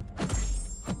tech.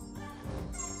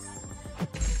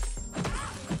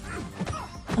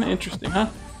 Kind of interesting, huh?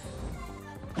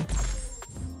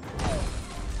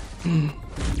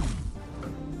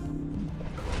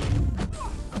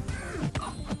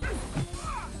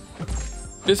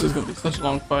 This is gonna be such a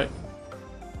long fight.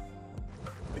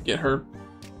 To get her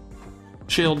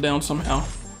chilled down somehow.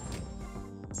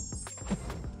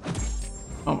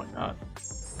 Oh my god.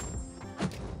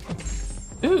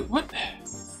 Dude, what?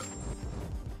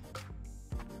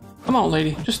 Come on,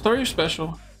 lady. Just throw your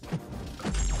special.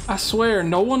 I swear,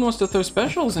 no one wants to throw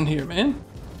specials in here, man.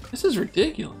 This is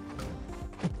ridiculous.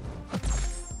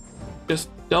 Just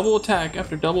double attack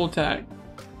after double attack.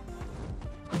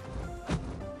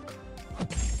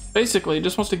 Basically, it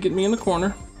just wants to get me in the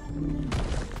corner.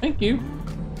 Thank you.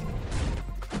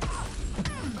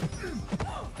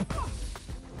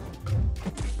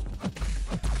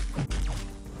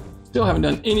 Still haven't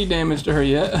done any damage to her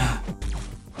yet.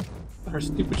 Her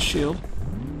stupid shield.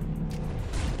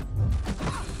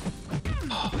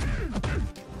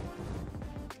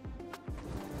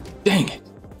 Dang it.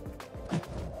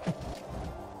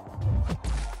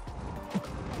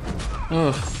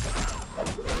 Ugh.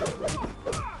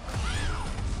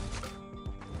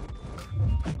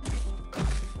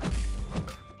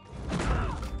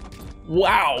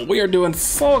 Wow, we are doing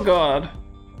so good.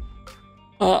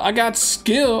 I got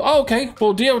skill. Oh, okay.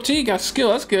 Well, DOT got skill.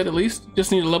 That's good, at least.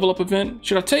 Just need a level up event.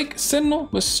 Should I take Sentinel,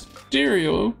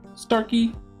 Mysterio,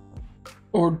 Starkey,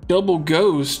 or Double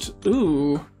Ghost?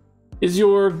 Ooh. Is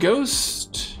your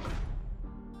Ghost...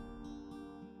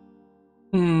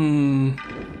 I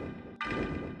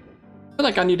feel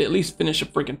like I need to at least finish a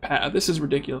freaking path. This is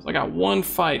ridiculous. I got one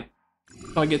fight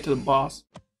till I get to the boss.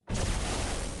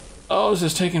 Oh, this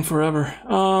is taking forever.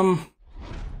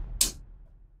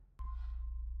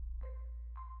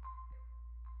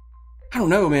 I don't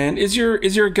know, man. Is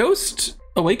your Ghost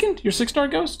awakened? Your 6-star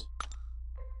Ghost?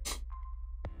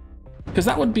 Because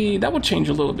that would change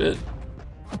a little bit.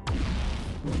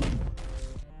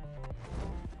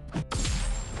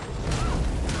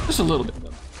 Just a little bit, though.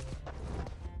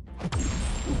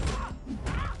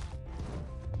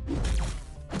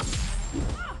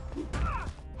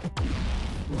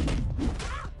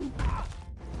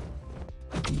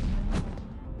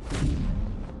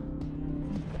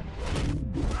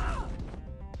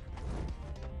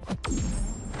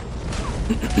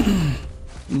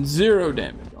 Zero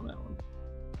damage on that one.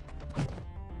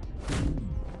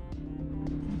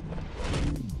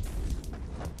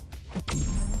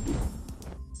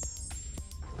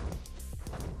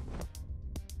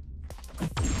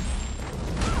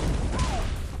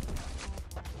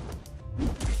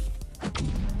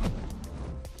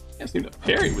 Can't seem to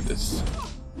parry with this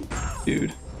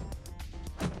dude.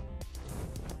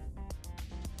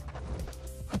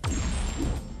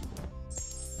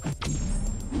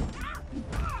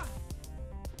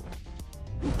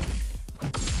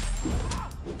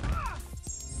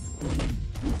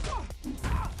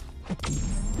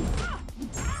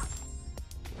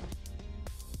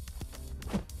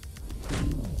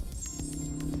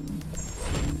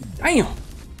 Damn!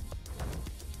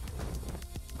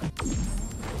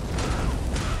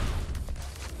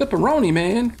 Clip-a-roni,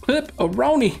 man.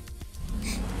 Clip-a-roni.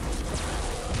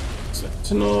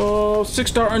 Sentinel,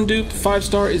 6-star unduped,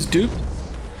 5-star is duped.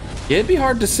 Yeah, it'd be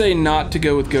hard to say not to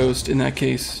go with Ghost in that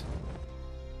case.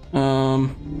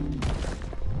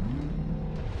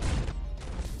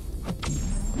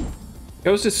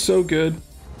 Ghost is so good,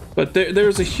 but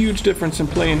there's a huge difference in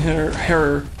playing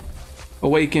her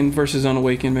awakened versus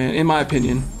unawakened, man, in my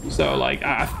opinion. So, like,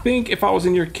 I think if I was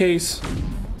in your case,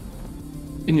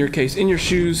 in your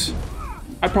shoes,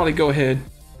 I'd probably go ahead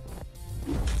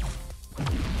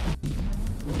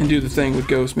and do the thing with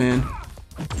Ghost, man.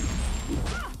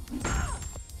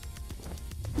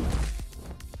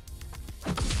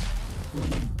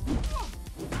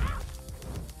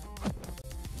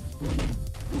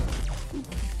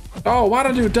 Oh, why'd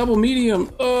I do a double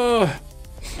medium?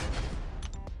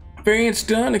 Variant's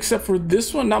done, except for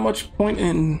this one. Not much point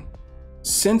in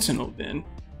Sentinel then.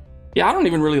 Yeah, I don't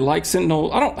even really like Sentinel.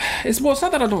 Well, it's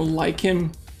not that I don't like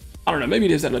him. I don't know, maybe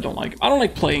it is that I don't like him. I don't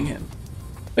like playing him.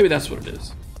 Maybe that's what it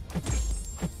is.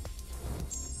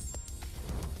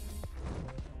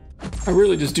 I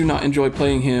really just do not enjoy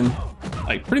playing him,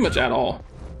 like, pretty much at all.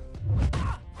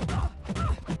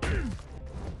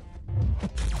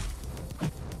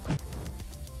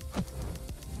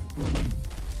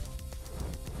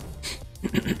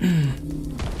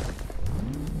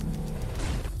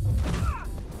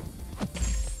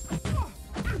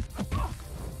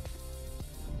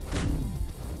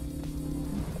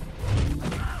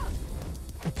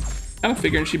 Kind of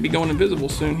figuring she'd be going invisible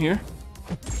soon here.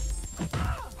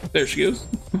 There she goes.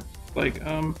 Like,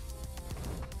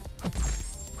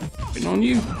 waiting on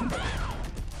you.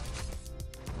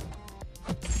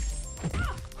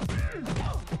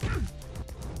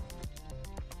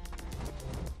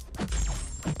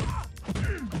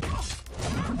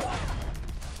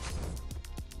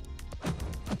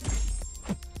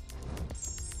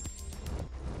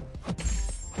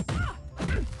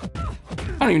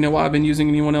 I don't even know why I've been using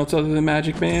anyone else other than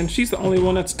Magic Man. She's the only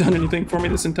one that's done anything for me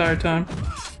this entire time.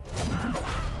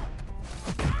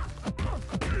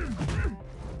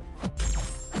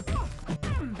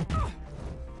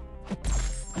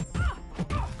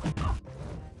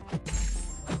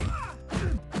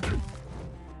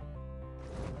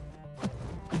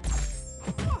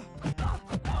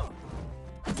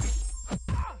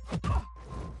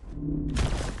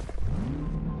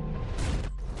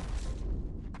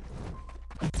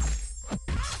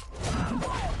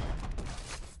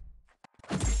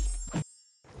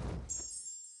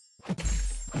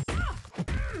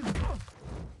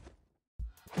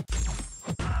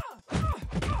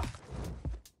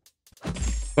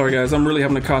 Sorry guys, I'm really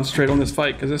having to concentrate on this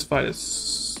fight because this fight is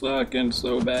sucking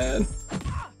so bad.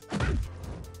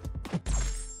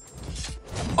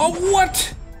 Oh,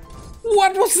 what?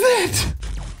 What was that?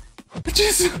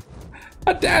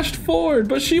 I dashed forward,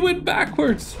 but she went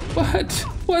backwards. What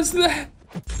was that?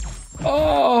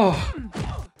 Oh.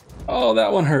 Oh,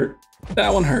 that one hurt.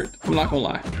 That one hurt. I'm not gonna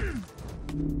lie.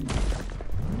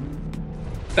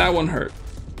 That one hurt.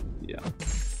 Yeah.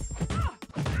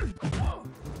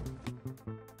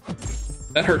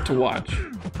 That hurt to watch.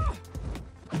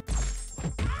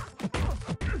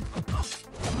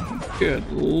 Good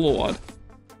Lord.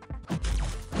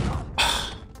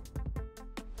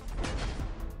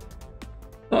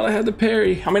 Thought I had the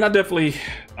parry. I mean, I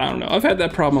don't know. I've had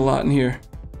that problem a lot in here.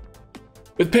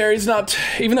 With parries, not,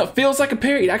 even though it feels like a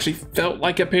parry, it actually felt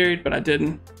like I parried, but I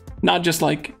didn't. Not just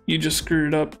like you just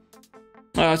screwed it up.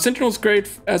 Sentinel's great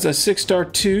as a 6-star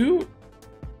 2,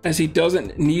 as he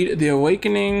doesn't need the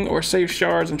Awakening or save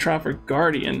shards and try for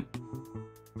Guardian.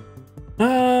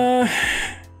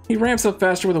 He ramps up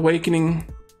faster with Awakening.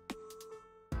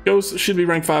 Ghost should be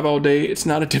rank 5 all day. It's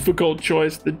not a difficult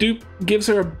choice. The dupe gives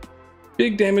her a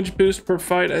big damage boost per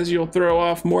fight, as you'll throw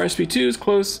off more SP2s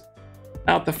close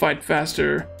out the fight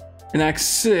faster. In Act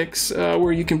 6,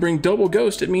 where you can bring double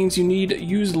Ghost, it means you need to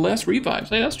use less revives.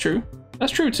 Hey, that's true.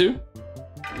 That's true too.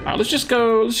 Alright, let's just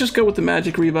go with the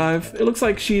magic revive. It looks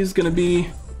like she's gonna be,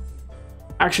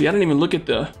 actually I didn't even look at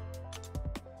the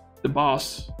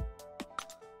boss.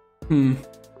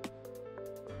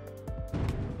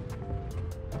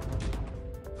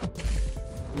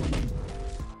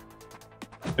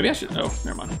 Maybe I should, oh,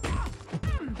 never mind.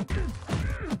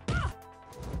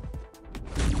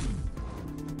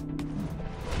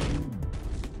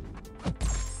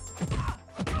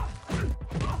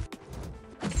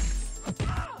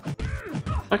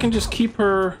 I can just keep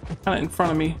her kind of in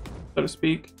front of me, so to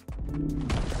speak. I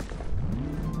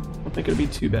don't think it'll be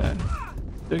too bad.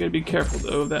 I gotta be careful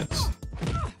though, that's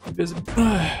invisible.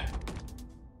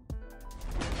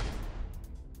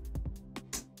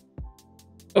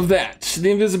 Of that,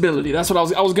 the invisibility. That's what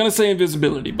I was gonna say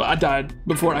invisibility, but I died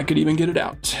before I could even get it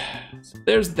out. So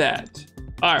there's that.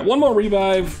 All right, one more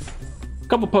revive, a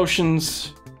couple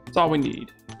potions. That's all we need.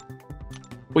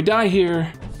 If we die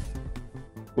here,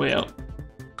 well,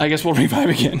 I guess we'll revive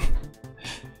again.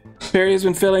 Parry has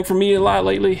been failing for me a lot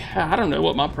lately. I don't know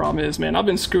what my problem is, man. I've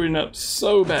been screwing up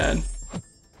so bad.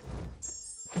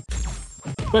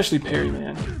 Especially parry,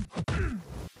 man.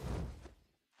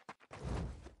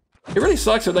 It really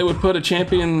sucks that they would put a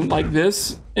champion like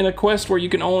this in a quest where you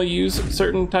can only use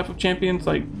certain type of champions.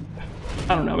 Like,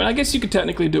 I don't know. I mean, I guess you could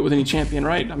technically do it with any champion,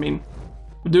 right? I mean,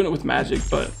 we're doing it with magic,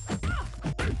 but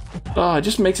it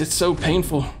just makes it so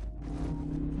painful.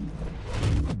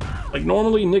 Like,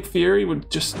 normally Nick Fury would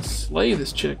just slay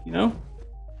this chick, you know?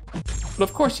 But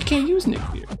of course, you can't use Nick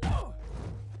Fury.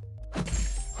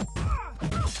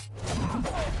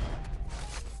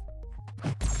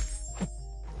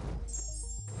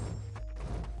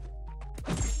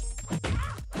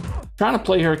 Trying to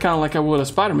play her kind of like I would a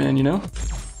Spider-Man, you know?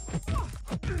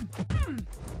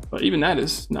 But even that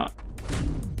is not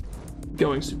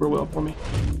going super well for me.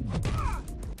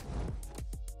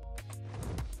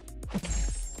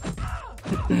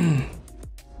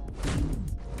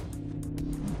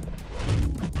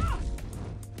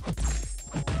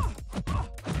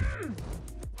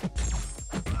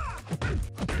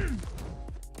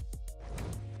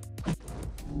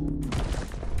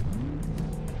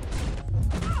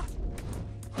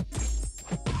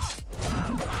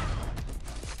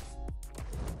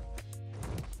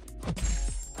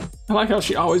 I like how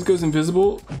she always goes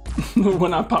invisible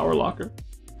when I power lock her.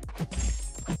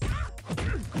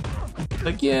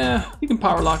 Like, yeah, you can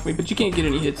power lock me, but you can't get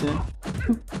any hits in.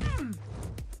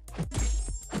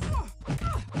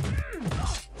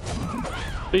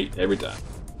 Beat every time.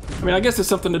 I mean, I guess it's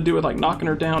something to do with like knocking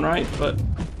her down, right? But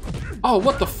oh,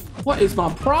 what is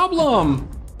my problem?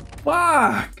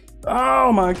 Fuck!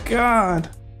 Oh my god!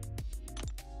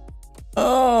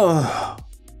 Oh,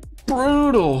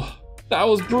 brutal. That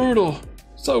was brutal.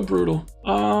 So brutal.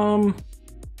 All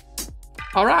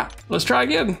right, let's try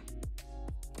again.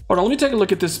 Hold on, let me take a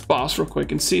look at this boss real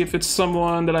quick and see if it's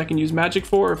someone that I can use magic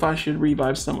for, or if I should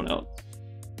revive someone else.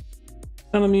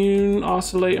 Immune,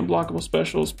 oscillate, unblockable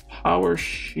specials, power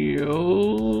shield,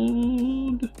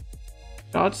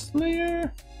 God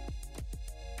Slayer.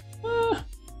 I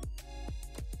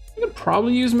could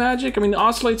probably use magic. I mean, the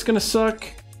oscillate's gonna suck,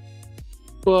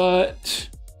 but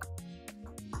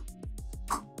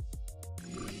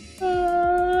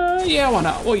yeah, why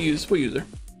not? We'll use her.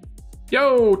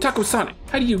 Yo, Taco Sonic,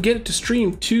 how do you get it to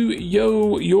stream to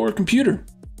your computer?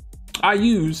 I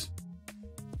use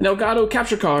an Elgato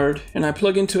capture card and I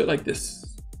plug into it like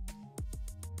this.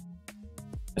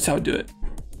 That's how I do it.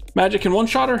 Magic can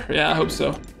one-shot her? Yeah, I hope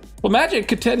so. Well, Magic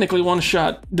could technically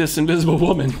one-shot this invisible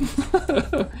woman.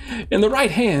 In the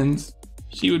right hands,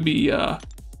 she would be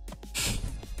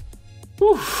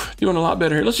doing a lot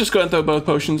better here. Let's just go ahead and throw both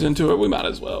potions into it. We might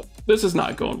as well. This is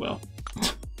not going well.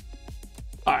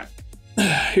 All right,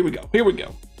 here we go.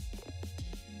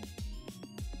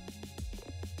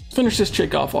 Finish this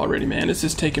chick off already, man. This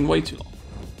is taking way too long.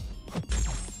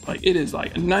 Like, it is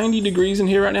like 90 degrees in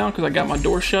here right now because I got my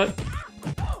door shut.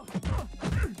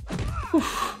 Whew.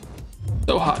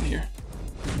 So hot in here.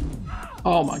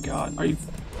 Oh my god, are you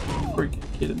freaking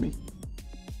kidding me?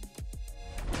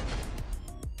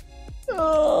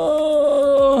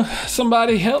 Oh,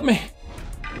 somebody help me.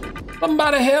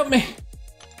 Somebody help me.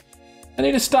 I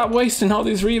need to stop wasting all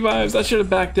these revives. I should have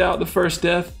backed out the first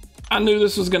death. I knew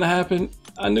this was gonna happen.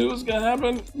 I knew it was gonna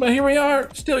happen, but here we are,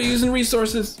 still using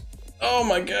resources. Oh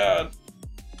my god.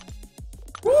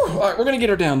 Whew. All right, we're gonna get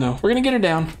her down though. We're gonna get her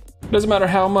down. Doesn't matter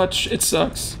how much it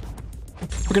sucks.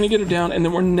 We're gonna get her down, and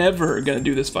then we're never gonna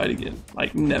do this fight again.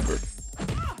 Like, never.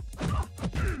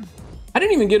 I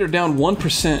didn't even get her down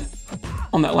 1%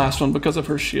 on that last one because of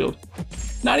her shield.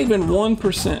 Not even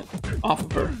 1% off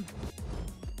of her.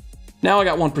 Now I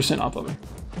got 1% off of her.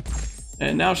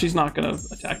 And now she's not gonna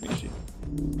attack me, is she?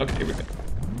 Okay, here we go.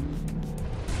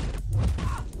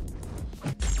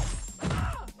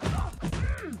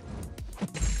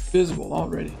 Visible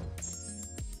already.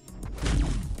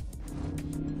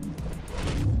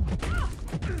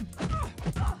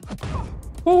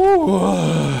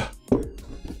 Oh.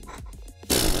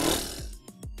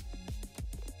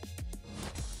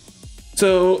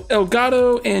 So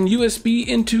Elgato and USB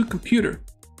into computer.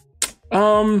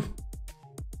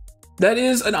 That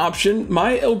is an option.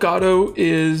 My Elgato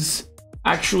is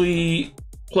actually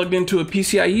plugged into a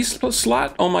PCIe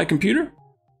slot on my computer.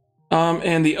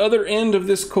 And the other end of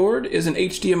this cord is an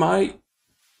HDMI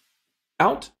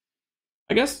out,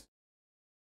 I guess.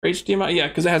 Or HDMI, yeah,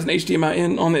 because it has an HDMI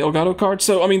in on the Elgato card.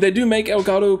 So, I mean, they do make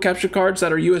Elgato capture cards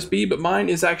that are USB, but mine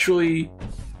is actually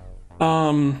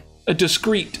a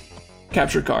discrete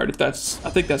capture card, if that's, I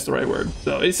think that's the right word.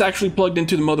 So it's actually plugged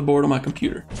into the motherboard on my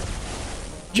computer.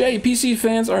 Jay, PC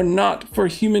fans are not for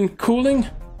human cooling?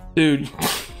 Dude,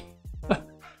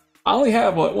 I only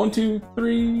have, what, 1, 2,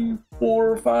 3,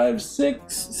 4, 5,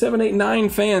 6, 7, 8, 9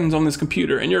 fans on this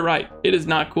computer, and you're right, it is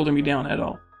not cooling me down at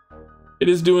all. It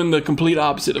is doing the complete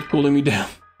opposite of cooling me down.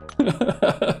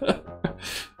 The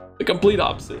complete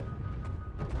opposite.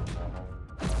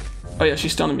 Oh yeah,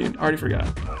 she's stun immune, I already forgot.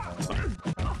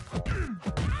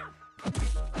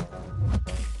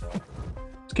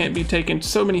 Can't be taking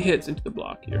so many hits into the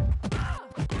block here.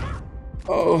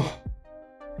 Oh,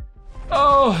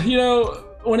 you know,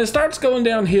 when it starts going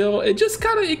downhill, it just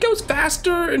kind of, it goes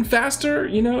faster and faster,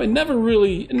 you know. It never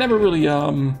really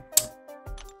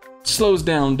slows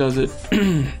down, does it?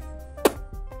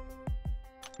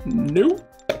 Nope,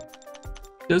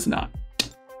 does not.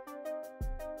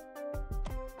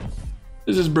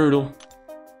 This is brutal.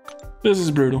 This is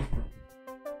brutal.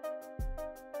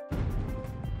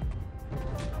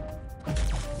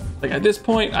 Like, at this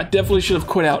point, I definitely should have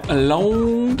quit out a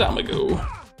long time ago.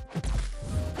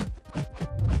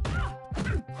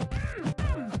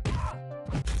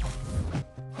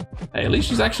 Hey, at least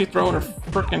she's actually throwing her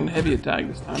frickin' heavy attack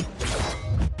this time.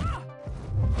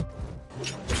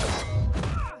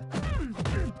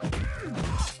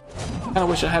 Kinda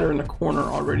wish I had her in the corner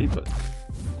already, but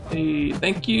hey,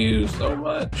 thank you so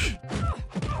much.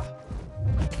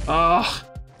 Ah.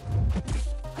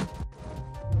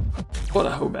 What a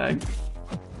hoe bag.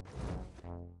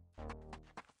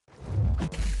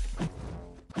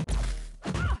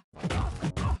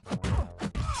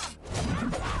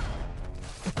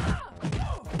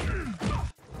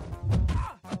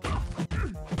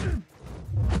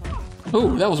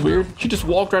 Oh, that was weird. She just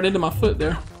walked right into my foot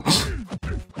there.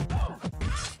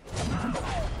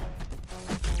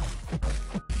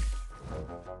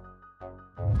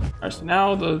 Alright, so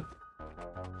now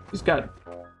he's got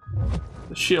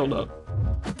the shield up.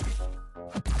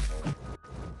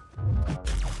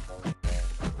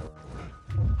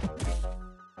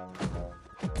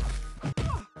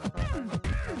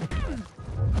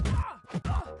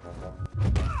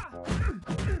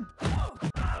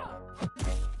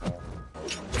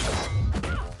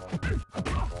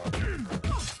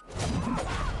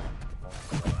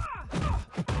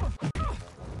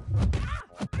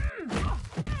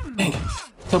 Dang. I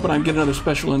was hoping I'd get another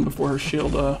special in before her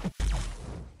shield,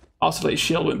 oscillate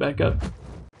shield went back up.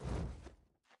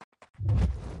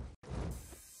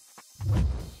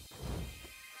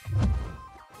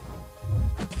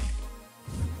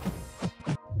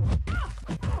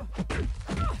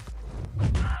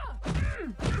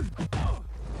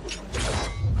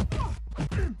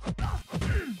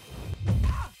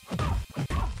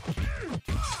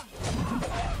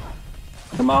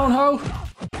 Come on, ho!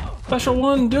 Special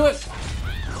one, do it!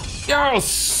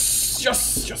 Yes!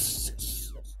 Yes! Yes!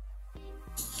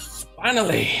 Yes.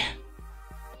 Finally!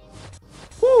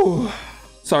 Whew!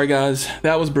 Sorry, guys.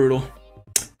 That was brutal.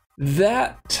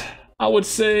 That, I would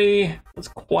say, was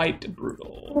quite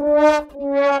brutal.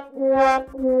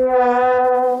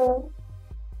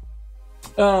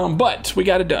 But we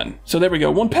got it done. So there we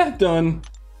go. One path done.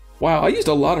 Wow, I used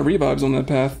a lot of revives on that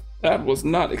path. That was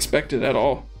not expected at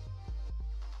all.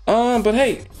 But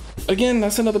hey, again,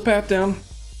 that's another path down.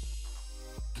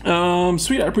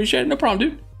 Sweet, I appreciate it. No problem,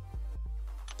 dude.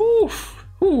 Oof.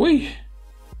 Ooh-wee.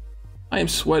 I am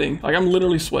sweating. Like, I'm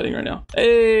literally sweating right now.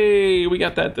 Hey, we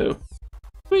got that, though.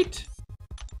 Sweet.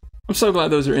 I'm so glad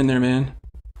those are in there, man.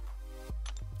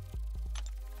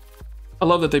 I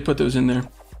love that they put those in there.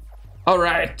 All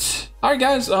right. All right,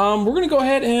 guys, we're going to go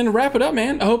ahead and wrap it up,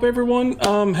 man. I hope everyone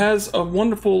has a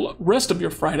wonderful rest of your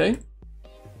Friday.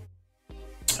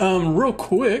 Real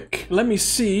quick, let me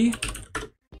see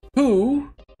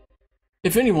who,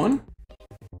 if anyone,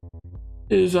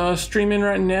 is streaming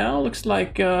right now. Looks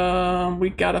like we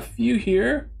got a few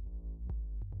here.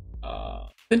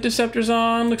 Interceptor's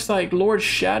on. Looks like Lord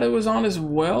Shadow is on as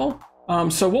well.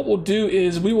 So what we'll do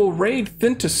is we will raid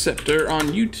Interceptor on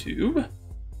YouTube.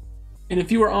 And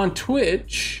if you are on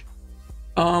Twitch,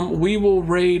 we will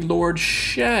raid Lord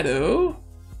Shadow.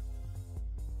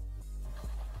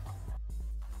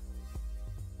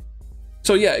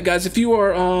 So yeah, guys, if you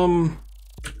are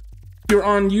you're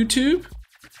on YouTube,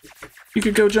 you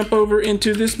could go jump over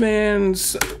into this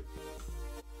man's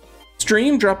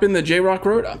stream, drop in the J-Rock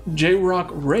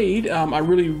raid. I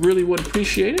really would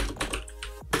appreciate it.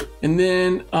 And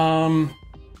then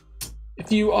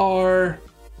if you are,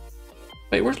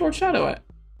 wait, where's Lord Shadow at?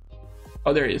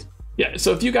 Oh, there he is. Yeah,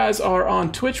 so if you guys are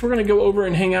on Twitch, we're gonna go over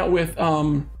and hang out with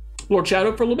Lord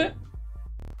Shadow for a little bit.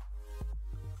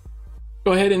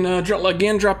 Go ahead and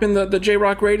drop in the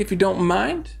J-Rock raid if you don't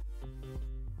mind.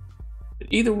 But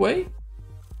either way,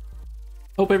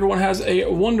 hope everyone has a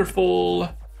wonderful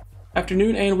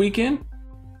afternoon and weekend.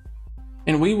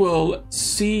 And we will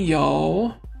see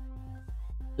y'all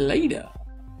later.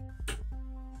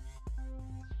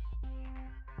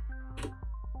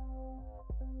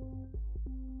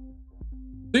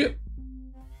 See ya.